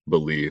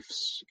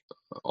beliefs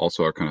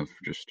also are kind of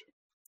just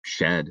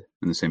shed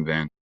in the same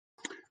vein.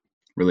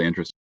 Really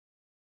interesting.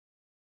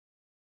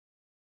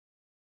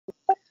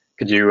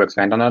 Could you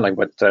expand on that? Like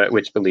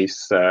which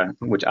beliefs,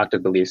 which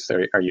active beliefs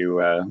are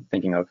you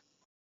thinking of?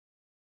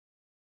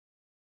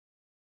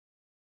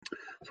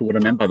 So what I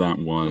meant by that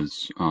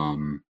was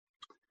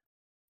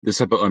this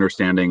type of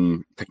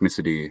understanding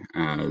technicity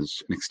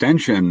as an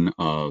extension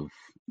of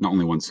not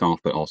only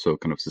oneself, but also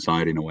kind of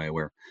society in a way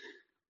where,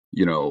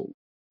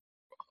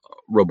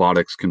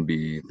 robotics can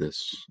be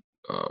this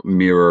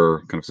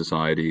mirror kind of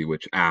society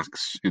which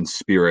acts in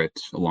spirit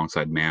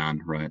alongside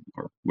man, right?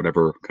 Or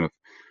whatever kind of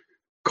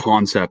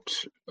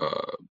concept,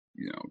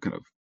 kind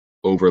of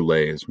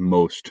overlays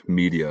most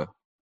media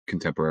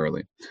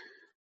contemporarily.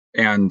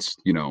 And,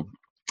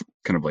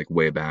 kind of like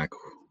way back,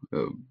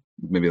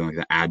 maybe like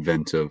the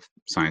advent of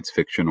science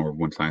fiction, or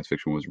when science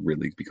fiction was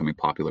really becoming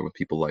popular with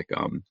people like,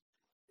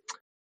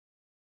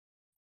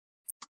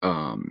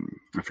 I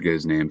forget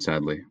his name,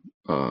 sadly,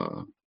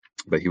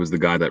 but he was the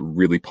guy that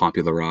really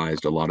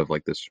popularized a lot of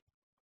like this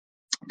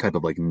type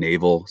of like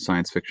naval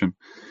science fiction.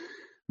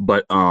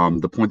 But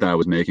the point that I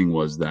was making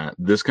was that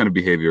this kind of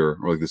behavior,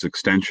 or like this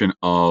extension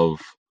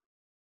of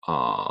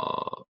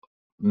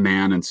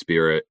man and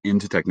spirit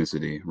into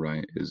technicity,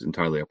 right, is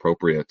entirely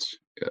appropriate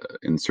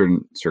in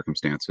certain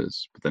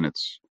circumstances. But then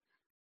it's,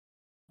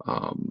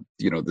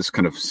 this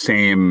kind of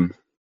same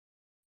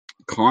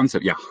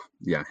concept.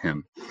 Yeah,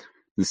 him.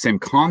 The same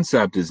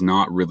concept is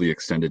not really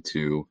extended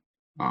to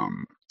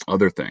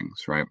other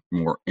things, right?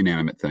 More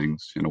inanimate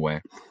things in a way,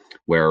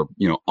 where,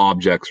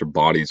 objects or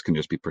bodies can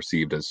just be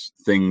perceived as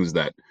things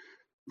that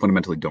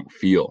fundamentally don't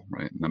feel,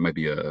 right? And that might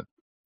be a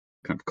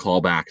kind of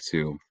callback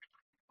to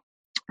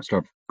a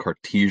sort of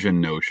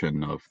Cartesian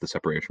notion of the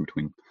separation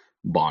between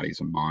bodies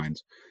and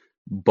minds.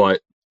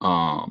 But,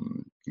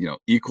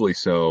 equally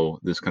so,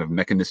 this kind of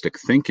mechanistic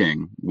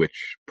thinking,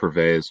 which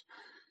pervades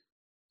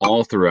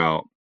all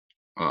throughout,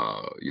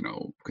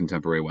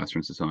 contemporary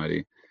Western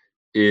society,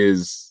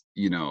 is,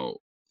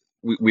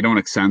 we don't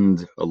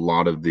extend a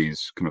lot of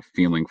these kind of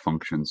feeling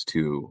functions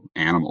to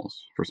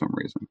animals for some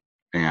reason.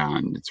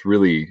 And it's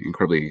really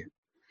incredibly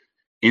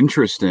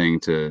interesting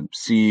to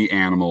see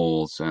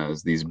animals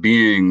as these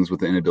beings with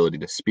the inability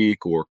to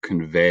speak or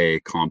convey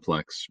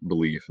complex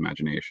belief,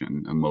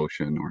 imagination,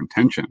 emotion, or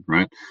intention,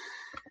 right?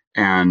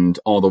 And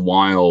all the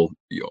while,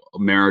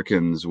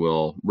 Americans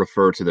will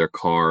refer to their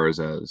cars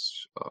as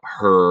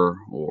her,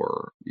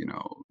 or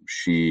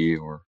she,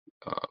 or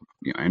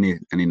any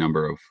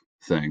number of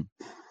thing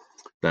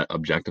that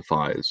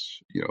objectifies,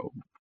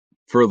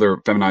 further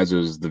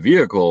feminizes the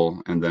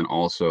vehicle, and then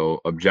also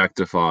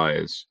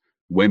objectifies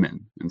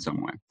women in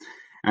some way.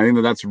 And I think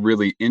that that's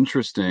really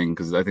interesting,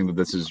 because I think that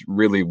this is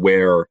really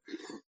where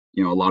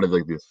a lot of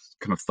like this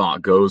kind of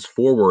thought goes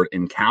forward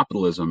in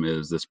capitalism,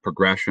 is this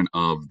progression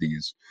of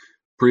these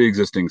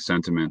pre-existing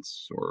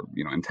sentiments, or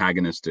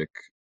antagonistic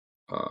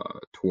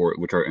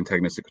which are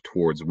antagonistic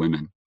towards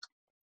women,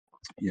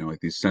 like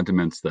these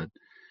sentiments that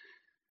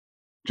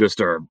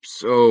just are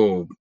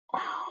so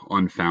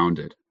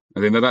unfounded. I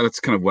think that's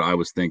kind of what I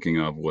was thinking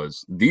of,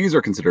 was these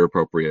are considered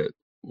appropriate,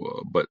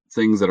 but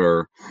things that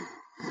are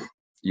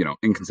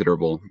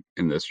inconsiderable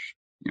in this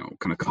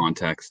kind of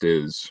context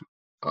is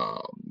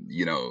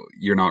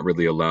you're not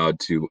really allowed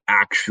to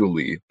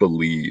actually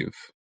believe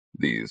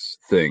these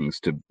things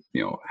to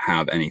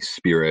have any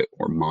spirit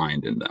or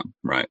mind in them,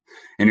 right?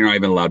 And you're not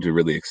even allowed to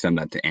really extend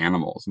that to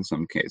animals in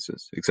some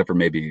cases, except for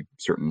maybe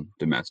certain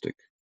domestic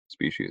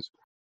species.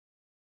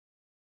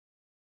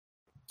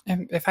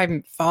 If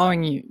I'm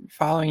following you,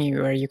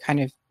 are you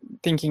kind of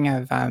thinking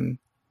of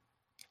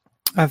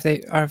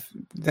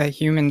the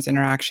human's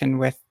interaction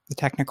with the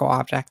technical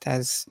object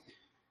as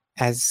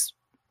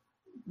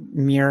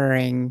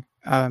mirroring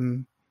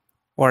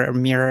or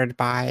mirrored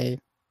by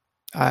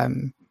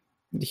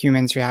the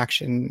human's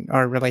reaction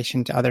or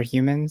relation to other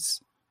humans?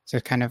 So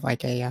kind of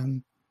like a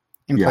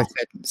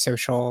implicit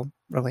social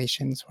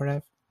relation, sort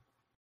of.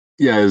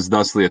 Yeah, is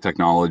thusly a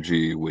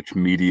technology which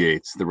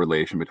mediates the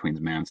relation between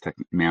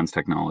man's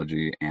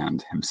technology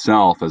and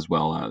himself, as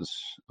well as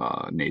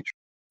nature.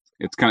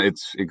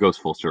 It goes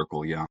full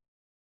circle, yeah.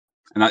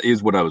 And that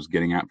is what I was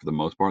getting at for the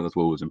most part. That's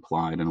what was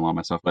implied in a lot of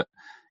my stuff. But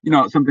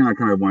something I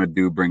kind of want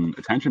to bring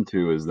attention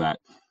to is that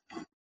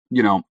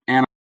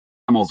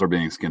animals are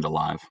being skinned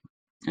alive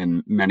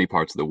in many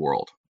parts of the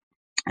world,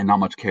 and not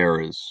much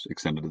care is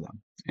extended to them.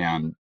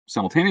 And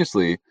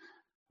simultaneously,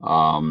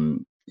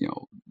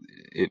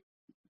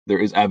 there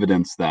is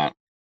evidence that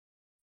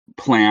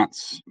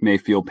plants may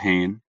feel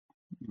pain,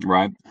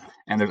 right?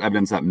 And there's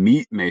evidence that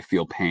meat may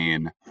feel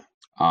pain,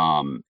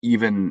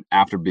 even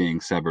after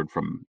being severed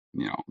from,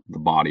 the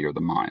body or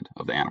the mind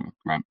of the animal,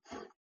 right?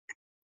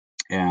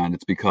 And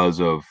it's because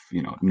of,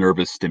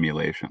 nervous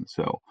stimulation.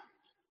 So,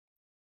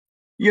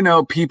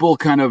 people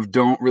kind of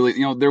don't really,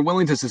 they're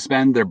willing to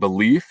suspend their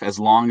belief as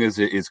long as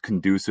it is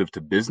conducive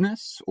to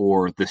business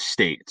or the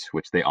state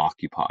which they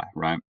occupy,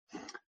 right?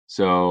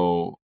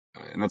 So,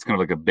 and that's kind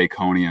of like a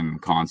Baconian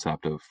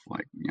concept of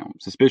like,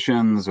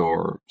 suspicions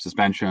or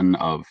suspension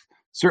of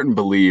certain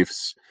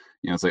beliefs.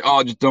 It's like,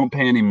 oh, just don't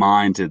pay any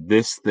mind to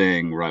this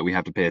thing, right? We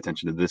have to pay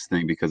attention to this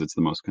thing because it's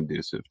the most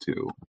conducive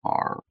to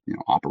our,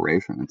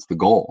 operation. It's the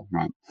goal,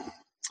 right?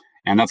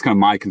 And that's kind of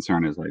my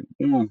concern, is like,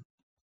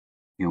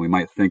 we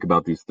might think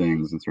about these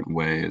things in certain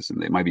ways,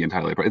 and they might be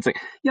entirely. It's like,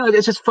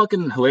 it's just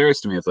fucking hilarious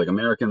to me. It's like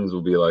Americans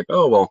will be like,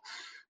 oh, well,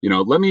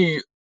 let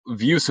me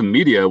view some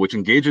media which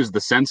engages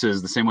the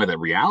senses the same way that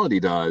reality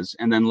does,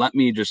 and then let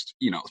me just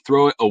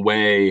throw it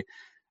away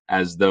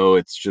as though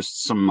it's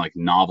just some like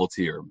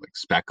novelty or like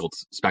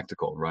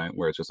spectacle, right?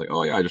 Where it's just like,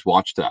 oh yeah, I just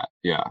watched that.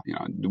 Yeah,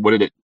 what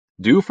did it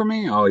do for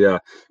me? Oh yeah,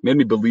 made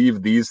me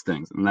believe these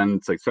things. And then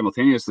it's like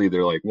simultaneously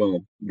they're like,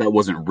 well, that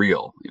wasn't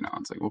real.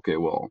 It's like, okay,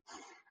 well,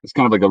 it's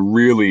kind of like a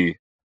really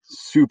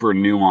super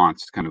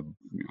nuanced kind of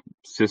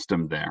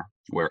system there,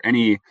 where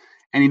any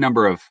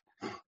number of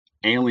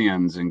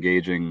aliens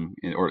engaging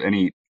in, or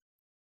any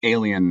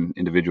alien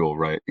individual,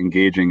 right,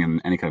 engaging in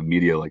any kind of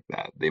media like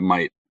that, they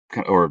might,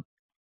 or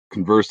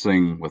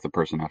conversing with a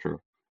person after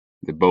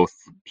they both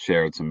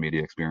shared some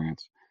media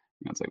experience,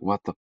 it's like,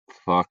 what the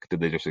fuck did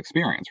they just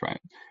experience, right?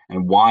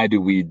 And why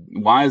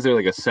is there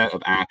like a set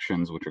of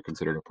actions which are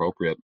considered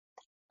appropriate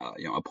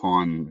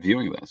upon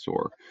viewing this?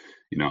 Or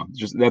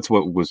just that's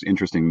what was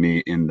interesting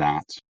me in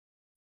that.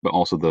 But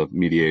also the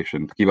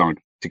mediation, to keep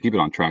it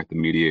on track, the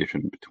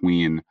mediation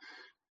between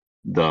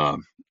the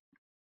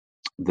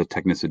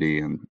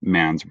technicity and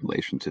man's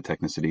relation to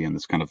technicity, and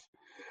this kind of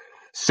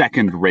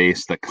second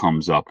race that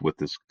comes up with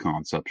this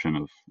conception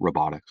of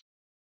robotics.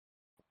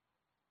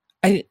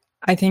 I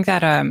think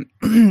that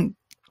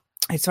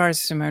as far as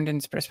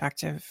Simondon's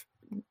perspective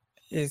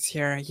is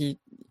here,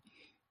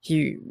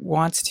 he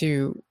wants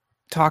to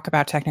talk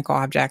about technical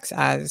objects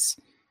as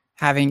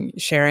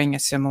sharing a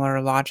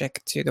similar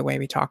logic to the way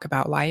we talk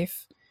about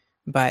life,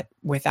 but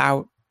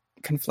without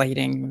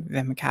conflating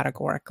them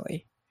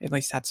categorically. At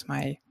least that's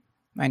my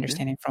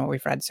understanding from what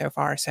we've read so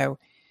far. So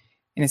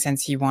in a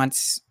sense, he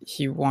wants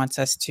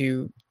us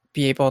to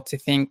be able to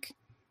think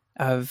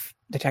of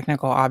the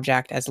technical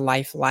object as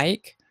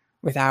lifelike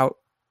without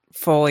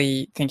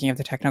fully thinking of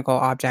the technical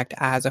object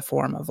as a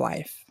form of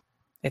life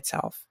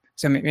itself.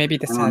 So maybe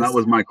this that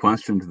was my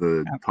question to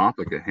the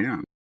topic at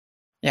hand.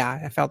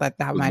 Yeah, I felt that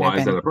might have been. Why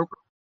is that appropriate?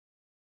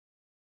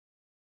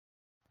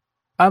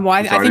 Well,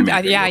 I Sorry to think make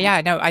that, it go.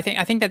 yeah, no, I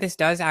think that this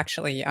does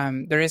actually,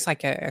 there is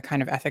like a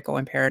kind of ethical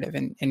imperative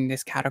in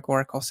this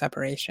categorical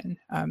separation,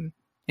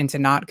 into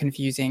not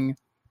confusing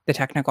the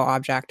technical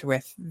object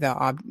with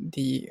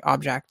the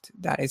object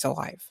that is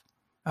alive.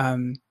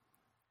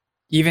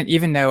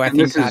 Even though I And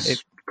think this that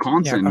is yeah,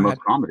 constant go in ahead.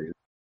 most comedies.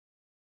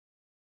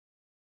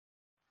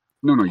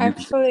 No, you can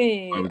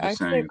say. I Actually, was just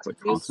saying it's could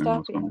like you constant in stop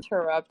most comedies.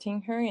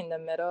 interrupting her in the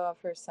middle of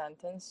her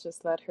sentence?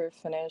 Just let her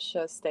finish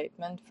a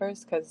statement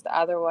first, because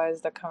otherwise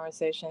the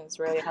conversation is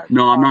really hard to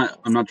No, I'm follow.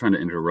 not trying to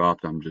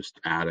interrupt. I'm just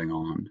adding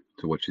on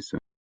to what she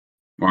said.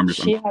 Or I'm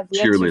She has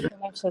yet to cheerleading.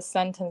 finish a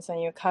sentence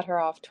and you cut her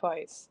off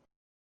twice.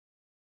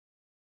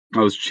 I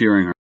was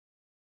cheering her.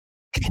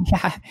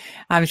 Yeah,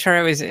 I'm sure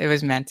it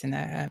was meant in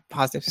a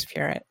positive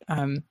spirit.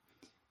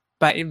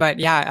 But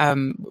yeah,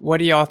 what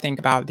do y'all think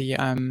about the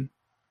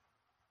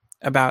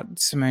about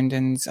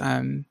Simondon's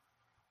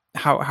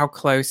how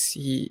close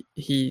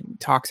he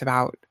talks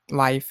about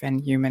life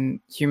and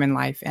human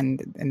life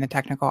and the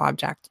technical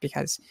object,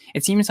 because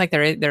it seems like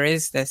there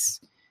is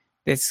this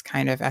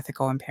kind of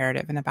ethical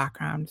imperative in the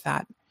background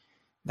that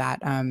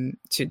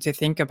to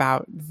think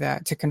about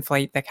to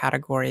conflate the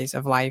categories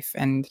of life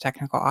and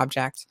technical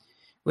object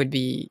would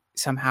be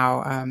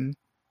somehow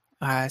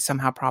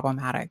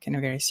problematic in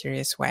a very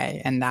serious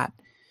way, and that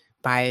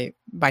by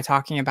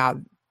talking about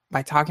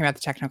the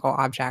technical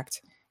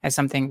object as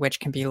something which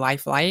can be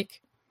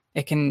lifelike,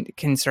 it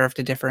can serve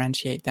to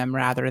differentiate them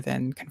rather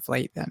than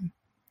conflate them.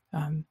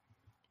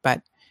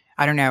 But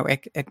I don't know.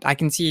 I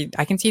can see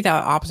the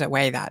opposite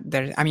way that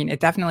there. I mean, it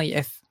definitely,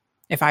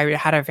 if I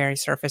had a very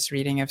surface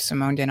reading of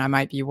Simondon, I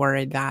might be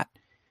worried that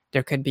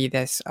there could be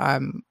this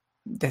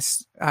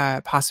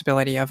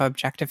possibility of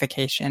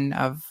objectification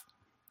of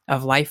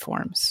life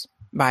forms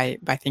by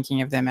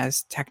thinking of them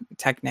as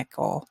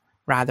technical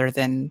rather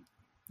than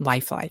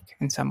lifelike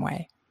in some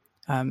way.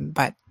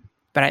 But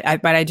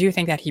I do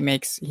think that he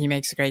makes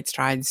great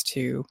strides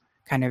to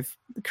kind of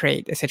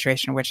create a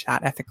situation in which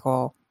that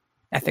ethical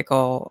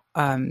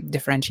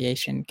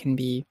differentiation can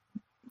be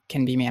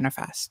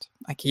manifest.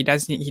 Like he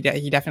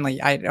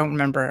definitely, I don't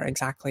remember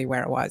exactly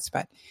where it was,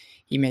 but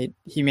he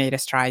made a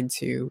stride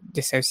to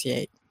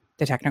dissociate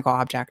the technical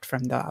object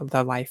from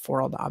the life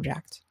world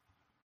object.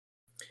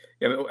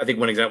 Yeah, I think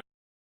one example.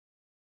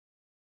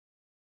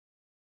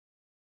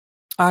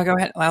 Go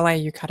ahead, LA.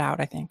 You cut out,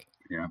 I think.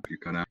 Yeah, you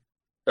cut out.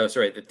 Oh,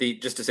 sorry.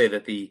 Just to say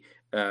that the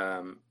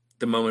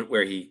moment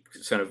where he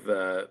sort of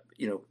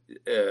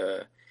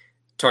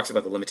talks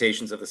about the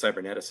limitations of the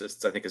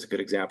cyberneticists, I think is a good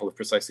example of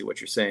precisely what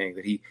you're saying.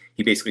 That he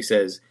basically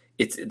says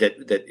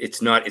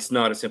it's not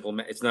a simple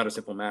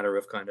matter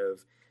of kind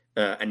of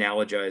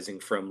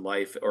analogizing from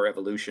life or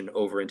evolution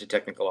over into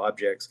technical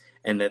objects,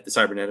 and that the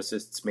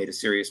cyberneticists made a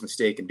serious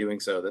mistake in doing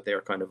so. That they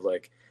are kind of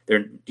like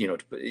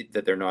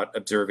that they're not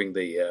observing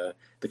the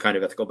kind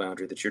of ethical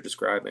boundary that you're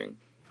describing.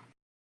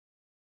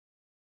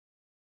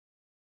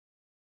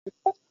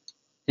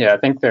 Yeah, I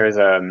think there's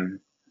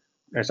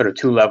sort of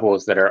two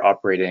levels that are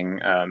operating.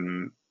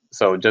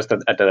 So just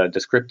at the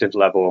descriptive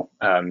level,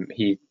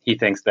 he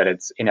thinks that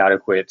it's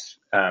inadequate,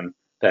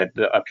 that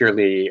a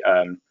purely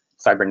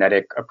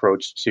cybernetic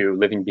approach to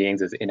living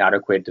beings is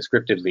inadequate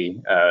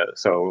descriptively.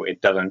 So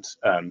it doesn't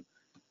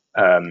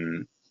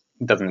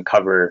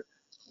cover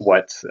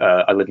what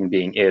a living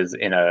being is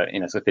in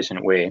a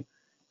sufficient way.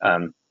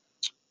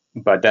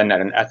 But then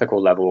at an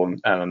ethical level,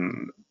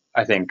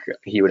 I think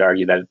he would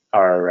argue that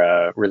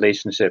our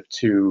relationship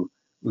to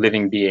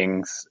living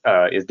beings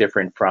is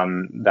different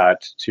from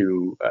that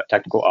to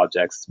technical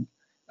objects,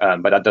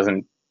 but that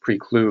doesn't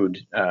preclude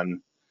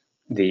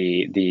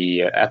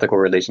the ethical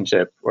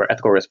relationship or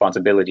ethical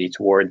responsibility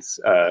towards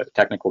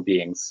technical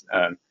beings.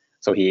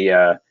 So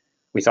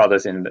we saw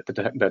this in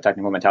the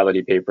technical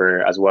mentality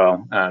paper as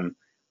well,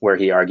 where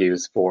he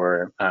argues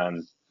for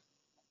an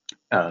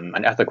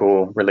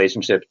ethical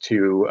relationship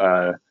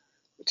to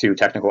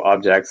technical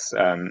objects,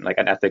 like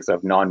an ethics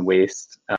of non-waste.